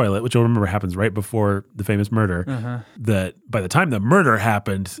this toilet, which you'll remember happens right before the famous murder, that by the time the murder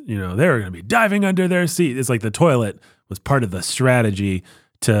happened, they were going to be diving under their seat. It's like the toilet was part of the strategy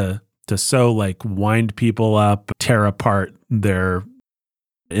to so like wind people up, tear apart their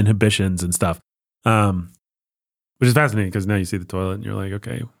inhibitions and stuff. Which is fascinating because now you see the toilet and you're like,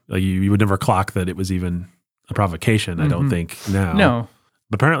 okay, like you would never clock that it was even a provocation. I don't think now. No.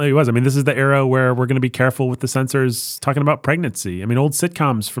 But apparently it was. I mean, this is the era where we're going to be careful with the censors talking about pregnancy. I mean, old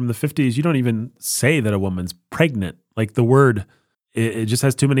sitcoms from the 50s, you don't even say that a woman's pregnant. Like the word, it just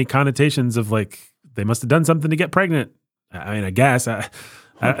has too many connotations of like, they must have done something to get pregnant. I mean, I guess.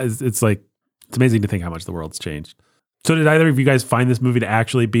 It's like, it's amazing to think how much the world's changed. So did either of you guys find this movie to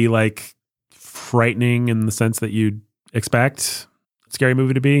actually be like frightening in the sense that you'd expect a scary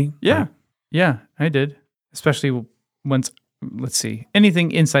movie to be? Yeah. Yeah, I did. Especially once, let's see,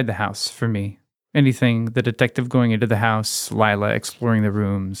 anything inside the house for me. Anything, the detective going into the house, Lila exploring the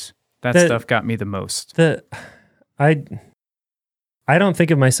rooms, that stuff got me the most. I don't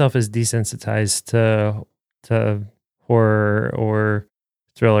think of myself as desensitized to horror or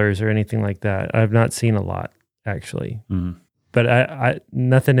thrillers or anything like that. I've not seen a lot, actually. Mm-hmm. But I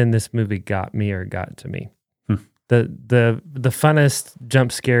nothing in this movie got me or got to me. The funnest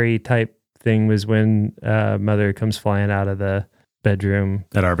jump scary type thing was when Mother comes flying out of the bedroom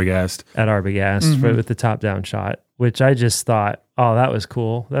At Arbogast. with the top down shot, which I just thought, oh, that was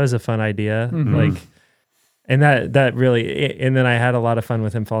cool. That was a fun idea. Like, and that really, and then I had a lot of fun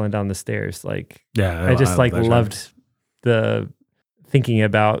with him falling down the stairs. Like, Yeah. I just like love that loved shot. the thinking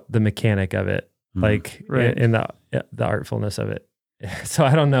about the mechanic of it, like, Right. and the artfulness of it. So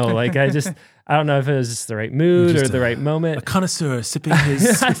I don't know. Like, I don't know if it was just the right mood Just or the right A moment. connoisseur sipping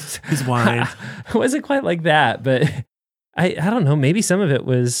his wine. It wasn't quite like that, but I don't know. Maybe some of it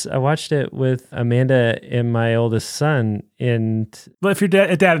was, I watched it with Amanda and my oldest son, and Well, if you're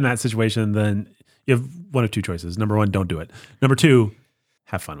a dad in that situation, then you have one of two choices. Number one, don't do it. Number two,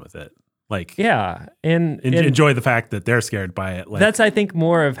 have fun with it. Like, yeah. And enjoy the fact that they're scared by it. Like, that's, I think,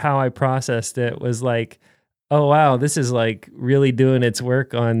 more of how I processed it was like, oh, wow, this is like really doing its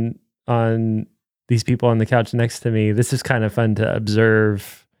work on these people on the couch next to me. This is kind of fun to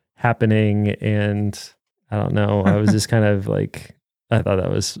observe happening. And I don't know. I was just kind of like, I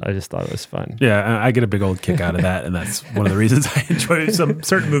just thought it was fun. yeah, I get a big old kick out of that. And that's one of the reasons I enjoy some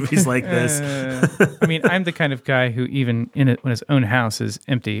certain movies like this. I mean, I'm the kind of guy who even when his own house is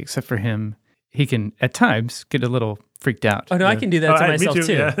empty, except for him, he can at times get a little freaked out. Oh, no, I can do that to me myself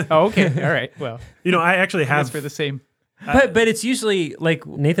too. Yeah. Oh, okay. All right. Well, I actually that's have for the same. But it's usually like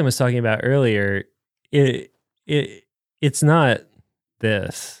Nathan was talking about earlier. It's not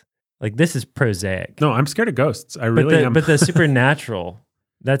this. Like, this is prosaic. No, I'm scared of ghosts. I really am. But the supernatural,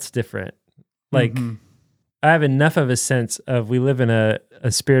 that's different. Like, I have enough of a sense of we live in a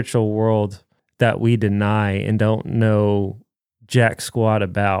spiritual world that we deny and don't know jack squat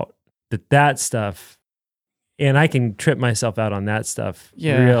about. That stuff, and I can trip myself out on that stuff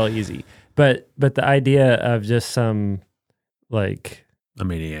real easy. But the idea of just some, like, a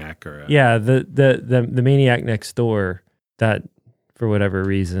maniac or the maniac next door that for whatever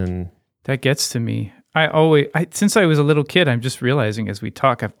reason That gets to me. Since I was a little kid, I'm just realizing as we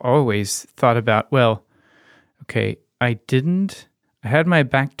talk, I've always thought about, well, okay, I had my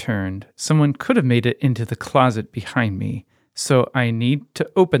back turned. Someone could have made it into the closet behind me. So I need to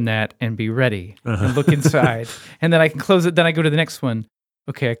open that and be ready and look inside. And then I can close it. Then I go to the next one.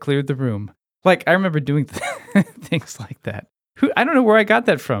 Okay, I cleared the room. Like, I remember doing things like that. I don't know where I got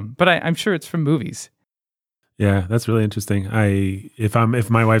that from, but I'm sure it's from movies. Yeah, that's really interesting. If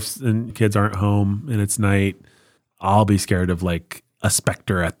my wife and kids aren't home and it's night, I'll be scared of like a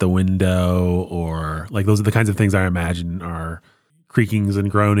specter at the window, or like those are the kinds of things I imagine are creakings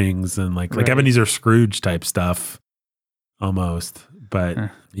and groanings and like Ebenezer Scrooge type stuff almost. But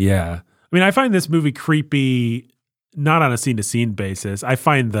yeah, I mean, I find this movie creepy, not on a scene to scene basis. I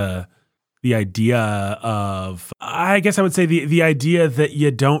find the idea of, I guess I would say the idea that you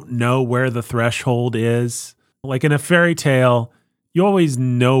don't know where the threshold is. Like in a fairy tale, you always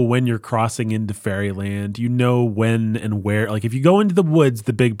know when you're crossing into fairyland. You know when and where. Like if you go into the woods,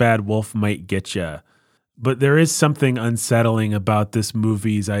 the big bad wolf might get you. But there is something unsettling about this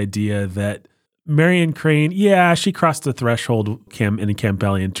movie's idea that Marion Crane, yeah, she crossed the threshold in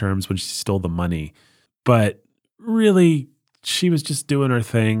Campbellian terms when she stole the money. But really, she was just doing her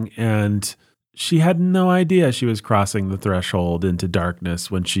thing, and she had no idea she was crossing the threshold into darkness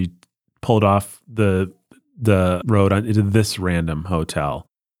when she pulled off the road into this random hotel.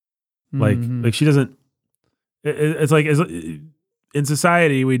 Like she doesn't. It's like in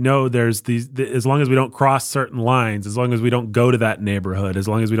society, we know there's as long as we don't cross certain lines, as long as we don't go to that neighborhood, as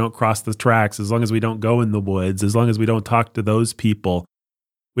long as we don't cross the tracks, as long as we don't go in the woods, as long as we don't talk to those people,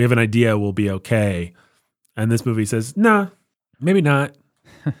 we have an idea we'll be okay. And this movie says, nah, maybe not.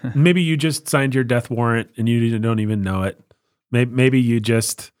 Maybe you just signed your death warrant and you don't even know it. Maybe you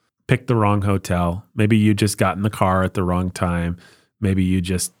just picked the wrong hotel. Maybe you just got in the car at the wrong time. Maybe you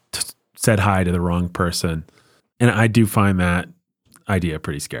just said hi to the wrong person. And I do find that idea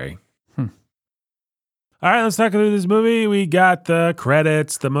pretty scary. All right, let's talk through this movie. We got the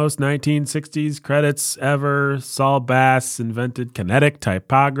credits, the most 1960s credits ever. Saul Bass invented kinetic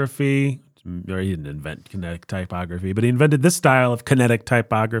typography. Or he didn't invent kinetic typography, but he invented this style of kinetic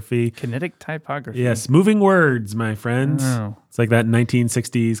typography. Kinetic typography. Yes, moving words, my friends. Oh. It's like that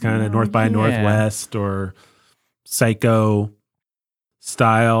 1960s kind of North by Northwest or Psycho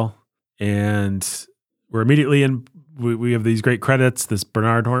style. And we're immediately in, we have these great credits, this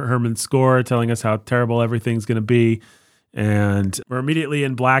Bernard Herrmann score telling us how terrible everything's going to be. And we're immediately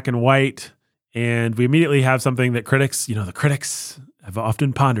in black and white. And we immediately have something that critics, the critics have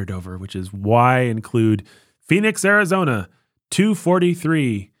often pondered over, which is why include Phoenix, Arizona,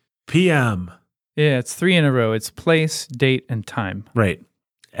 2:43 p.m. Yeah, it's 3 in a row. It's place, date, and time. Right.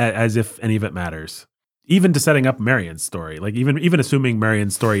 As if any of it matters. Even to setting up Marion's story. Like even assuming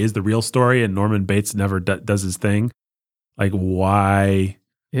Marion's story is the real story and Norman Bates never does his thing. Like why?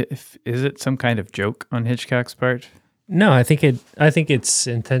 Is it some kind of joke on Hitchcock's part? No, I think it's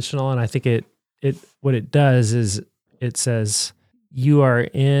intentional, and I think it what it does is it says you are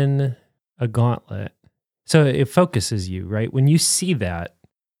in a gauntlet. So it focuses you, right? When you see that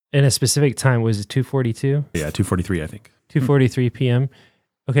in a specific time, was it 2:42? Yeah, 2:43, I think. 2:43 p.m.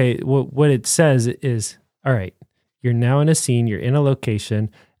 Okay, what it says is, all right, you're now in a scene, you're in a location,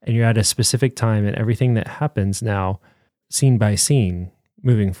 and you're at a specific time, and everything that happens now, scene by scene,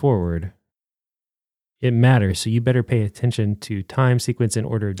 moving forward, it matters. So you better pay attention to time, sequence, and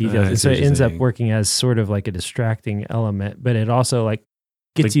order of details. And so it ends up working as sort of like a distracting element, but it also like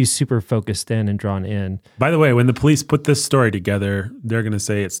gets you super focused in and drawn in. By the way, when the police put this story together, they're going to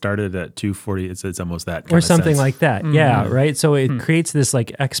say it started at 2:40. It's almost that kind or of something sense. like that. Mm-hmm. Yeah, right. So it creates this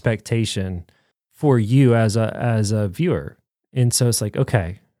like expectation for you as a viewer, and so it's like,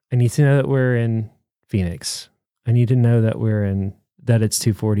 okay, I need to know that we're in Phoenix. I need to know that that it's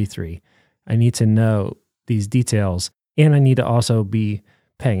 2:43. I need to know these details, and I need to also be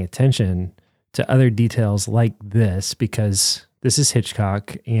paying attention to other details like this because this is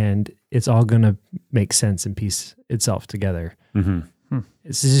Hitchcock, and it's all going to make sense and piece itself together. Mm-hmm.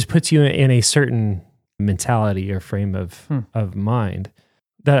 It just puts you in a certain mentality or frame of mind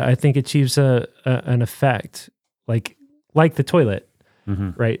that I think achieves an effect, like the toilet,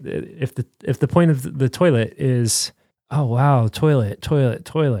 right? If the point of the toilet is, oh wow, toilet.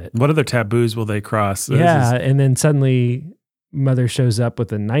 What other taboos will they cross? Yeah, and then suddenly mother shows up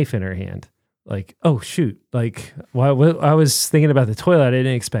with a knife in her hand. Like, oh shoot, like I was thinking about the toilet, I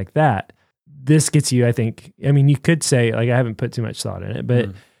didn't expect that. This gets you, I think, I mean, you could say, like, I haven't put too much thought in it, but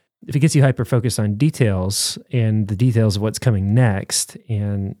if it gets you hyper focused on details and the details of what's coming next,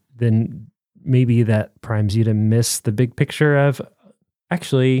 and then maybe that primes you to miss the big picture of,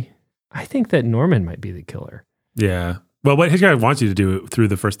 actually, I think that Norman might be the killer. Yeah. Well, what Hitchcock wants you to do through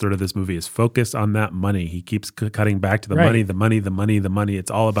the first third of this movie is focus on that money. He keeps cutting back to the money, the money, the money, the money. It's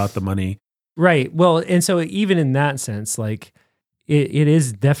all about the money. Right. Well, and so even in that sense, like it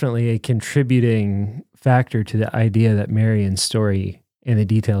is definitely a contributing factor to the idea that Marion's story and the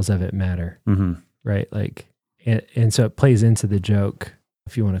details of it matter. Mm-hmm. Right. Like, and so it plays into the joke,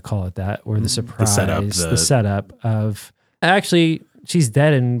 if you want to call it that, or the surprise, the setup of actually she's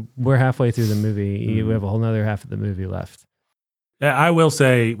dead and we're halfway through the movie. Mm-hmm. We have a whole nother half of the movie left. I will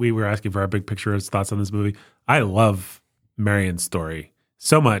say, we were asking for our big picture thoughts on this movie. I love Marion's story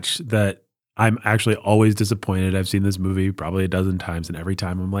so much that I'm actually always disappointed. I've seen this movie probably a dozen times, and every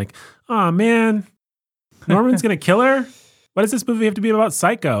time I'm like, oh man, Norman's going to kill her? Why does this movie have to be about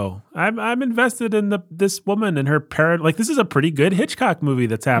Psycho? I'm invested in this woman and her parent. Like, this is a pretty good Hitchcock movie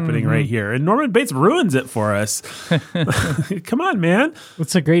that's happening right here, and Norman Bates ruins it for us. Come on, man.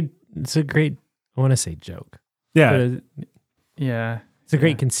 It's a great, I want to say joke. Yeah. Yeah. It's a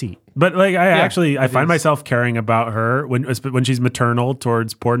great conceit. But like, I find myself caring about her when she's maternal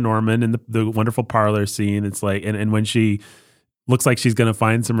towards poor Norman in the wonderful parlor scene. It's like, and when she looks like she's going to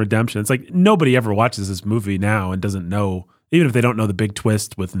find some redemption. It's like nobody ever watches this movie now and doesn't know, even if they don't know the big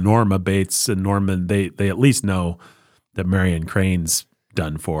twist with Norma Bates and Norman, they at least know that Marion Crane's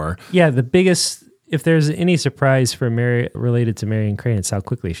done for. Yeah, the biggest, if there's any surprise for related to Marion Crane, it's how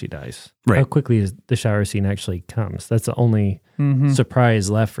quickly she dies. Right. How quickly the shower scene actually comes. That's the only surprise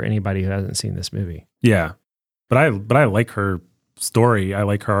left for anybody who hasn't seen this movie. Yeah. But I like her story. I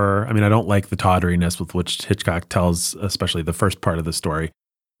like her. I mean, I don't like the tawdriness with which Hitchcock tells, especially the first part of the story,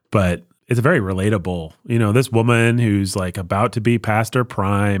 but it's very relatable. You know, this woman who's like about to be past her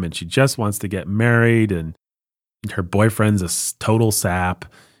prime and she just wants to get married, and her boyfriend's a total sap,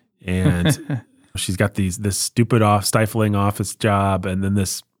 and she's got this stupid stifling office job, and then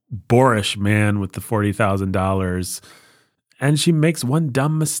this boorish man with the $40,000, and she makes one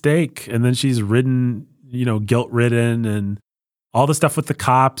dumb mistake, and then she's guilt-ridden, and all the stuff with the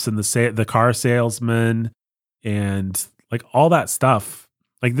cops and the car salesman and like all that stuff.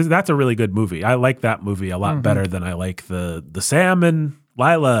 Like that's a really good movie. I like that movie a lot better than I like the Sam and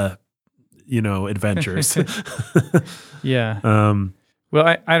Lila, adventures. Yeah.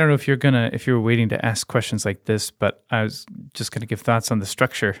 Well, I don't know if you were waiting to ask questions like this, but I was just going to give thoughts on the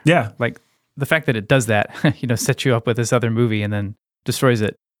structure. Yeah. Like the fact that it does that, sets you up with this other movie and then destroys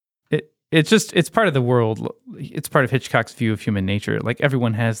it. It's part of the world. It's part of Hitchcock's view of human nature. Like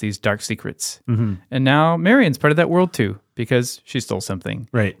everyone has these dark secrets. Mm-hmm. And now Marion's part of that world too, because she stole something.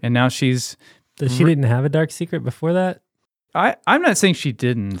 Right. And now she didn't have a dark secret before that? I'm not saying she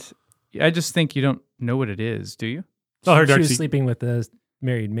didn't. I just think you don't know what it is, do you? Oh, she was sleeping with a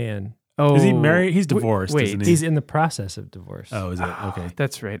married man. Oh, is he married? He's divorced. Wait, isn't he? He's in the process of divorce. Oh, is it? Okay.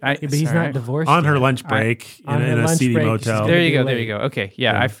 That's right. But he's not divorced on her yet. lunch break in a seedy motel. There you go. Okay.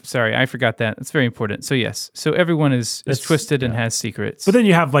 Yeah. I forgot that. It's very important. So yes. So everyone is twisted and has secrets. But then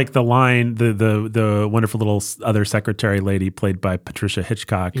you have like the line, the wonderful little other secretary lady played by Patricia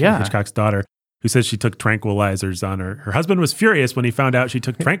Hitchcock, Hitchcock's daughter, who says she took tranquilizers on her. Her husband was furious when he found out she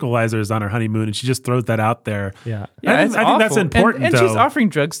took tranquilizers on her honeymoon, and she just throws that out there. Yeah. I think that's important, and though. she's offering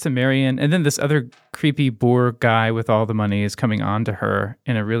drugs to Marion, and then this other creepy boor guy with all the money is coming on to her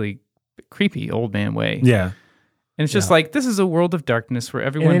in a really creepy old man way. Yeah. And it's just like, this is a world of darkness where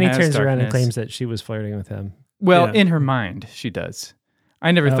everyone has and then has he turns darkness. around and claims that she was flirting with him. Well, in her mind, she does.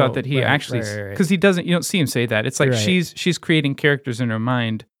 I never thought that he actually, because he doesn't, you don't see him say that. It's like she's creating characters in her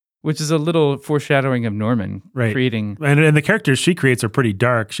mind, which is a little foreshadowing of Norman creating. And the characters she creates are pretty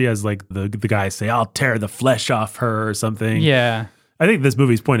dark. She has like the guy say, I'll tear the flesh off her or something. Yeah. I think this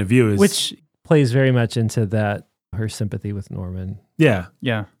movie's point of view is... Which plays very much into that, her sympathy with Norman. Yeah.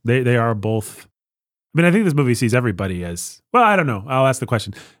 Yeah. They are both... I mean, I think this movie sees everybody as... Well, I don't know. I'll ask the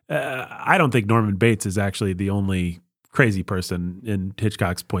question. I don't think Norman Bates is actually the only crazy person in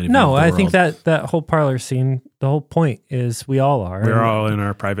Hitchcock's point of view. No, I think that whole parlor scene, the whole point is we all are. We're all in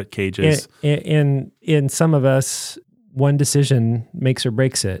our private cages. And in some of us, one decision makes or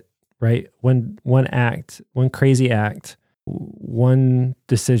breaks it, right? One act, one crazy act, one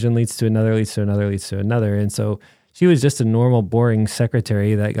decision leads to another, leads to another, leads to another. And so she was just a normal, boring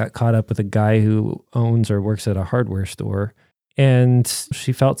secretary that got caught up with a guy who owns or works at a hardware store. And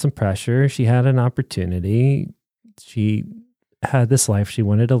she felt some pressure. She had an opportunity. She had this life she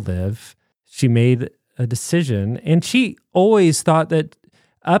wanted to live. She made a decision. And she always thought that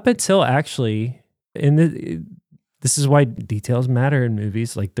up until actually, this is why details matter in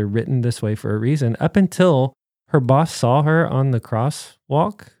movies, like they're written this way for a reason. Up until her boss saw her on the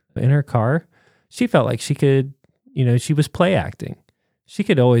crosswalk in her car, she felt like she could, she was play acting. she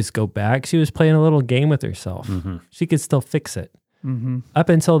could always go back. She was playing a little game with herself. Mm-hmm. She could still fix it. Mm-hmm. Up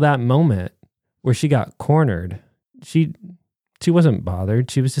until that moment where she got cornered, she wasn't bothered.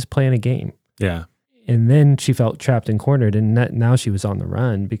 She was just playing a game. Yeah. And then she felt trapped and cornered, and now she was on the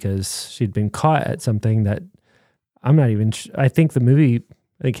run because she'd been caught at something that I'm not even. I think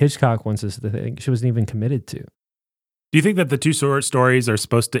Hitchcock wants us to think she wasn't even committed to. Do you think that the two stories are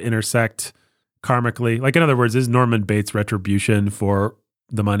supposed to intersect karmically? Like, in other words, is Norman Bates' retribution for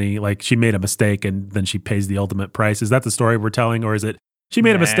the money, like she made a mistake and then she pays the ultimate price? Is that the story we're telling, or is it she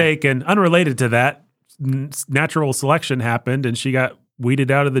made a mistake and unrelated to that, natural selection happened and she got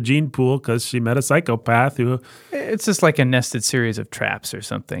weeded out of the gene pool because she met a psychopath who... It's just like a nested series of traps or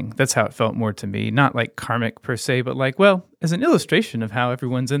something. That's how it felt more to me. Not like karmic per se, but like, well, as an illustration of how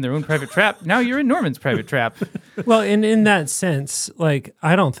everyone's in their own private trap, now you're in Norman's private trap. Well, in that sense, like,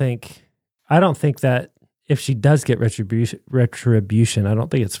 I don't think that if she does get retribution, I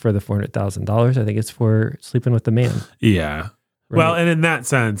don't think it's for the $400,000. I think it's for sleeping with the man. Yeah. Right. Well, and in that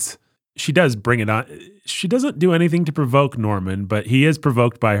sense, she does bring it on. She doesn't do anything to provoke Norman, but he is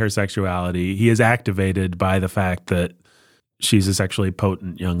provoked by her sexuality. He is activated by the fact that she's a sexually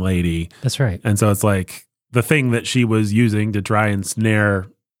potent young lady. That's right. And so it's like the thing that she was using to try and snare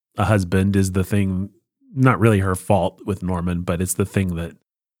a husband is the thing, not really her fault with Norman, but it's the thing that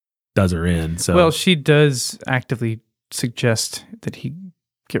does her in. So, well, she does actively suggest that he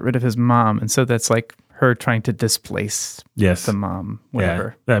get rid of his mom. And so that's like her trying to displace the mom,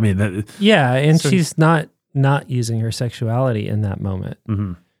 whatever. Yeah. I mean, and so she's not using her sexuality in that moment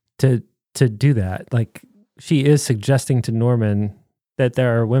to do that. Like, she is suggesting to Norman that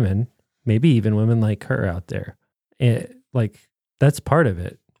there are women, maybe even women like her out there. Like, that's part of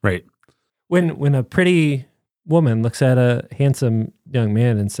it. Right. When a pretty woman looks at a handsome young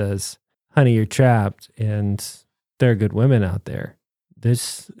man and says, honey, you're trapped and there are good women out there.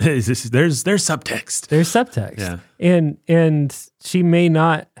 There's subtext. There's subtext. Yeah. And she may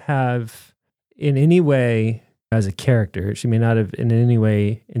not have in any way, as a character, she may not have in any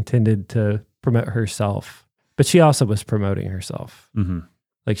way intended to promote herself, but she also was promoting herself. Mm-hmm.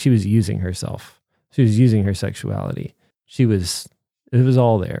 Like, she was using herself. She was using her sexuality. It was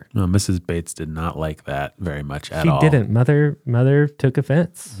all there. No, Mrs. Bates did not like that very much at all. She didn't. Mother took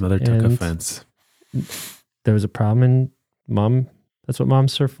offense. Mother took offense. There was a problem, and Mom... That's what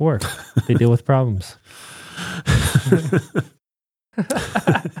moms are for. They deal with problems.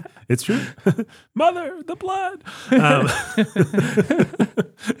 It's true. Mother, the blood.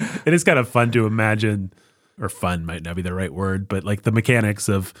 It is kind of fun to imagine, or fun might not be the right word, but like the mechanics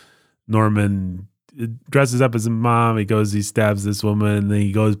of Norman dresses up as a mom. He stabs this woman, then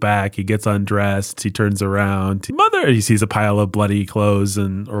he goes back, he gets undressed, he turns around. Mother, he sees a pile of bloody clothes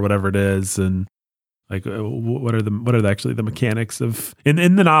or whatever it is, and like, what are actually the mechanics of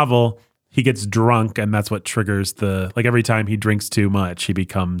in the novel? He gets drunk, and that's what triggers every time he drinks too much, he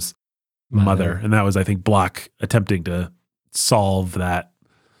becomes mother. And that was, I think, Bloch attempting to solve that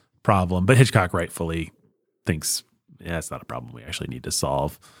problem. But Hitchcock rightfully thinks, yeah, it's not a problem we actually need to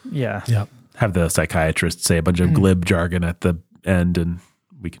solve. Yeah. Yep. Have the psychiatrist say a bunch of glib jargon at the end, and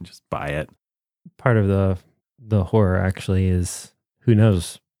we can just buy it. Part of the horror actually is who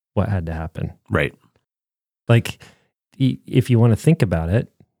knows what had to happen. Right. Like, if you want to think about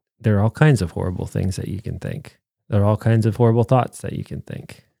it, there are all kinds of horrible things that you can think. There are all kinds of horrible thoughts that you can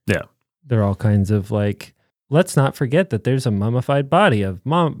think. Yeah. There are all kinds of, like, let's not forget that there's a mummified body of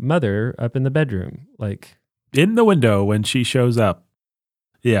mother up in the bedroom. Like, in the window when she shows up.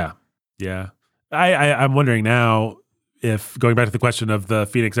 Yeah. Yeah. I'm wondering now if, going back to the question of the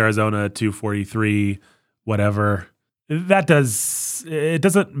Phoenix, Arizona 243, whatever, it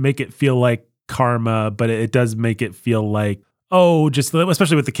doesn't make it feel like karma, but it does make it feel like, just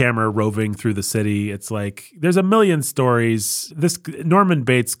especially with the camera roving through the city, it's like there's a million stories. This Norman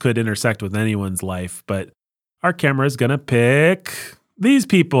Bates could intersect with anyone's life, but our camera is gonna pick these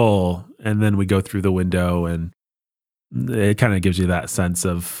people, and then we go through the window, and it kind of gives you that sense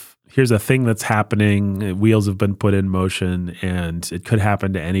of, here's a thing that's happening, wheels have been put in motion, and it could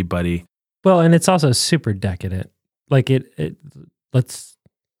happen to anybody. Well, and it's also super decadent. Like, let's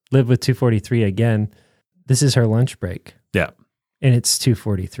live with 243 again. This is her lunch break. Yeah. And it's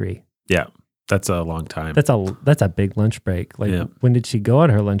 2:43. Yeah. That's a long time. That's a big lunch break. Like, when did she go on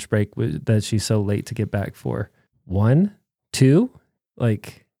her lunch break that she's so late to get back for? 1, 2?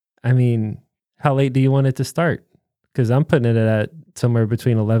 Like, I mean, how late do you want it to start? Because I'm putting it at somewhere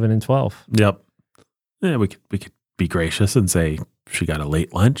between 11 and 12. Yep. Yeah, we could be gracious and say she got a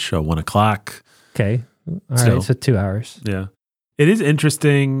late lunch, 1 o'clock. Okay. All right. So 2 hours. Yeah. It is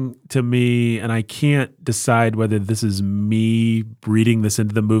interesting to me, and I can't decide whether this is me reading this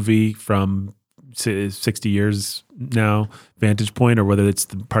into the movie from 60 years now vantage point, or whether it's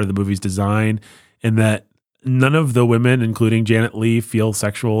part of the movie's design, and that none of the women, including Janet Leigh, feel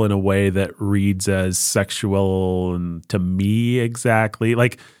sexual in a way that reads as sexual to me exactly.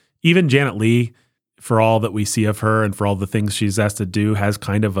 Like even Janet Leigh, for all that we see of her and for all the things she's asked to do, has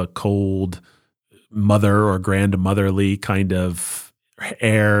kind of a cold mother or grandmotherly kind of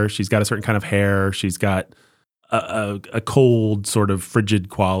air. She's got a certain kind of hair. She's got a cold sort of frigid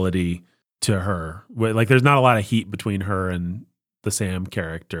quality to her. Like there's not a lot of heat between her and the Sam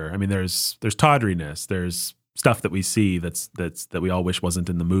character. I mean, there's tawdriness, there's stuff that we see that we all wish wasn't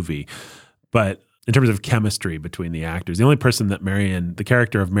in the movie. But in terms of chemistry between the actors, the only person that the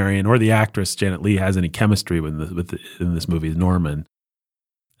character of Marion, or the actress Janet Leigh, has any chemistry in this movie is Norman.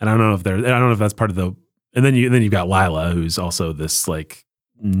 And I don't know if that's part of the. And then you've got Lila, who's also this like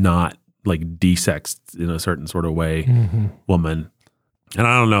not like desexed in a certain sort of way woman. And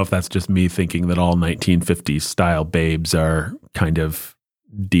I don't know if that's just me thinking that all 1950s style babes are kind of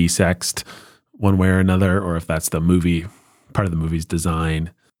desexed one way or another, or if that's the movie, part of the movie's design.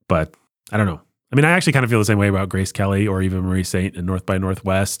 But I don't know. I mean, I actually kind of feel the same way about Grace Kelly or even Marie Saint in North by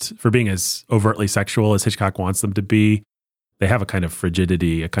Northwest for being as overtly sexual as Hitchcock wants them to be. They have a kind of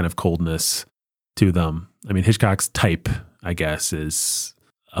frigidity, a kind of coldness to them. I mean, Hitchcock's type, I guess, is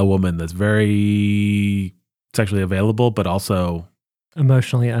a woman that's very sexually available, but also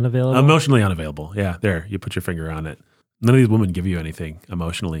emotionally unavailable. Emotionally unavailable. Yeah, there, you put your finger on it. None of these women give you anything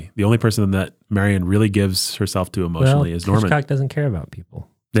emotionally. The only person that Marion really gives herself to emotionally is Norman. Hitchcock doesn't care about people.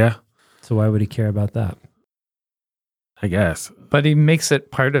 Yeah. So why would he care about that? I guess. But he makes it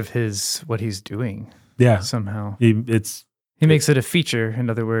part of what he's doing. Yeah. Somehow. He makes it a feature,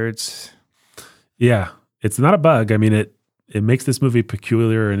 in other words. Yeah. It's not a bug. I mean, it makes this movie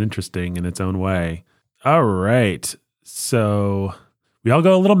peculiar and interesting in its own way. All right. So we all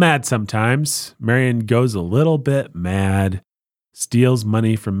go a little mad sometimes. Marion goes a little bit mad, steals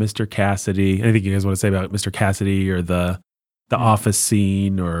money from Mr. Cassidy. Anything you guys want to say about Mr. Cassidy or the office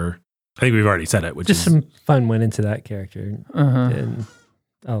scene, or I think we've already said it, which just is some fun went into that character. And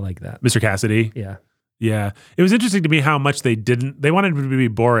I like that. Mr. Cassidy. Yeah. Yeah. It was interesting to me how much they wanted him to be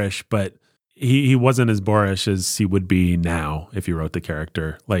boorish, but he wasn't as boorish as he would be now if you wrote the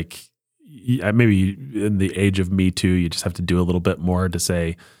character. Like maybe in the age of Me Too, you just have to do a little bit more to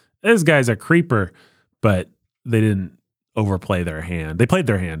say, this guy's a creeper, but they didn't overplay their hand. They played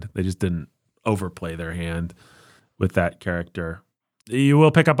their hand. They just didn't overplay their hand with that character. You will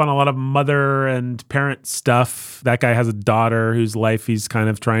pick up on a lot of mother and parent stuff. That guy has a daughter whose life he's kind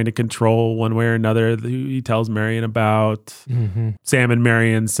of trying to control one way or another. He tells Marion about. Sam and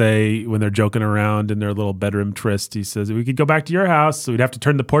Marion say, when they're joking around in their little bedroom tryst, he says, we could go back to your house, so we'd have to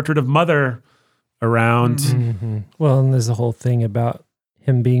turn the portrait of mother around. Well, and there's the whole thing about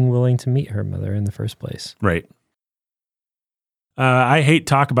him being willing to meet her mother in the first place. Right. I hate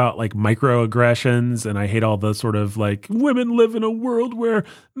talk about like microaggressions, and I hate all the sort of like women live in a world where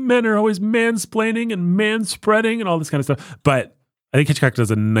men are always mansplaining and manspreading and all this kind of stuff. But I think Hitchcock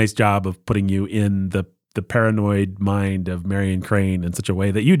does a nice job of putting you in the paranoid mind of Marion Crane in such a way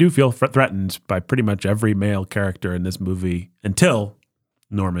that you do feel threatened by pretty much every male character in this movie until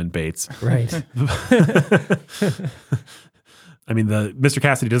Norman Bates. Right. I mean, the Mr.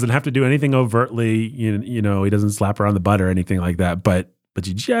 Cassidy doesn't have to do anything overtly, you know, he doesn't slap her on the butt or anything like that. But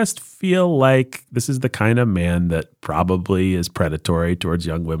you just feel like this is the kind of man that probably is predatory towards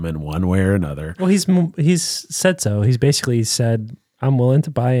young women one way or another. Well, he's said so. He's basically said, I'm willing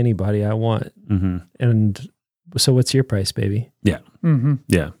to buy anybody I want. And so what's your price, baby? Yeah.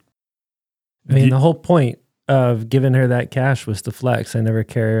 Yeah. I mean, the whole point of giving her that cash was to flex. I never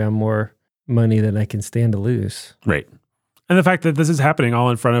carry around more money than I can stand to lose. Right. And the fact that this is happening all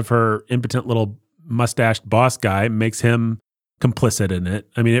in front of her impotent little mustached boss guy makes him complicit in it.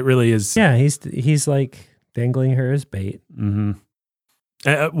 I mean, it really is. Yeah, he's like dangling her as bait.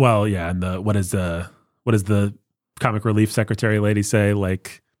 Well, yeah. And what does the comic relief secretary lady say?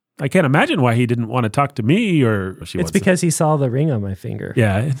 Like, I can't imagine why he didn't want to talk to me, or it's because he saw the ring on my finger.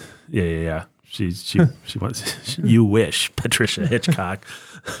 Yeah. She wants. You wish, Patricia Hitchcock.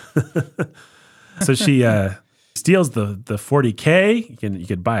 So she steals the $40K. You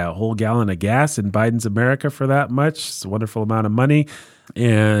could buy a whole gallon of gas in Biden's America for that much. It's a wonderful amount of money.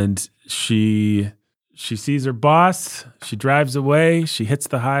 And she sees her boss. She drives away. She hits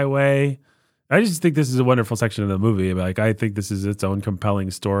the highway. I just think this is a wonderful section of the movie. Like, I think this is its own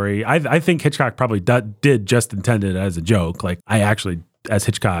compelling story. I think Hitchcock probably did just intend it as a joke. Like, I actually, as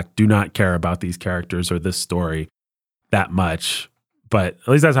Hitchcock, do not care about these characters or this story that much. But at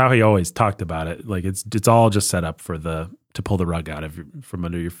least that's how he always talked about it. Like it's all just set up to pull the rug out from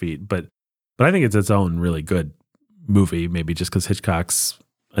under your feet. But I think it's its own really good movie. Maybe just because Hitchcock's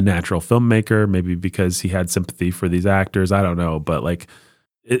a natural filmmaker. Maybe because he had sympathy for these actors. I don't know. But like,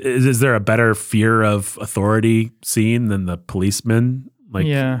 is there a better fear of authority scene than the policeman? Like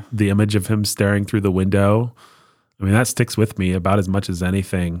the image of him staring through the window. I mean, that sticks with me about as much as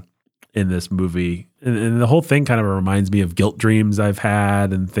anything in this movie. And the whole thing kind of reminds me of guilt dreams I've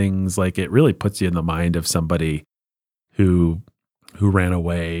had and things. Like, it really puts you in the mind of somebody who ran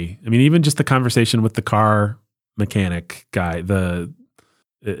away. I mean, even just the conversation with the car mechanic guy,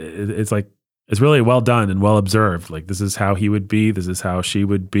 it's like, it's really well done and well observed. Like, this is how he would be. This is how she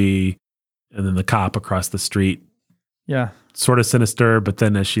would be. And then the cop across the street. Yeah. Sort of sinister, but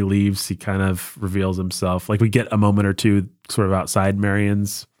then as she leaves, he kind of reveals himself. Like, we get a moment or two sort of outside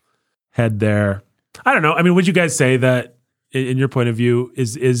Marion's head there. I don't know. I mean, would you guys say that, in your point of view,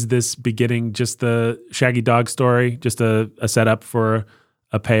 is this beginning just the Shaggy Dog story, just a setup for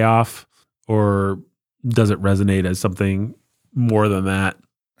a payoff, or does it resonate as something more than that?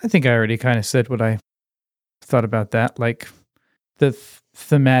 I think I already kind of said what I thought about that. Like,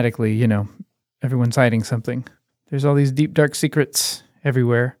 thematically, everyone's hiding something. There's all these deep, dark secrets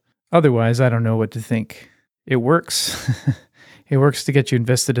everywhere. Otherwise, I don't know what to think. It works. It works to get you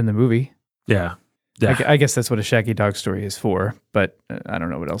invested in the movie. Yeah. I guess that's what a Shaggy Dog story is for, but I don't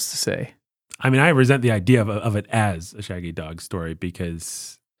know what else to say. I mean, I resent the idea of it as a Shaggy Dog story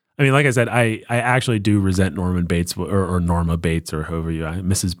because, I mean, like I said, I actually do resent Norman Bates or Norma Bates or whoever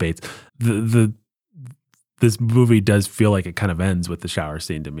Mrs. Bates. This movie does feel like it kind of ends with the shower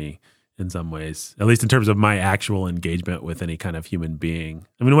scene to me in some ways, at least in terms of my actual engagement with any kind of human being.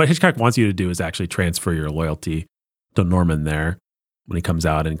 I mean, what Hitchcock wants you to do is actually transfer your loyalty to Norman there when he comes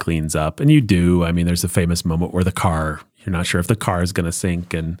out and cleans up. And you do. I mean, there's a famous moment where you're not sure if the car is going to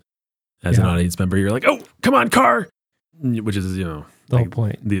sink. And as an audience member, you're like, oh, come on, car. Which is, the whole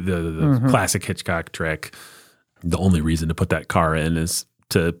point. The classic Hitchcock trick. The only reason to put that car in is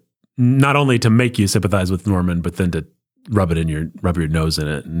to not only to make you sympathize with Norman, but then to rub your nose in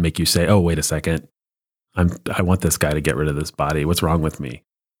it and make you say, oh, wait a second. I want this guy to get rid of this body. What's wrong with me?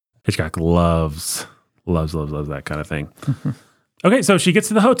 Hitchcock loves that kind of thing. Okay, so she gets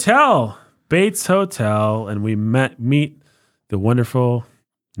to the hotel, Bates Hotel, and we meet the wonderful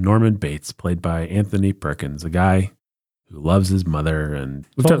Norman Bates, played by Anthony Perkins, a guy who loves his mother. And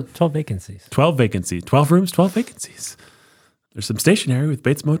 12 vacancies. 12 vacancies. 12 rooms, 12 vacancies. There's some stationery with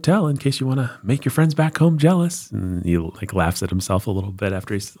Bates Motel in case you want to make your friends back home jealous. And he laughs at himself a little bit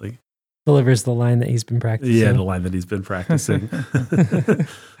after he's delivers the line that he's been practicing. Yeah, the line that he's been practicing.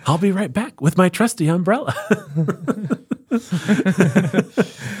 I'll be right back with my trusty umbrella.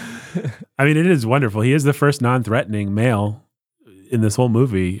 I mean, it is wonderful. He is the first non-threatening male in this whole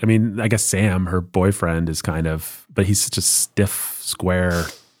movie. I mean, I guess Sam, her boyfriend, is but he's such a stiff, square,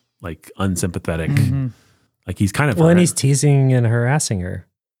 unsympathetic. Mm-hmm. Like, he's kind of... Well, and he's teasing and harassing her.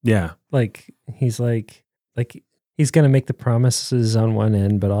 Yeah. He's he's going to make the promises on one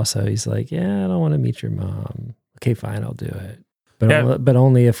end, but also he's like, yeah, I don't want to meet your mom. Okay, fine, I'll do it. But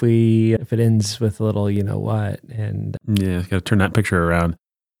only if it ends with a little, you know what. And yeah, got to turn that picture around.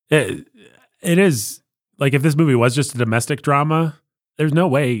 It is, if this movie was just a domestic drama, there's no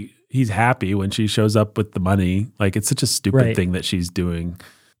way he's happy when she shows up with the money. It's such a stupid thing that she's doing.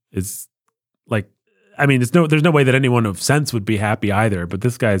 It's there's no way that anyone of sense would be happy either, but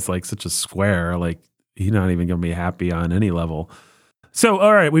this guy's such a square, he's not even going to be happy on any level. So,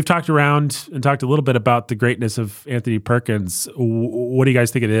 all right, we've talked around and talked a little bit about the greatness of Anthony Perkins. What do you guys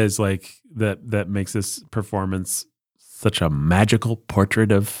think it is that makes this performance such a magical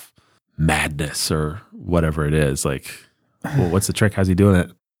portrait of madness or whatever it is? What's the trick? How's he doing it?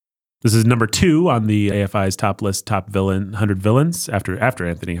 This is number 2 on the AFI's top 100 villains after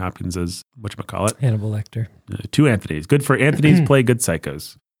Anthony Hopkins' whatchamacallit? Hannibal Lecter. 2 Anthonys. Good for Anthony's play good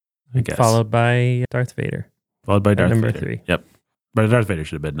psychos, I guess. Followed by Darth Vader. Followed by Darth number Vader. 3. Yep. But Darth Vader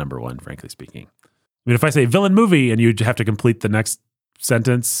should have been number 1, frankly speaking. I mean, if I say villain movie and you have to complete the next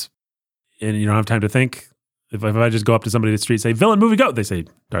sentence and you don't have time to think, if I just go up to somebody in the street and say, villain movie, go, they say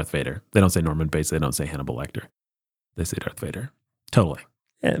Darth Vader. They don't say Norman Bates. They don't say Hannibal Lecter. They say Darth Vader. Totally.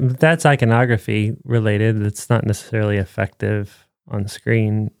 Yeah, that's iconography related. It's not necessarily effective on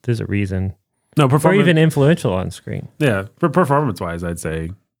screen. There's a reason. No, or even influential on screen. Yeah, performance-wise, I'd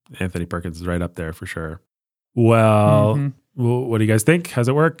say Anthony Perkins is right up there for sure. Well, what do you guys think? How's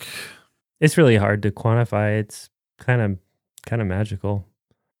it work? It's really hard to quantify. It's kind of magical.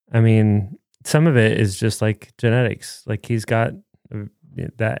 I mean, some of it is just genetics. He's got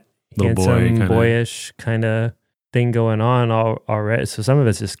that little handsome, boyish kind of thing going on already. So some of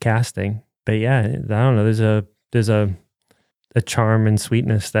it's just casting. But yeah, I don't know. There's a charm and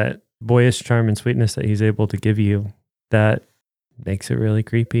sweetness, that boyish charm and sweetness that he's able to give you that makes it really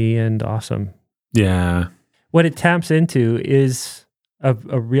creepy and awesome. Yeah. What it taps into is a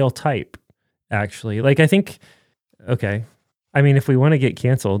real type, actually. Like, I think, okay, I mean, if we want to get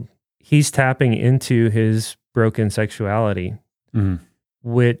canceled, he's tapping into his broken sexuality,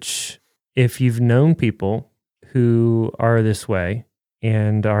 which, if you've known people who are this way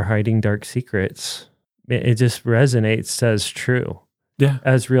and are hiding dark secrets, it just resonates as true,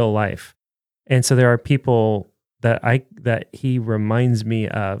 as real life. And so there are people that he reminds me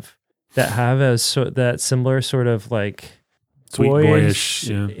of that have that similar sort of like sweet, boyish,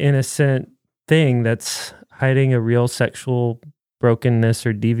 innocent thing that's hiding a real sexual brokenness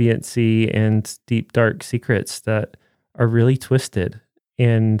or deviancy and deep dark secrets that are really twisted,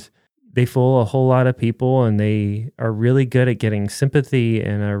 and they fool a whole lot of people, and they are really good at getting sympathy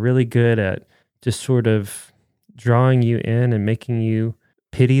and are really good at just sort of drawing you in and making you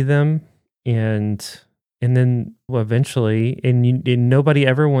pity them, and then eventually, and nobody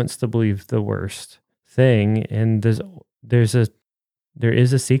ever wants to believe the worst thing, and there is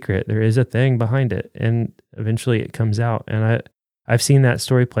a secret, there is a thing behind it, and eventually it comes out. And I've seen that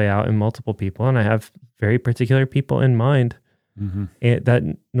story play out in multiple people, and I have very particular people in mind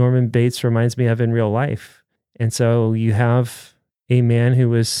that Norman Bates reminds me of in real life. And so you have a man who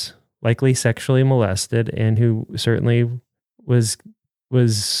was likely sexually molested and who certainly was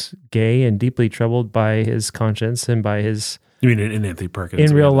gay and deeply troubled by his conscience and by his... You mean in Anthony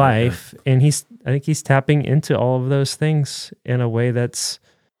Perkins? In real life. Yeah. And I think he's tapping into all of those things in a way that's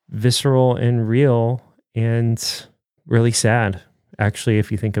visceral and real and really sad, actually,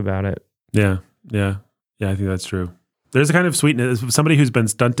 if you think about it. Yeah, I think that's true. There's a kind of sweetness. Somebody who's been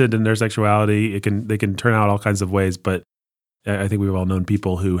stunted in their sexuality, they can turn out all kinds of ways, but I think we've all known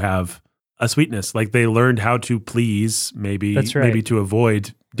people who have a sweetness, like they learned how to please, maybe to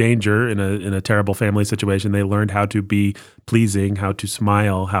avoid danger in a terrible family situation. They learned how to be pleasing, how to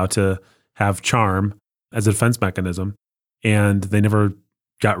smile, how to have charm as a defense mechanism, and they never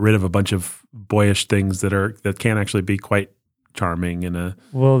got rid of a bunch of boyish things that can actually be quite charming in a...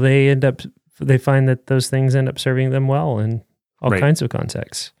 Well, they find that those things end up serving them well in all kinds of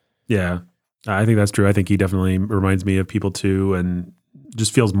contexts. Yeah, I think that's true. I think he definitely reminds me of people too, and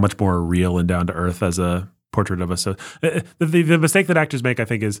just feels much more real and down to earth as a portrait of us. So the mistake that actors make, I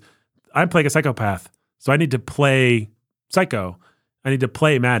think, is I'm playing a psychopath, so I need to play psycho. I need to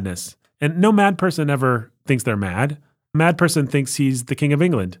play madness. And no mad person ever thinks they're mad. A mad person thinks he's the King of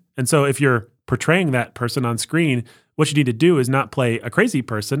England. And so if you're portraying that person on screen, what you need to do is not play a crazy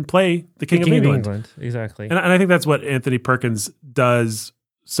person, play the King of England. Exactly. And I think that's what Anthony Perkins does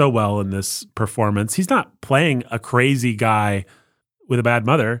so well in this performance. He's not playing a crazy guy with a bad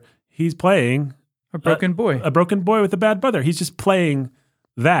mother. He's playing a broken boy with a bad mother. He's just playing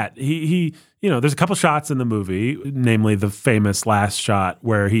that. He there's a couple shots in the movie, namely the famous last shot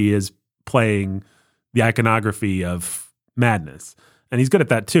where he is playing the iconography of madness. And he's good at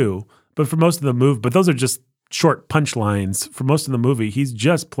that too. But for most of the movie, but those are just short punchlines. For most of the movie, he's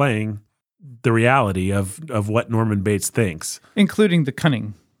just playing the reality of what Norman Bates thinks. Including the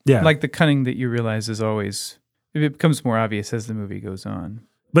cunning. Yeah. Like the cunning that you realize is always, it becomes more obvious as the movie goes on.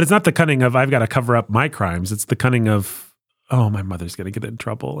 But it's not the cunning of, I've got to cover up my crimes. It's the cunning of, oh, my mother's going to get in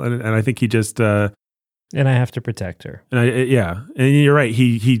trouble. And I think he just... and I have to protect her. And and you're right.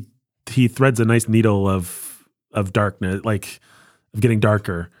 He threads a nice needle of darkness, like of getting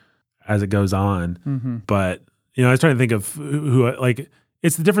darker as it goes on. Mm-hmm. But, I was trying to think of who like,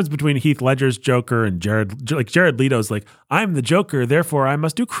 it's the difference between Heath Ledger's Joker and Jared Leto's like, I'm the Joker, therefore I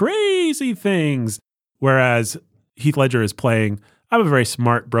must do crazy things. Whereas Heath Ledger is playing, I'm a very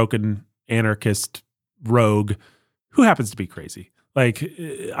smart, broken anarchist rogue who happens to be crazy. Like,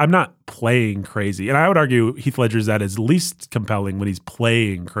 I'm not playing crazy. And I would argue Heath Ledger's at his least compelling when he's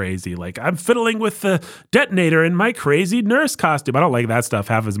playing crazy. Like, I'm fiddling with the detonator in my crazy nurse costume. I don't like that stuff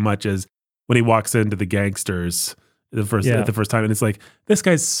half as much as when he walks into the gangsters the first time. And it's like, this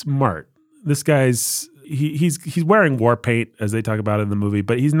guy's smart. This guy's, he's wearing war paint, as they talk about in the movie,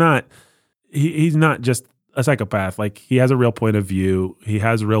 but he's not just a psychopath. Like, he has a real point of view. He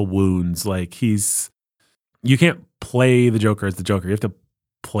has real wounds. Like, you can't play the Joker as the Joker. You have to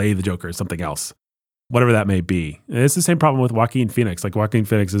play the Joker as something else, whatever that may be. And it's the same problem with Joaquin Phoenix. Like, Joaquin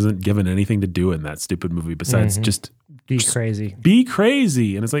Phoenix isn't given anything to do in that stupid movie besides just be crazy. Be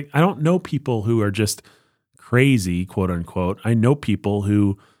crazy. And it's like, I don't know people who are just crazy, quote unquote. I know people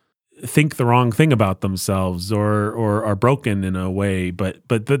who think the wrong thing about themselves or are broken in a way, but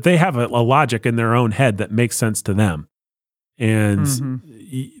they have a logic in their own head that makes sense to them. And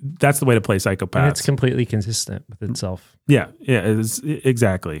that's the way to play psychopaths. And it's completely consistent with itself. Yeah,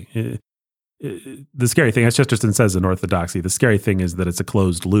 exactly. The scary thing, as Chesterton says in Orthodoxy, the scary thing is that it's a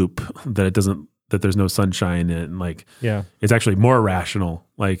closed loop, that there's no sunshine in. Like, it's actually more rational.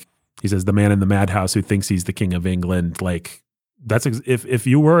 Like he says, the man in the madhouse who thinks he's the king of England. Like that's if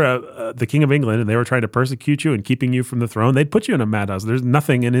you were the king of England and they were trying to persecute you and keeping you from the throne, they'd put you in a madhouse. There's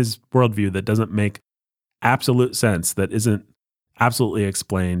nothing in his worldview that doesn't make absolute sense, that isn't absolutely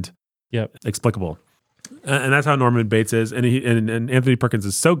explained, explicable. And that's how Norman Bates is. And and Anthony Perkins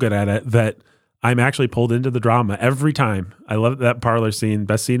is so good at it that I'm actually pulled into the drama every time. I love that parlor scene.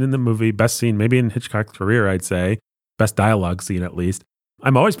 Best scene in the movie. Best scene maybe in Hitchcock's career, I'd say. Best dialogue scene, at least.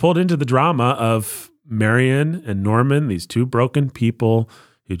 I'm always pulled into the drama of Marion and Norman, these two broken people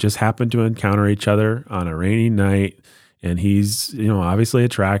who just happen to encounter each other on a rainy night. And he's, obviously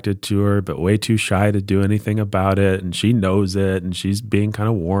attracted to her, but way too shy to do anything about it. And she knows it. And she's being kind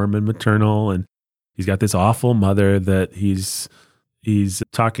of warm and maternal. And he's got this awful mother that he's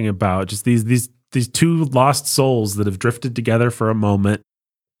talking about, just these two lost souls that have drifted together for a moment.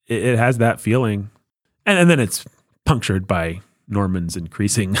 It has that feeling. And then it's punctured by Norman's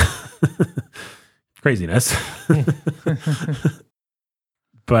increasing craziness.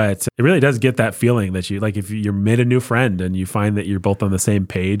 But it really does get that feeling that you, like, if you're made a new friend and you find that you're both on the same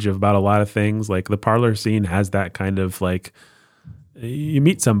page about a lot of things, like the parlor scene has that kind of like, you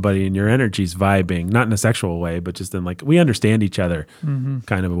meet somebody and your energy's vibing, not in a sexual way, but just in like, we understand each other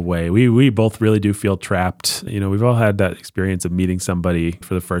kind of a way. We both really do feel trapped. We've all had that experience of meeting somebody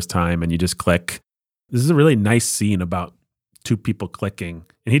for the first time and you just click. This is a really nice scene about two people clicking,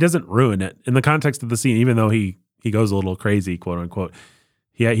 and he doesn't ruin it in the context of the scene, even though he goes a little crazy, quote unquote.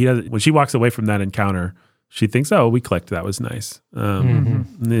 He does. When she walks away from that encounter, she thinks, "Oh, we clicked. That was nice."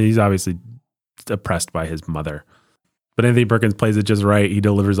 He's obviously oppressed by his mother. But Anthony Perkins plays it just right. He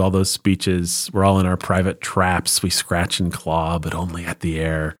delivers all those speeches. We're all in our private traps. We scratch and claw, but only at the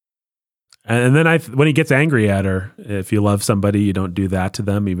air. And then when he gets angry at her, if you love somebody, you don't do that to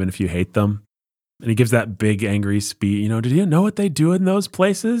them, even if you hate them. And he gives that big angry speech. Did you know what they do in those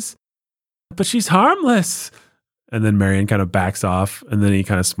places? But she's harmless. And then Marion kind of backs off. And then he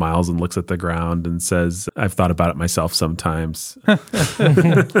kind of smiles and looks at the ground and says, I've thought about it myself sometimes.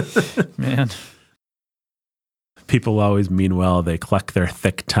 Man. People always mean well. They cluck their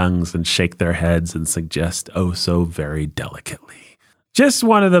thick tongues and shake their heads and suggest, oh, so very delicately. Just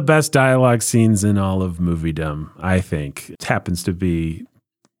one of the best dialogue scenes in all of moviedom, I think. It happens to be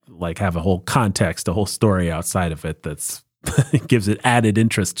like have a whole context, a whole story outside of it that's gives it added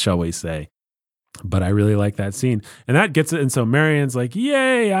interest, shall we say. But I really like that scene. And that gets it. And so Marion's like,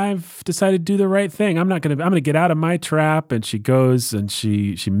 yay, I've decided to do the right thing. I'm going to get out of my trap. And she goes and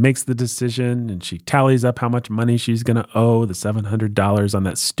she makes the decision and she tallies up how much money she's going to owe, the $700 on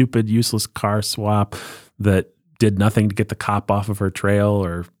that stupid, useless car swap that did nothing to get the cop off of her trail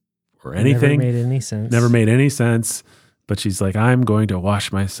or anything. Never made any sense. But she's like, I'm going to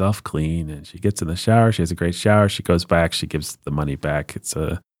wash myself clean. And she gets in the shower. She has a great shower. She goes back. She gives the money back. It's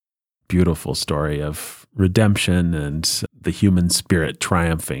a beautiful story of redemption and the human spirit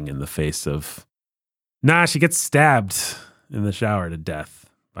triumphing in the face of... she gets stabbed in the shower to death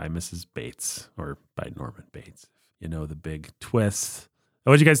by Mrs. Bates, or by Norman Bates. The big twist.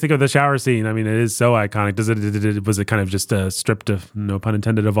 What did you guys think of the shower scene? I mean, it is so iconic. Was it kind of just stripped of, no pun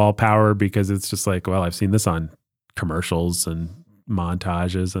intended, of all power? Because it's just like, well, I've seen this on commercials and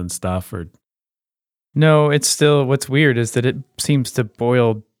montages and stuff. Or no, it's still, what's weird is that it seems to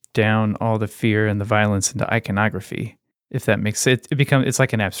boil down all the fear and the violence into iconography. If that makes it, it's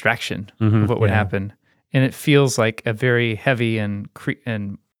like an abstraction of what would happen, and it feels like a very heavy and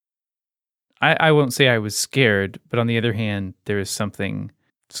I won't say I was scared, but on the other hand, there is something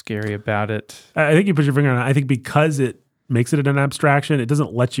scary about it. I think you put your finger on it. I think because it makes it an abstraction, it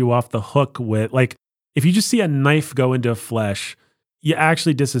doesn't let you off the hook with, like, if you just see a knife go into flesh, you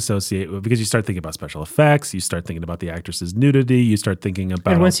actually disassociate with, because you start thinking about special effects, you start thinking about the actress's nudity, you start thinking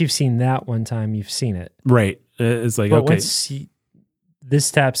about... And once you've seen that one time, you've seen it. Right. It's like, but okay. This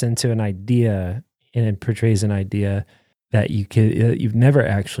taps into an idea, and it portrays an idea that you've never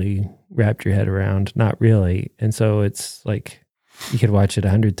actually wrapped your head around, not really. And so it's like, you could watch it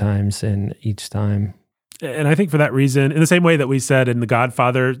 100 times, and each time... And I think for that reason, in the same way that we said in The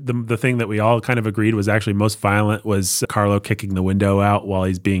Godfather, the thing that we all kind of agreed was actually most violent was Carlo kicking the window out while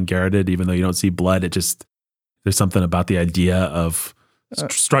he's being garroted, even though you don't see blood. There's something about the idea of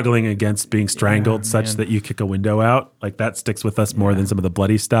struggling against being strangled such that you kick a window out. Like that sticks with us more than some of the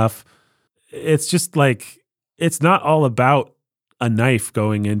bloody stuff. It's just like, it's not all about a knife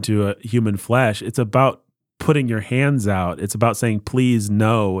going into a human flesh. It's about putting your hands out. It's about saying, please,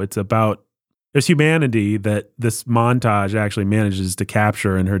 no. It's about, there's humanity that this montage actually manages to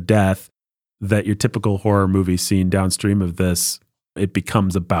capture in her death that your typical horror movie scene downstream of this, it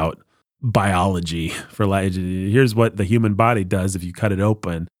becomes about biology for like, here's what the human body does if you cut it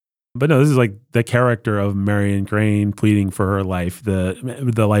open. But no, this is like the character of Marion Crane pleading for her life,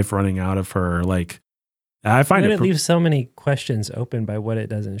 the life running out of her. Like, I find it leaves so many questions open by what it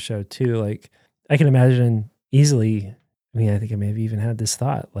doesn't show too. Like, I can imagine easily, I mean, I think I may have even had this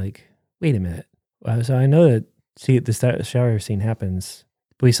thought, like, wait a minute. So I know that the shower scene happens,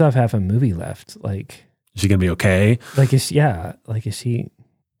 but we still have half a movie left. Like, is she gonna be okay? Like, is she,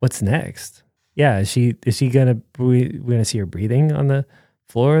 what's next? Yeah, is she gonna, we're gonna see her breathing on the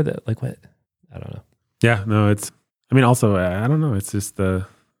floor? That, like, what? I don't know. Yeah, no, also, I don't know. It's just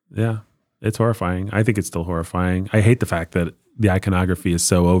it's horrifying. I think it's still horrifying. I hate the fact that the iconography is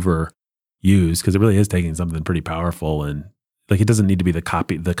so overused because it really is taking something pretty powerful, and like, it doesn't need to be the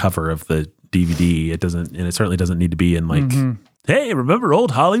cover of the DVD. It doesn't, and it certainly doesn't need to be in like, hey, remember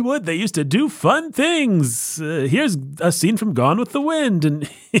old Hollywood? They used to do fun things. Here's a scene from Gone with the Wind, and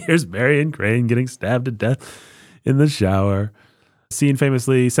here's Marion Crane getting stabbed to death in the shower. Scene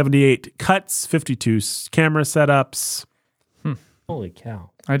famously 78 cuts, 52 camera setups. Holy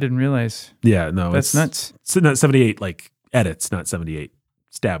cow. I didn't realize. Yeah, no. That's nuts. So not 78 like edits, not 78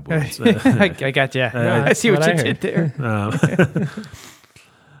 stab wounds. I got you. I see what you did there.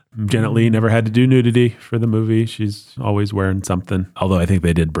 Janet Leigh never had to do nudity for the movie. She's always wearing something. Although I think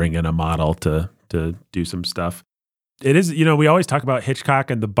they did bring in a model to do some stuff. It is, we always talk about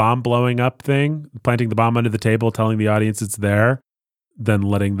Hitchcock and the bomb blowing up thing, planting the bomb under the table, telling the audience it's there, then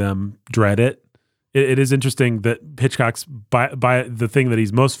letting them dread it. It is interesting that Hitchcock's by the thing that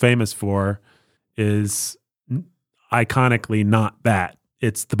he's most famous for is iconically not that.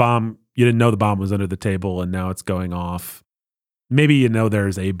 It's the bomb. You didn't know the bomb was under the table and now it's going off. Maybe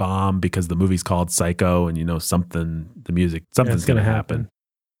there's a bomb because the movie's called Psycho and something's going to happen.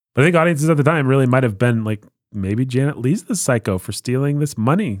 But I think audiences at the time really might have been like, maybe Janet Leigh's the psycho for stealing this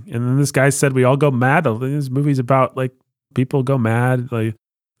money. And then this guy said, we all go mad. This movie's about like people go mad. Like,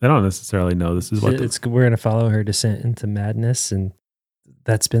 they don't necessarily know this is what we're going to follow her descent into madness. And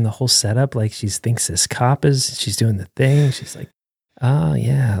that's been the whole setup. Like, she thinks this cop she's doing the thing. She's like, oh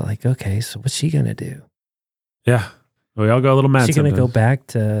yeah. Like, okay, so what's she going to do? Yeah. We all go a little mad. She's going to go back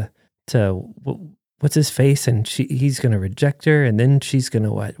to what's his face, and he's going to reject her, and then she's going to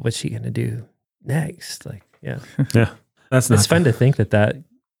what's she going to do next? Like, yeah, yeah, it's fun to think that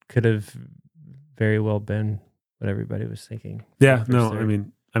could have very well been what everybody was thinking. Yeah, no, I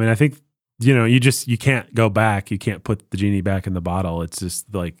mean, I think you can't go back. You can't put the genie back in the bottle. It's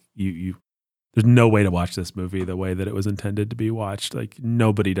just like you. There's no way to watch this movie the way that it was intended to be watched. Like,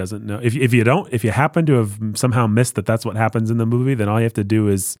 nobody doesn't know. If you happen to have somehow missed that that's what happens in the movie, then all you have to do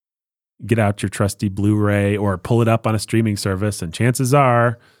is get out your trusty Blu-ray or pull it up on a streaming service, and chances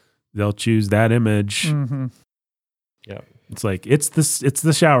are they'll choose that image. Mm-hmm. Yeah, it's like it's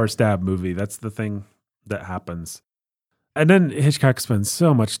the shower stab movie. That's the thing that happens. And then Hitchcock spends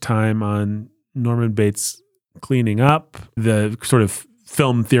so much time on Norman Bates cleaning up. The sort of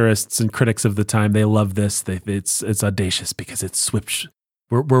film theorists and critics of the time, they love this. It's audacious because it's switched.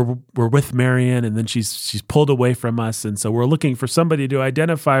 We're with Marion, and then she's pulled away from us, and so we're looking for somebody to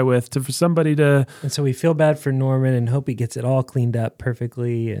identify with, for somebody to. And so we feel bad for Norman and hope he gets it all cleaned up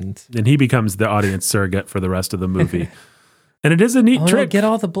perfectly, and he becomes the audience surrogate for the rest of the movie. And it is a neat trick. No, get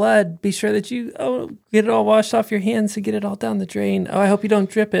all the blood. Be sure that you get it all washed off your hands to get it all down the drain. Oh, I hope you don't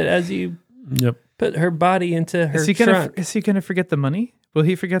drip it as you put her body into her trunk. Is he gonna forget the money? Will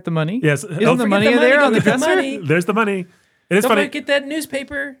he forget the money? Yes. Isn't the money there on the dresser? There's the money. It is don't funny. Forget that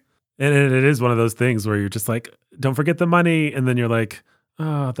newspaper. And it is one of those things where you're just like, don't forget the money. And then you're like,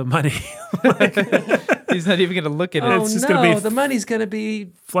 oh, the money. He's not even going to look at it. Oh, it's just going to be the money's going to be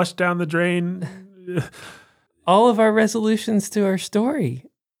flushed down the drain. All of our resolutions to our story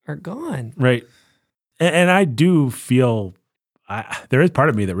are gone. Right. And I do feel there is part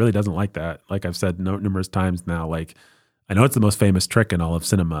of me that really doesn't like that. Like I've said numerous times now, like I know it's the most famous trick in all of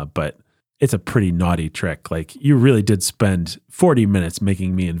cinema, but it's a pretty naughty trick. Like, you really did spend 40 minutes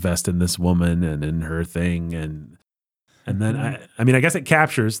making me invest in this woman and in her thing. And then, I guess it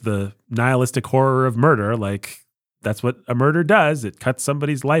captures the nihilistic horror of murder. Like, that's what a murder does. It cuts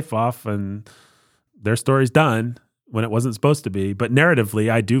somebody's life off and their story's done when it wasn't supposed to be. But narratively,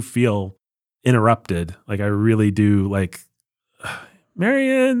 I do feel interrupted. Like, I really do. Like,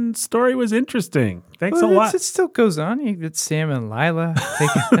 Marianne's story was interesting. Thanks a lot. It still goes on. It's Sam and Lila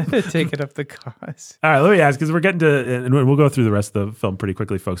taking up the cause. All right, let me ask, because we're getting to, and we'll go through the rest of the film pretty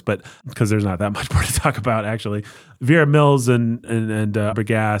quickly, folks, but because there's not that much more to talk about, actually. Vera Mills and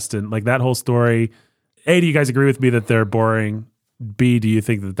Arbogast and like that whole story. A, do you guys agree with me that they're boring? B, do you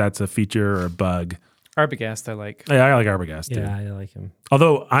think that that's a feature or a bug? Arbogast, I like. Yeah, I like Arbogast, too. Yeah, I like him.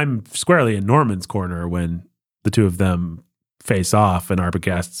 Although I'm squarely in Norman's corner when the two of them face off and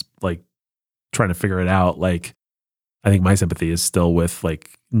Arbogast's like trying to figure it out. Like, I think my sympathy is still with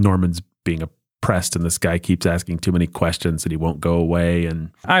like Norman's being oppressed and this guy keeps asking too many questions and he won't go away.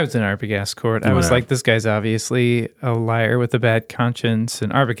 And I was in Arbogast court. I was like, this guy's obviously a liar with a bad conscience,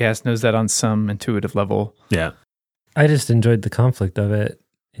 and Arbogast knows that on some intuitive level. yeah. I just enjoyed the conflict of it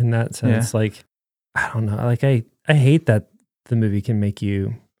in that sense. Like, I don't know. Like, I hate that the movie can make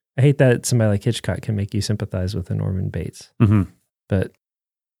you, I hate that somebody like Hitchcock can make you sympathize with a Norman Bates. Mm-hmm. But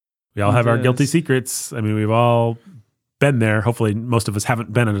we all have our guilty secrets. I mean, we've all been there. Hopefully, most of us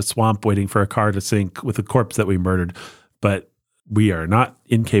haven't been in a swamp waiting for a car to sink with a corpse that we murdered. But we are not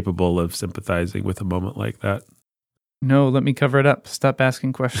incapable of sympathizing with a moment like that. No, let me cover it up. Stop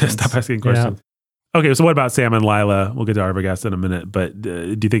asking questions. Stop asking questions. Yeah. Okay, so what about Sam and Lila? We'll get to Arbogast in a minute. But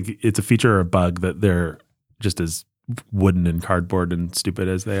do you think it's a feature or a bug that they're just as wooden and cardboard and stupid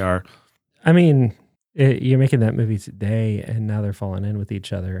as they are? I mean, you're making that movie today, and now they're falling in with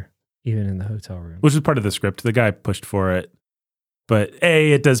each other, even in the hotel room. Which is part of the script. The guy pushed for it. But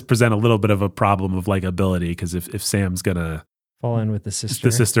it does present a little bit of a problem of likability, because if Sam's going to fall in with the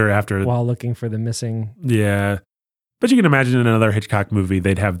sister after while looking for the missing. Yeah. But you can imagine in another Hitchcock movie,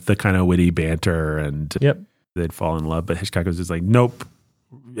 they'd have the kind of witty banter and they'd fall in love. But Hitchcock was just like, nope,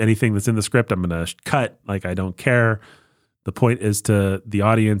 anything that's in the script, I'm going to cut. Like, I don't care. The point is to the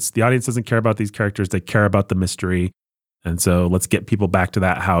audience. The audience doesn't care about these characters. They care about the mystery. And so let's get people back to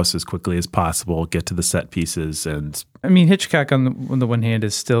that house as quickly as possible, get to the set pieces. And I mean, Hitchcock on the one hand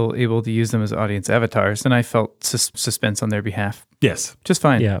is still able to use them as audience avatars. And I felt suspense on their behalf. Yes. Just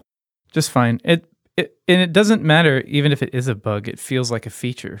fine. Yeah. Just fine. And it doesn't matter, even if it is a bug, it feels like a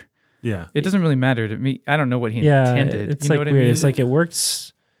feature. Yeah. It doesn't really matter to me. I don't know what he intended. It's you like know what weird. I mean? It's like it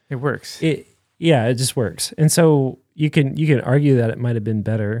works. It works. It just works. And so you can argue that it might have been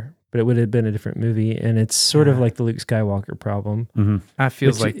better, but it would have been a different movie. And it's sort of like the Luke Skywalker problem. Mm-hmm. I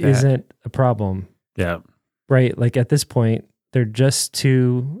feels like that isn't a problem. Yeah. Right. Like at this point, they're just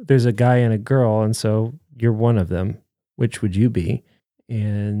two. There's a guy and a girl, and so you're one of them. Which would you be?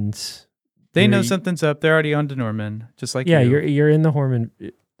 And they know something's up. They're already on to Norman, just like you're in the Horman.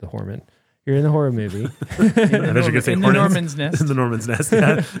 You're in the horror movie. in the Norman's nest. In the Norman's nest.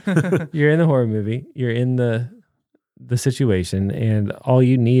 Yeah. You're in the horror movie. You're in the situation, and all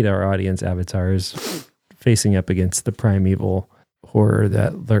you need are audience avatars facing up against the primeval horror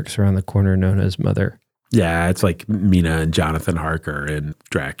that lurks around the corner known as Mother. Yeah, it's like Mina and Jonathan Harker and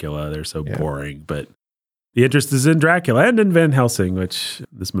Dracula. They're so boring, but the interest is in Dracula and in Van Helsing, which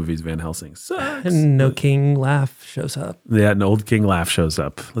this movie's Van Helsing sucks. And no King Laugh shows up. Yeah, an old King Laugh shows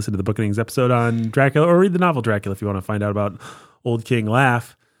up. Listen to the Bookendings episode on Dracula, or read the novel Dracula if you want to find out about old King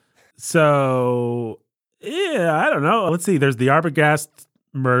Laugh. So, yeah, I don't know. Let's see. There's the Arbogast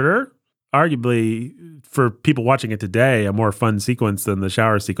murder. Arguably, for people watching it today, a more fun sequence than the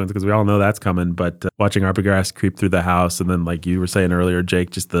shower sequence, because we all know that's coming. But watching Arbogast creep through the house, and then, like you were saying earlier,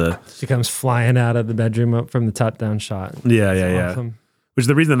 Jake, just she comes flying out of the bedroom up from the top-down shot. Yeah. Awesome. Which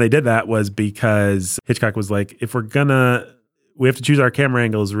the reason they did that was because Hitchcock was like, if we have to choose our camera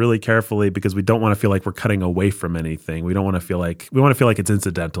angles really carefully, because we don't want to feel like we're cutting away from anything. We want to feel like it's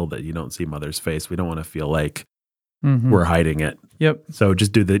incidental that you don't see Mother's face. We don't want to feel like we're hiding it. Yep. So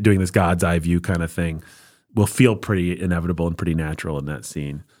just doing this God's eye view kind of thing will feel pretty inevitable and pretty natural in that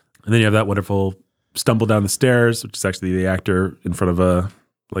scene. And then you have that wonderful stumble down the stairs, which is actually the actor in front of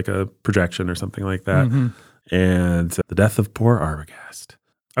a projection or something like that. Mm-hmm. And the death of poor Arbogast.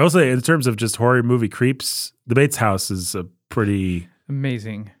 I will say, in terms of just horror movie creeps, the Bates house is a pretty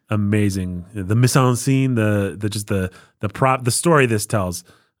amazing. The mise en scene, the prop, the story this tells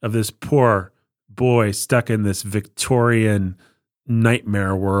of this poor boy stuck in this Victorian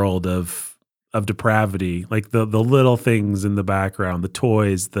nightmare world of depravity, like the little things in the background, the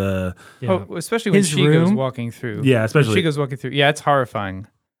toys, especially when she goes walking through. Yeah, especially when she goes walking through. Yeah, it's horrifying.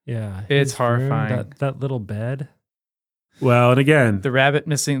 Yeah, it's horrifying. That little bed. Well, and again,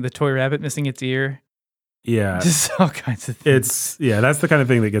 the toy rabbit missing its ear. Yeah, just all kinds of things. That's the kind of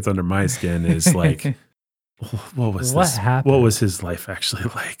thing that gets under my skin. Is like, what happened? What was his life actually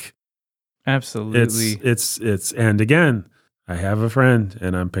like? Absolutely. It's and again, I have a friend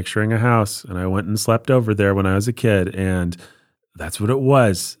and I'm picturing a house, and I went and slept over there when I was a kid, and That's what it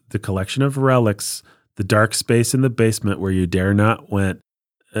was. The collection of relics, the dark space in the basement where you dare not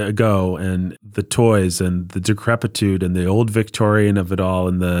go, and the toys and the decrepitude and the old Victorian of it all,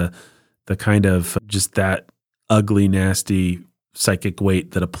 and the kind of just that ugly, nasty psychic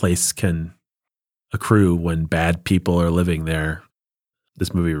weight that a place can accrue when bad people are living there.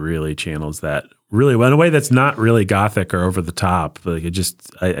 This movie really channels that really well in a way that's not really gothic or over the top. Like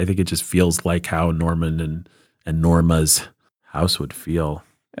I think it just feels like how Norman and Norma's house would feel.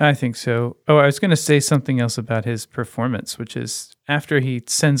 I think so. Oh, I was going to say something else about his performance, which is after he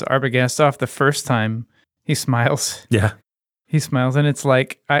sends Arbogast off the first time, he smiles. Yeah. He smiles, and it's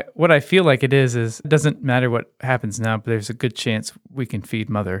like, what I feel like it is it doesn't matter what happens now, but there's a good chance we can feed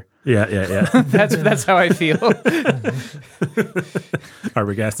Mother. Yeah. That's how I feel.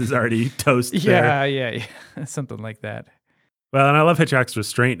 Arbogast is already toast Yeah, there. yeah. Something like that. Well, and I love Hitchcock's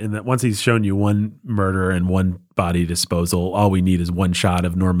restraint in that once he's shown you one murder and one body disposal, all we need is one shot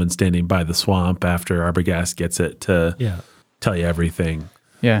of Norman standing by the swamp after Arbogast gets it to tell you everything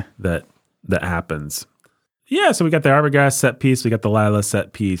that happens. Yeah, so we got the Arbogast set piece, we got the Lila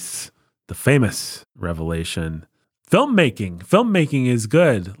set piece, the famous revelation. Filmmaking is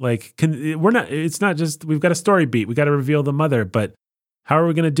good. Like it's not just we've got a story beat, we got to reveal the mother, but how are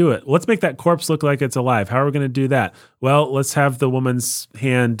we going to do it? Let's make that corpse look like it's alive. How are we going to do that? Well, let's have the woman's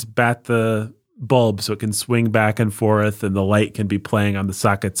hand bat the bulb so it can swing back and forth and the light can be playing on the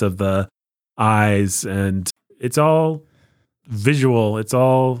sockets of the eyes, and it's all visual. It's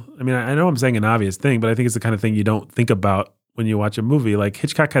all, I mean, I know I'm saying an obvious thing, but I think it's the kind of thing you don't think about when you watch a movie. Like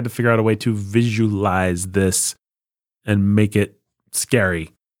Hitchcock had to figure out a way to visualize this and make it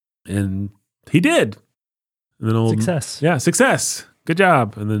scary. And he did. And then Success. Yeah, success. Good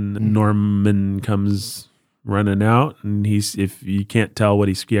job. And then Norman comes running out, and if you can't tell what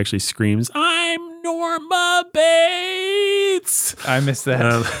he actually screams, "I'm Norma Bates." I missed that.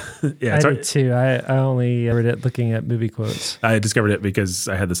 I did too. I only read it looking at movie quotes. I discovered it because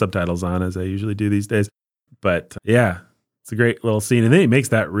I had the subtitles on, as I usually do these days. But yeah, it's a great little scene. And then he makes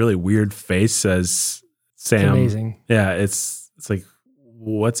that really weird face as Sam. It's amazing. Yeah, it's like,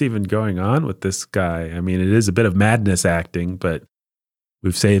 what's even going on with this guy? I mean, it is a bit of madness acting, but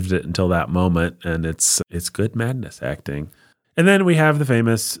we've saved it until that moment, and it's good madness acting. And then we have the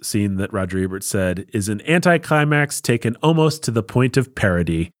famous scene that Roger Ebert said is an anticlimax taken almost to the point of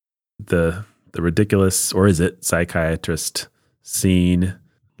parody. The ridiculous, or is it, psychiatrist scene.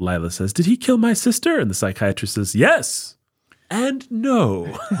 Lila says, "Did he kill my sister?" And the psychiatrist says, "Yes and no."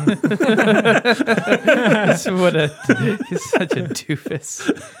 He's such a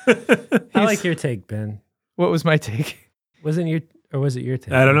doofus. I like your take, Ben. What was my take? Was it your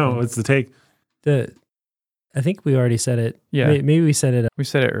take? I don't know. What's the take? I think we already said it. Yeah. Maybe we said it. We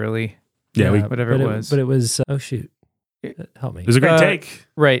said it early. Yeah, whatever it was. But it was, oh shoot. Help me. It was a great take.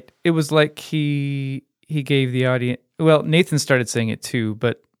 Right. It was like he gave the audience, well, Nathan started saying it too,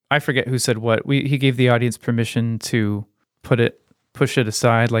 but I forget who said what. He gave the audience permission to push it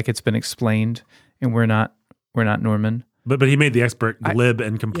aside like it's been explained, and we're not Norman. But he made the expert glib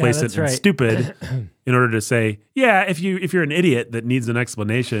and complacent and stupid in order to say, yeah, if you're an idiot that needs an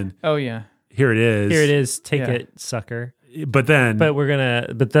explanation, oh yeah, here it is. Here it is. Take it, sucker. But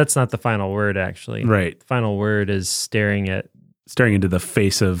that's not the final word, actually. Right. The final word is staring into the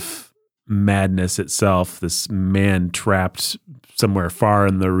face of madness itself. This man trapped somewhere far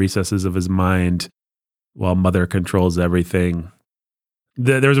in the recesses of his mind while Mother controls everything.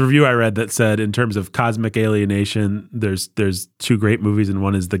 There was a review I read that said, in terms of cosmic alienation, there's two great movies, and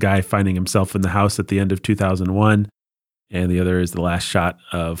one is the guy finding himself in the house at the end of 2001, and the other is the last shot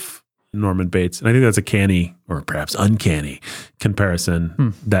of Norman Bates. And I think that's a canny, or perhaps uncanny,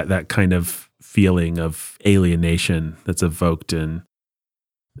 comparison. That kind of feeling of alienation that's evoked in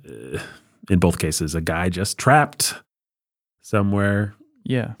both cases. A guy just trapped somewhere.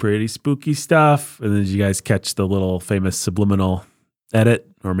 Yeah, pretty spooky stuff. And then did you guys catch the little famous subliminal edit,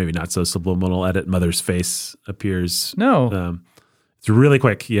 or maybe not so subliminal edit? Mother's face appears. No, it's really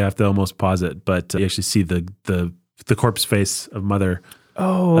quick. You have to almost pause it, but you actually see the corpse face of Mother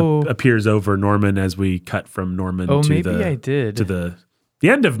appears over Norman as we cut from Norman to the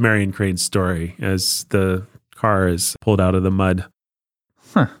end of Marion Crane's story as the car is pulled out of the mud.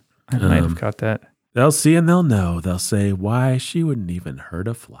 Huh. I might have caught that. They'll see and they'll know. They'll say, why she wouldn't even hurt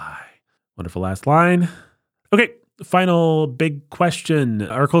a fly. Wonderful last line. Okay, final big question.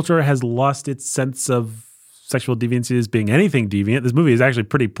 Our culture has lost its sense of sexual deviancy as being anything deviant. This movie is actually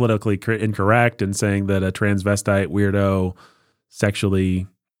pretty politically incorrect in saying that a transvestite, weirdo, sexually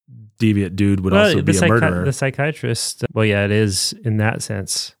deviant dude would also be a murderer. The psychiatrist, well, yeah, it is in that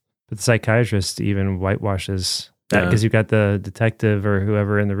sense. But the psychiatrist even whitewashes Because you've got the detective or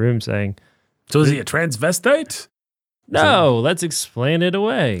whoever in the room saying, so is he a transvestite? No, let's explain it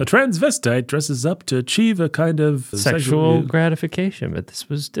away. A transvestite dresses up to achieve a kind of sexual gratification, but this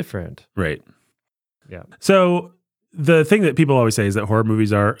was different. Right. Yeah. So the thing that people always say is that horror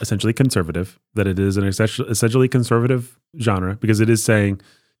movies are essentially conservative, that it is an essentially conservative genre because it is saying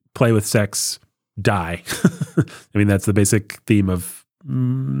play with sex, die. I mean, that's the basic theme of,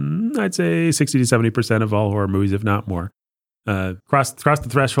 I'd say 60 to 70% of all horror movies, if not more. Cross the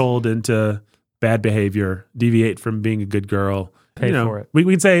threshold into bad behavior, deviate from being a good girl. Pay for it. We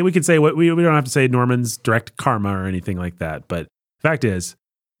could say what we don't have to say Norman's direct karma or anything like that. But the fact is,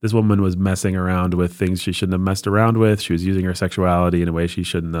 this woman was messing around with things she shouldn't have messed around with. She was using her sexuality in a way she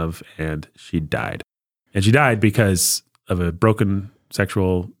shouldn't have, and she died. And she died because of a broken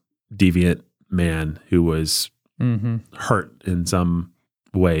sexual deviant man who was hurt in some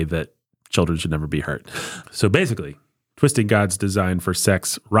way that children should never be hurt. So basically, twisting God's design for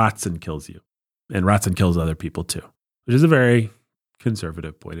sex rots and kills you. And rots and kills other people too, which is a very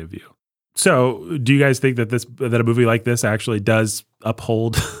conservative point of view. So do you guys think that a movie like this actually does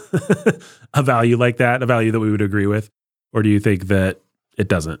uphold a value like that, a value that we would agree with? Or do you think that it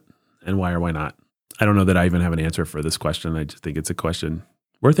doesn't? And why or why not? I don't know that I even have an answer for this question. I just think it's a question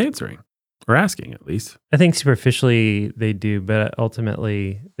worth answering or asking at least. I think superficially they do, but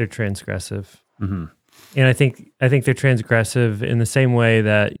ultimately they're transgressive. Mm-hmm. And I think they're transgressive in the same way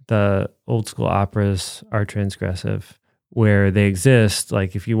that the old school operas are transgressive, where they exist.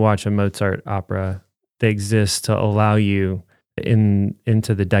 Like if you watch a Mozart opera, they exist to allow you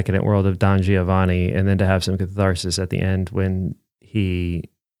into the decadent world of Don Giovanni, and then to have some catharsis at the end when he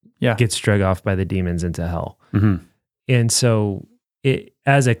gets drug off by the demons into hell. Mm-hmm. And so it,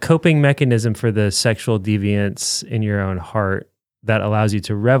 as a coping mechanism for the sexual deviance in your own heart, that allows you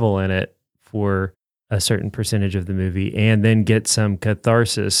to revel in it for a certain percentage of the movie and then get some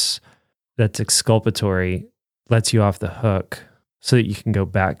catharsis that's exculpatory, lets you off the hook so that you can go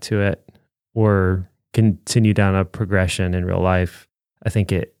back to it or continue down a progression in real life. I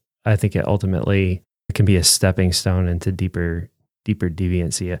think it ultimately can be a stepping stone into deeper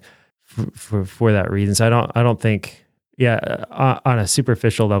deviancy for that reason. So I don't think, on a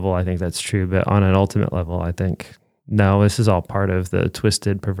superficial level, I think that's true, but on an ultimate level, I think, no, this is all part of the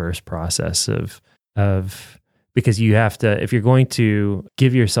twisted, perverse process of because you have to, if you're going to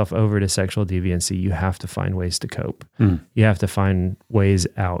give yourself over to sexual deviancy, you have to find ways to cope. You have to find ways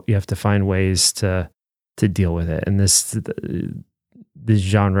out. You have to find ways to deal with it. And this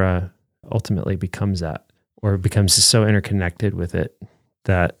genre ultimately becomes that, or becomes so interconnected with it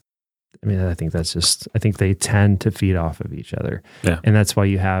that, I mean, I think they tend to feed off of each other. Yeah. And that's why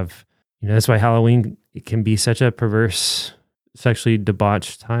that's why Halloween can be such a perverse, sexually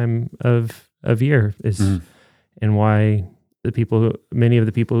debauched time of year is, and why many of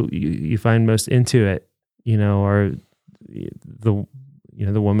the people you find most into it, are the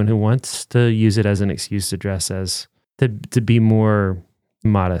woman who wants to use it as an excuse to dress to be more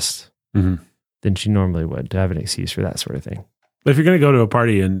modest than she normally would, to have an excuse for that sort of thing. But if you're going to go to a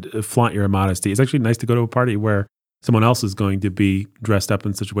party and flaunt your immodesty, it's actually nice to go to a party where someone else is going to be dressed up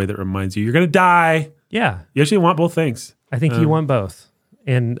in such a way that reminds you, you're going to die. Yeah. You actually want both things. I think you want both.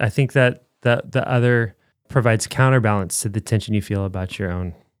 And I think that the other provides counterbalance to the tension you feel about your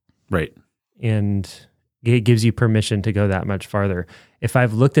own. Right. And it gives you permission to go that much farther. If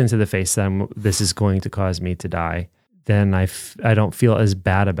I've looked into the face that this is going to cause me to die, then I don't feel as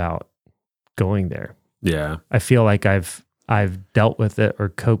bad about going there. Yeah. I feel like I've dealt with it or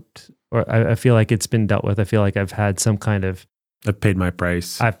coped, or I feel like it's been dealt with. I feel like I've had some kind of... I've paid my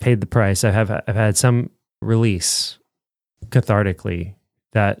price. I've paid the price. I've had some release cathartically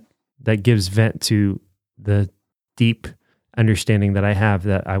that gives vent to the deep understanding that I have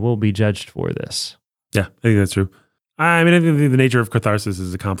that I will be judged for this. Yeah, I think that's true. I mean, I think the nature of catharsis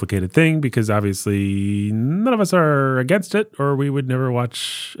is a complicated thing because obviously none of us are against it, or we would never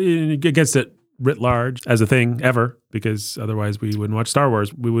watch against it writ large as a thing ever, because otherwise we wouldn't watch Star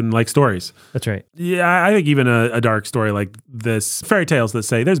Wars. We wouldn't like stories. That's right. Yeah, I think even a dark story like this, fairy tales that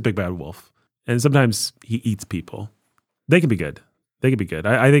say there's a big bad wolf and sometimes he eats people, they can be good.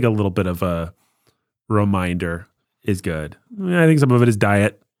 I think a little bit of a reminder is good. I think some of it is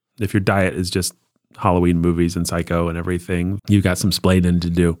diet. If your diet is just Halloween movies and Psycho and everything, you got some splaining to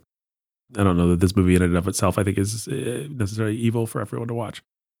do. I don't know that this movie in and of itself, I think, is necessarily evil for everyone to watch.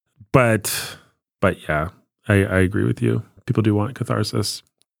 But yeah, I agree with you. People do want catharsis.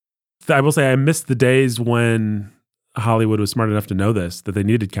 I will say I miss the days when Hollywood was smart enough to know this, that they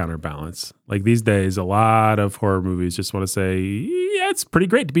needed counterbalance. Like these days, a lot of horror movies just want to say, yeah, it's pretty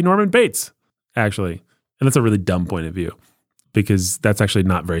great to be Norman Bates, actually. And that's a really dumb point of view because that's actually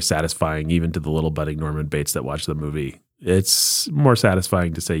not very satisfying even to the little budding Norman Bates that watch the movie. It's more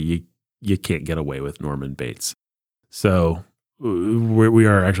satisfying to say you can't get away with Norman Bates. So we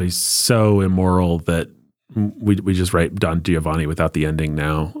are actually so immoral that we just write Don Giovanni without the ending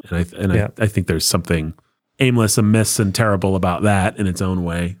now. And I think there's something aimless, amiss, and terrible about that in its own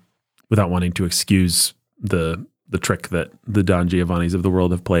way without wanting to excuse the trick that the Don Giovannis of the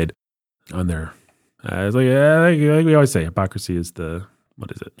world have played on their... it's like we always say, hypocrisy is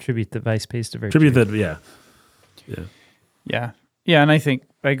what is it? Tribute device pays to virtue. Tribute that, yeah. Yeah, and I think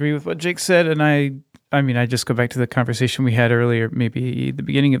I agree with what Jake said, and I just go back to the conversation we had earlier, maybe the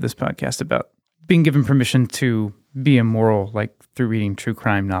beginning of this podcast, about being given permission to be immoral, like through reading true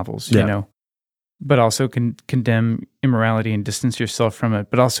crime novels, you know, but also condemn immorality and distance yourself from it,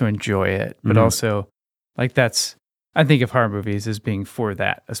 but also enjoy it, but also like I think of horror movies as being for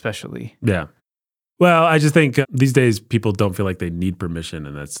that, especially. Yeah. Well, I just think these days people don't feel like they need permission,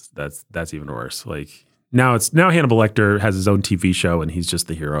 and that's even worse. Like now Hannibal Lecter has his own TV show, and he's just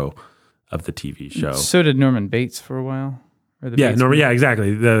the hero of the TV show. So did Norman Bates for a while. Yeah,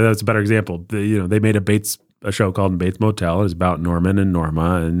 exactly. That's a better example. They made a show called Bates Motel. It's about Norman and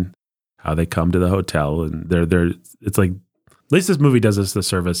Norma and how they come to the hotel, and it's like, at least this movie does us the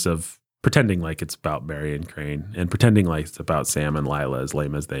service of pretending like it's about Barry and Crane and pretending like it's about Sam and Lila, as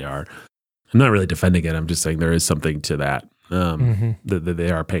lame as they are. I'm not really defending it. I'm just saying there is something to that, that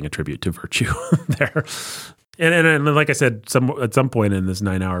they are paying a tribute to virtue there. And like I said, at some point in this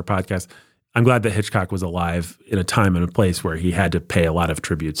 9-hour podcast, I'm glad that Hitchcock was alive in a time and a place where he had to pay a lot of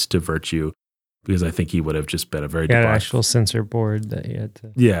tributes to virtue, because I think he would have just been a very an actual censor board that he had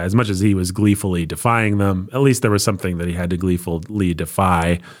to. Yeah, as much as he was gleefully defying them, at least there was something that he had to gleefully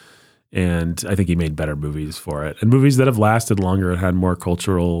defy. And I think he made better movies for it, and movies that have lasted longer and had more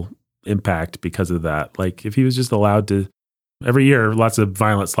cultural impact because of that. Like if he was just allowed to, every year, lots of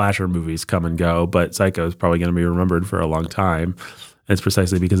violent slasher movies come and go, but Psycho is probably going to be remembered for a long time. And it's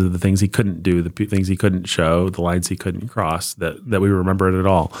precisely because of the things he couldn't do, the things he couldn't show, the lines he couldn't cross that we remember it at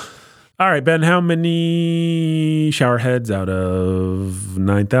all. All right, Ben, how many shower heads out of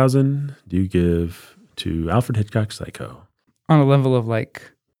 9,000 do you give to Alfred Hitchcock's Psycho? On a level of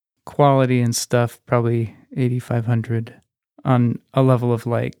like quality and stuff, probably 8,500. On a level of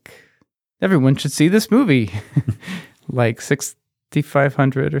like, everyone should see this movie, like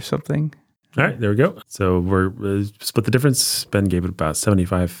 6,500 or something. All right, there we go. So we're split the difference. Ben gave it about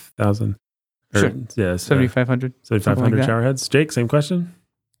 75,000. Sure. Yeah, 7,500. 7,500 like shower heads. Jake, same question?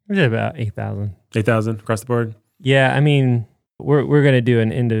 We did about 8,000. 8,000 across the board? Yeah, I mean, we're going to do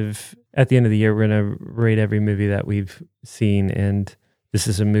at the end of the year, we're going to rate every movie that we've seen. And this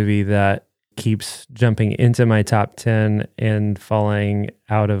is a movie that keeps jumping into my top 10 and falling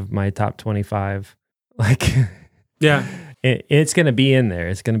out of my top 25. Like, yeah. It's going to be in there.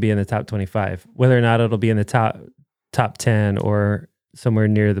 It's going to be in the top 25. Whether or not it'll be in the top 10 or somewhere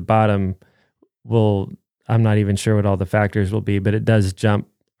near the bottom, I'm not even sure what all the factors will be, but it does jump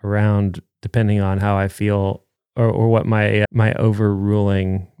around depending on how I feel or what my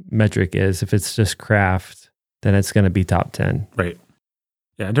overruling metric is. If it's just craft, then it's going to be top 10. Right.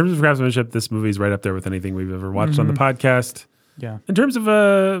 Yeah. In terms of craftsmanship, this movie's right up there with anything we've ever watched on the podcast. Yeah. In terms of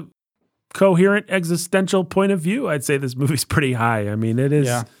a coherent existential point of view, I'd say this movie's pretty high. I mean, it is.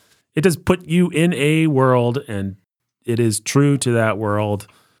 Yeah. It does put you in a world, and it is true to that world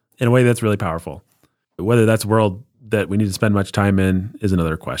in a way that's really powerful. Whether that's a world that we need to spend much time in is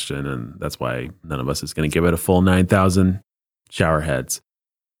another question, and that's why none of us is going to give it a full 9,000 shower heads.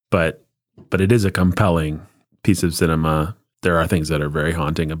 But it is a compelling piece of cinema. There are things that are very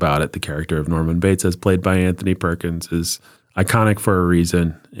haunting about it. The character of Norman Bates, as played by Anthony Perkins, is iconic for a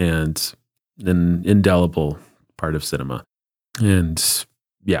reason and an indelible part of cinema. And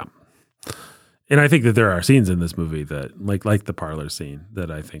yeah. And I think that there are scenes in this movie that, like the parlor scene, that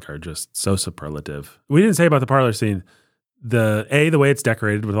I think are just so superlative. We didn't say about the parlor scene, the way it's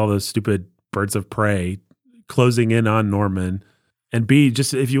decorated with all those stupid birds of prey closing in on Norman, and B,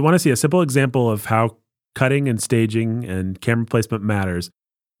 just if you want to see a simple example of how cutting and staging and camera placement matters,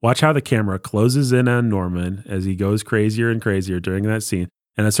 watch how the camera closes in on Norman as he goes crazier and crazier during that scene.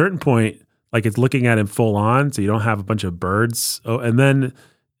 And at a certain point, like it's looking at him full on, so you don't have a bunch of birds. Oh, and then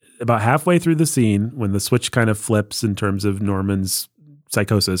about halfway through the scene, when the switch kind of flips in terms of Norman's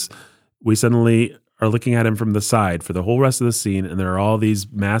psychosis, we suddenly are looking at him from the side for the whole rest of the scene, and there are all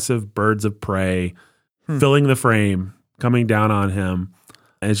these massive birds of prey filling the frame, coming down on him.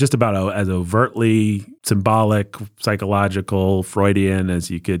 And it's just about as overtly symbolic, psychological, Freudian as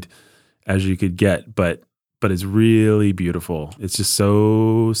you could get, but it's really beautiful. It's just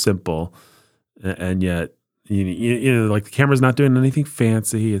so simple and yet you know, like the camera's not doing anything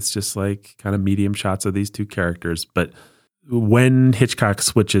fancy. It's just like kind of medium shots of these two characters. But when Hitchcock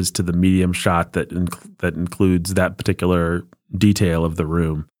switches to the medium shot that includes that particular detail of the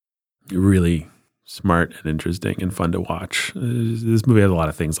room, really smart and interesting and fun to watch. This movie has a lot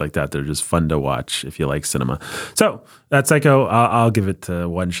of things like that. They're just fun to watch if you like cinema. So that's Psycho. I'll give it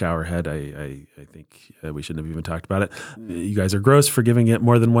one shower head. I think we shouldn't have even talked about it. You guys are gross for giving it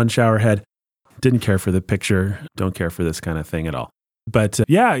more than one shower head. Didn't care for the picture. Don't care for this kind of thing at all. But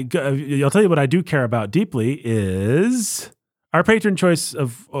yeah, I'll tell you what I do care about deeply is our patron choice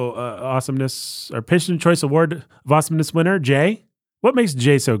of awesomeness, our patron choice award of awesomeness winner, Jay. What makes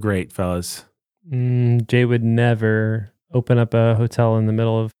Jay so great, fellas? Jay would never open up a hotel in the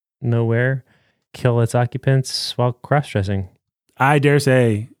middle of nowhere, kill its occupants while cross-dressing. I dare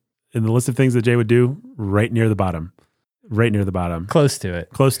say, in the list of things that Jay would do, right near the bottom. Close to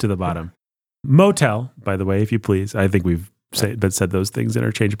it. Close to the bottom. Motel, by the way, if you please. I think we've said those things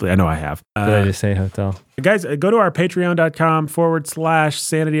interchangeably. I know I have. Did I just say hotel? Guys, go to our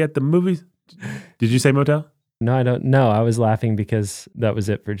patreon.com/sanity at the movies. Did you say motel? No, I don't know. I was laughing because that was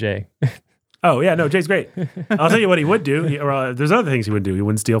it for Jay. Oh, yeah. No, Jay's great. I'll tell you what he would do. There's other things he would do. He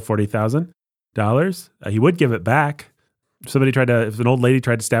wouldn't steal $40,000. He would give it back. If an old lady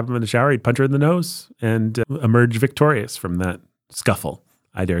tried to stab him in the shower, he'd punch her in the nose and emerge victorious from that scuffle,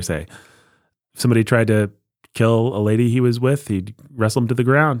 I dare say. If somebody tried to kill a lady he was with, he'd wrestle him to the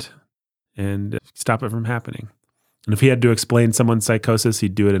ground and stop it from happening. And if he had to explain someone's psychosis,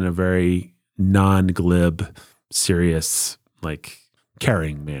 he'd do it in a very non-glib, serious, like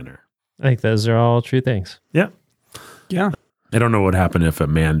caring manner. I think those are all true things. Yeah. Yeah. I don't know what would happen if a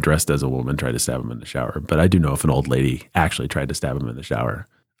man dressed as a woman tried to stab him in the shower, but I do know if an old lady actually tried to stab him in the shower,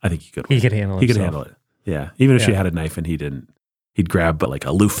 I think he could. He could handle it. He could handle it. Yeah. Even if she had a knife and he didn't, he'd grab like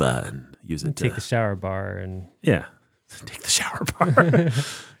a loofah and use it take the shower bar and... Yeah. Take the shower bar.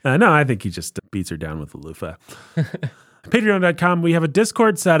 No, I think he just beats her down with a loofah. Patreon.com, we have a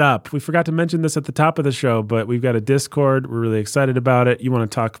Discord set up. We forgot to mention this at the top of the show, but we've got a Discord. We're really excited about it. You want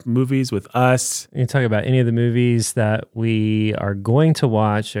to talk movies with us? You can talk about any of the movies that we are going to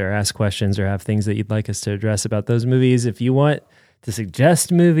watch or ask questions or have things that you'd like us to address about those movies. If you want to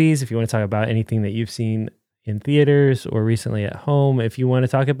suggest movies, if you want to talk about anything that you've seen in theaters or recently at home, if you want to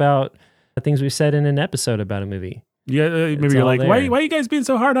talk about things we've said in an episode about a movie. Yeah, maybe you're like, why are you guys being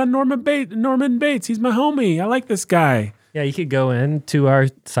so hard on Norman Bates? He's my homie. I like this guy. Yeah, you could go into our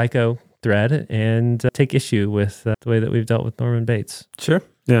Psycho thread and take issue with the way that we've dealt with Norman Bates. Sure.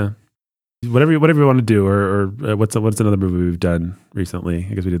 Yeah. Whatever you want to do, or what's another movie we've done recently?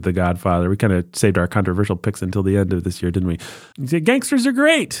 I guess we did The Godfather. We kind of saved our controversial picks until the end of this year, didn't we? You say gangsters are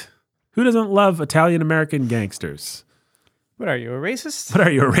great. Who doesn't love Italian-American gangsters? What are you, a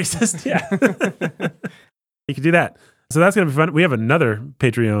racist? Yeah. You can do that. So that's going to be fun. We have another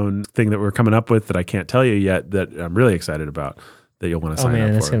Patreon thing that we're coming up with that I can't tell you yet that I'm really excited about that you'll want to sign up for. Oh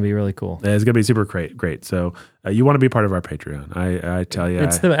man, that's going to be really cool. It's going to be super great. So you want to be part of our Patreon. I tell you.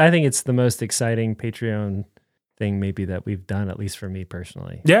 I think it's the most exciting Patreon thing maybe that we've done, at least for me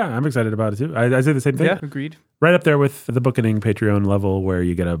personally. Yeah, I'm excited about it too. I say the same thing. Yeah, agreed. Right up there with the Bookening Patreon level where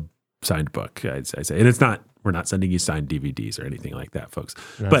you get a signed book, I say. And we're not sending you signed DVDs or anything like that, folks.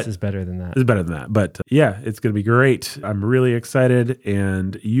 No, this is better than that. It's better than that. But yeah, it's going to be great. I'm really excited,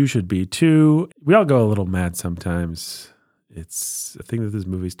 and you should be too. We all go a little mad sometimes. It's a thing that this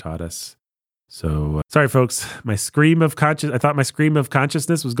movie's taught us. So sorry, folks. I thought my scream of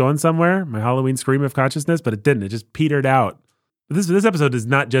consciousness was going somewhere, my Halloween scream of consciousness, but it didn't. It just petered out. This episode is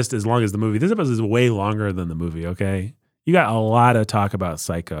not just as long as the movie. This episode is way longer than the movie, okay? You got a lot of talk about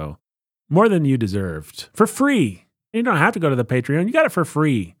Psycho. More than you deserved. For free. You don't have to go to the Patreon. You got it for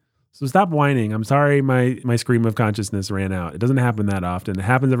free. So stop whining. I'm sorry my scream of consciousness ran out. It doesn't happen that often. It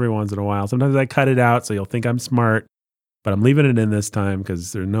happens every once in a while. Sometimes I cut it out so you'll think I'm smart. But I'm leaving it in this time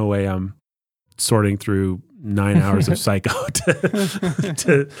because there's no way I'm sorting through 9 hours of Psycho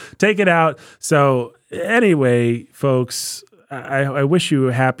to take it out. So anyway, folks, I wish you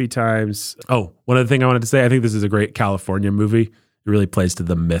happy times. Oh, one other thing I wanted to say. I think this is a great California movie. It really plays to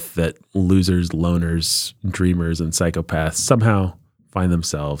the myth that losers, loners, dreamers, and psychopaths somehow find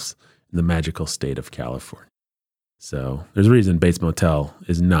themselves in the magical state of California. So there's a reason Bates Motel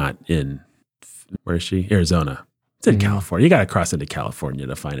is not in, where is she? Arizona. It's in California. You got to cross into California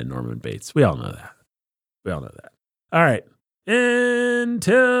to find a Norman Bates. We all know that. All right.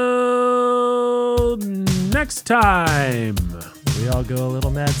 Until next time. We all go a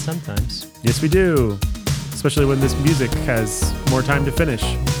little mad sometimes. Yes, we do. Especially when this music has more time to finish.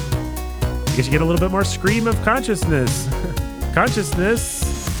 I guess you get a little bit more scream of consciousness.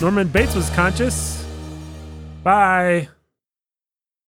 Consciousness. Norman Bates was conscious. Bye.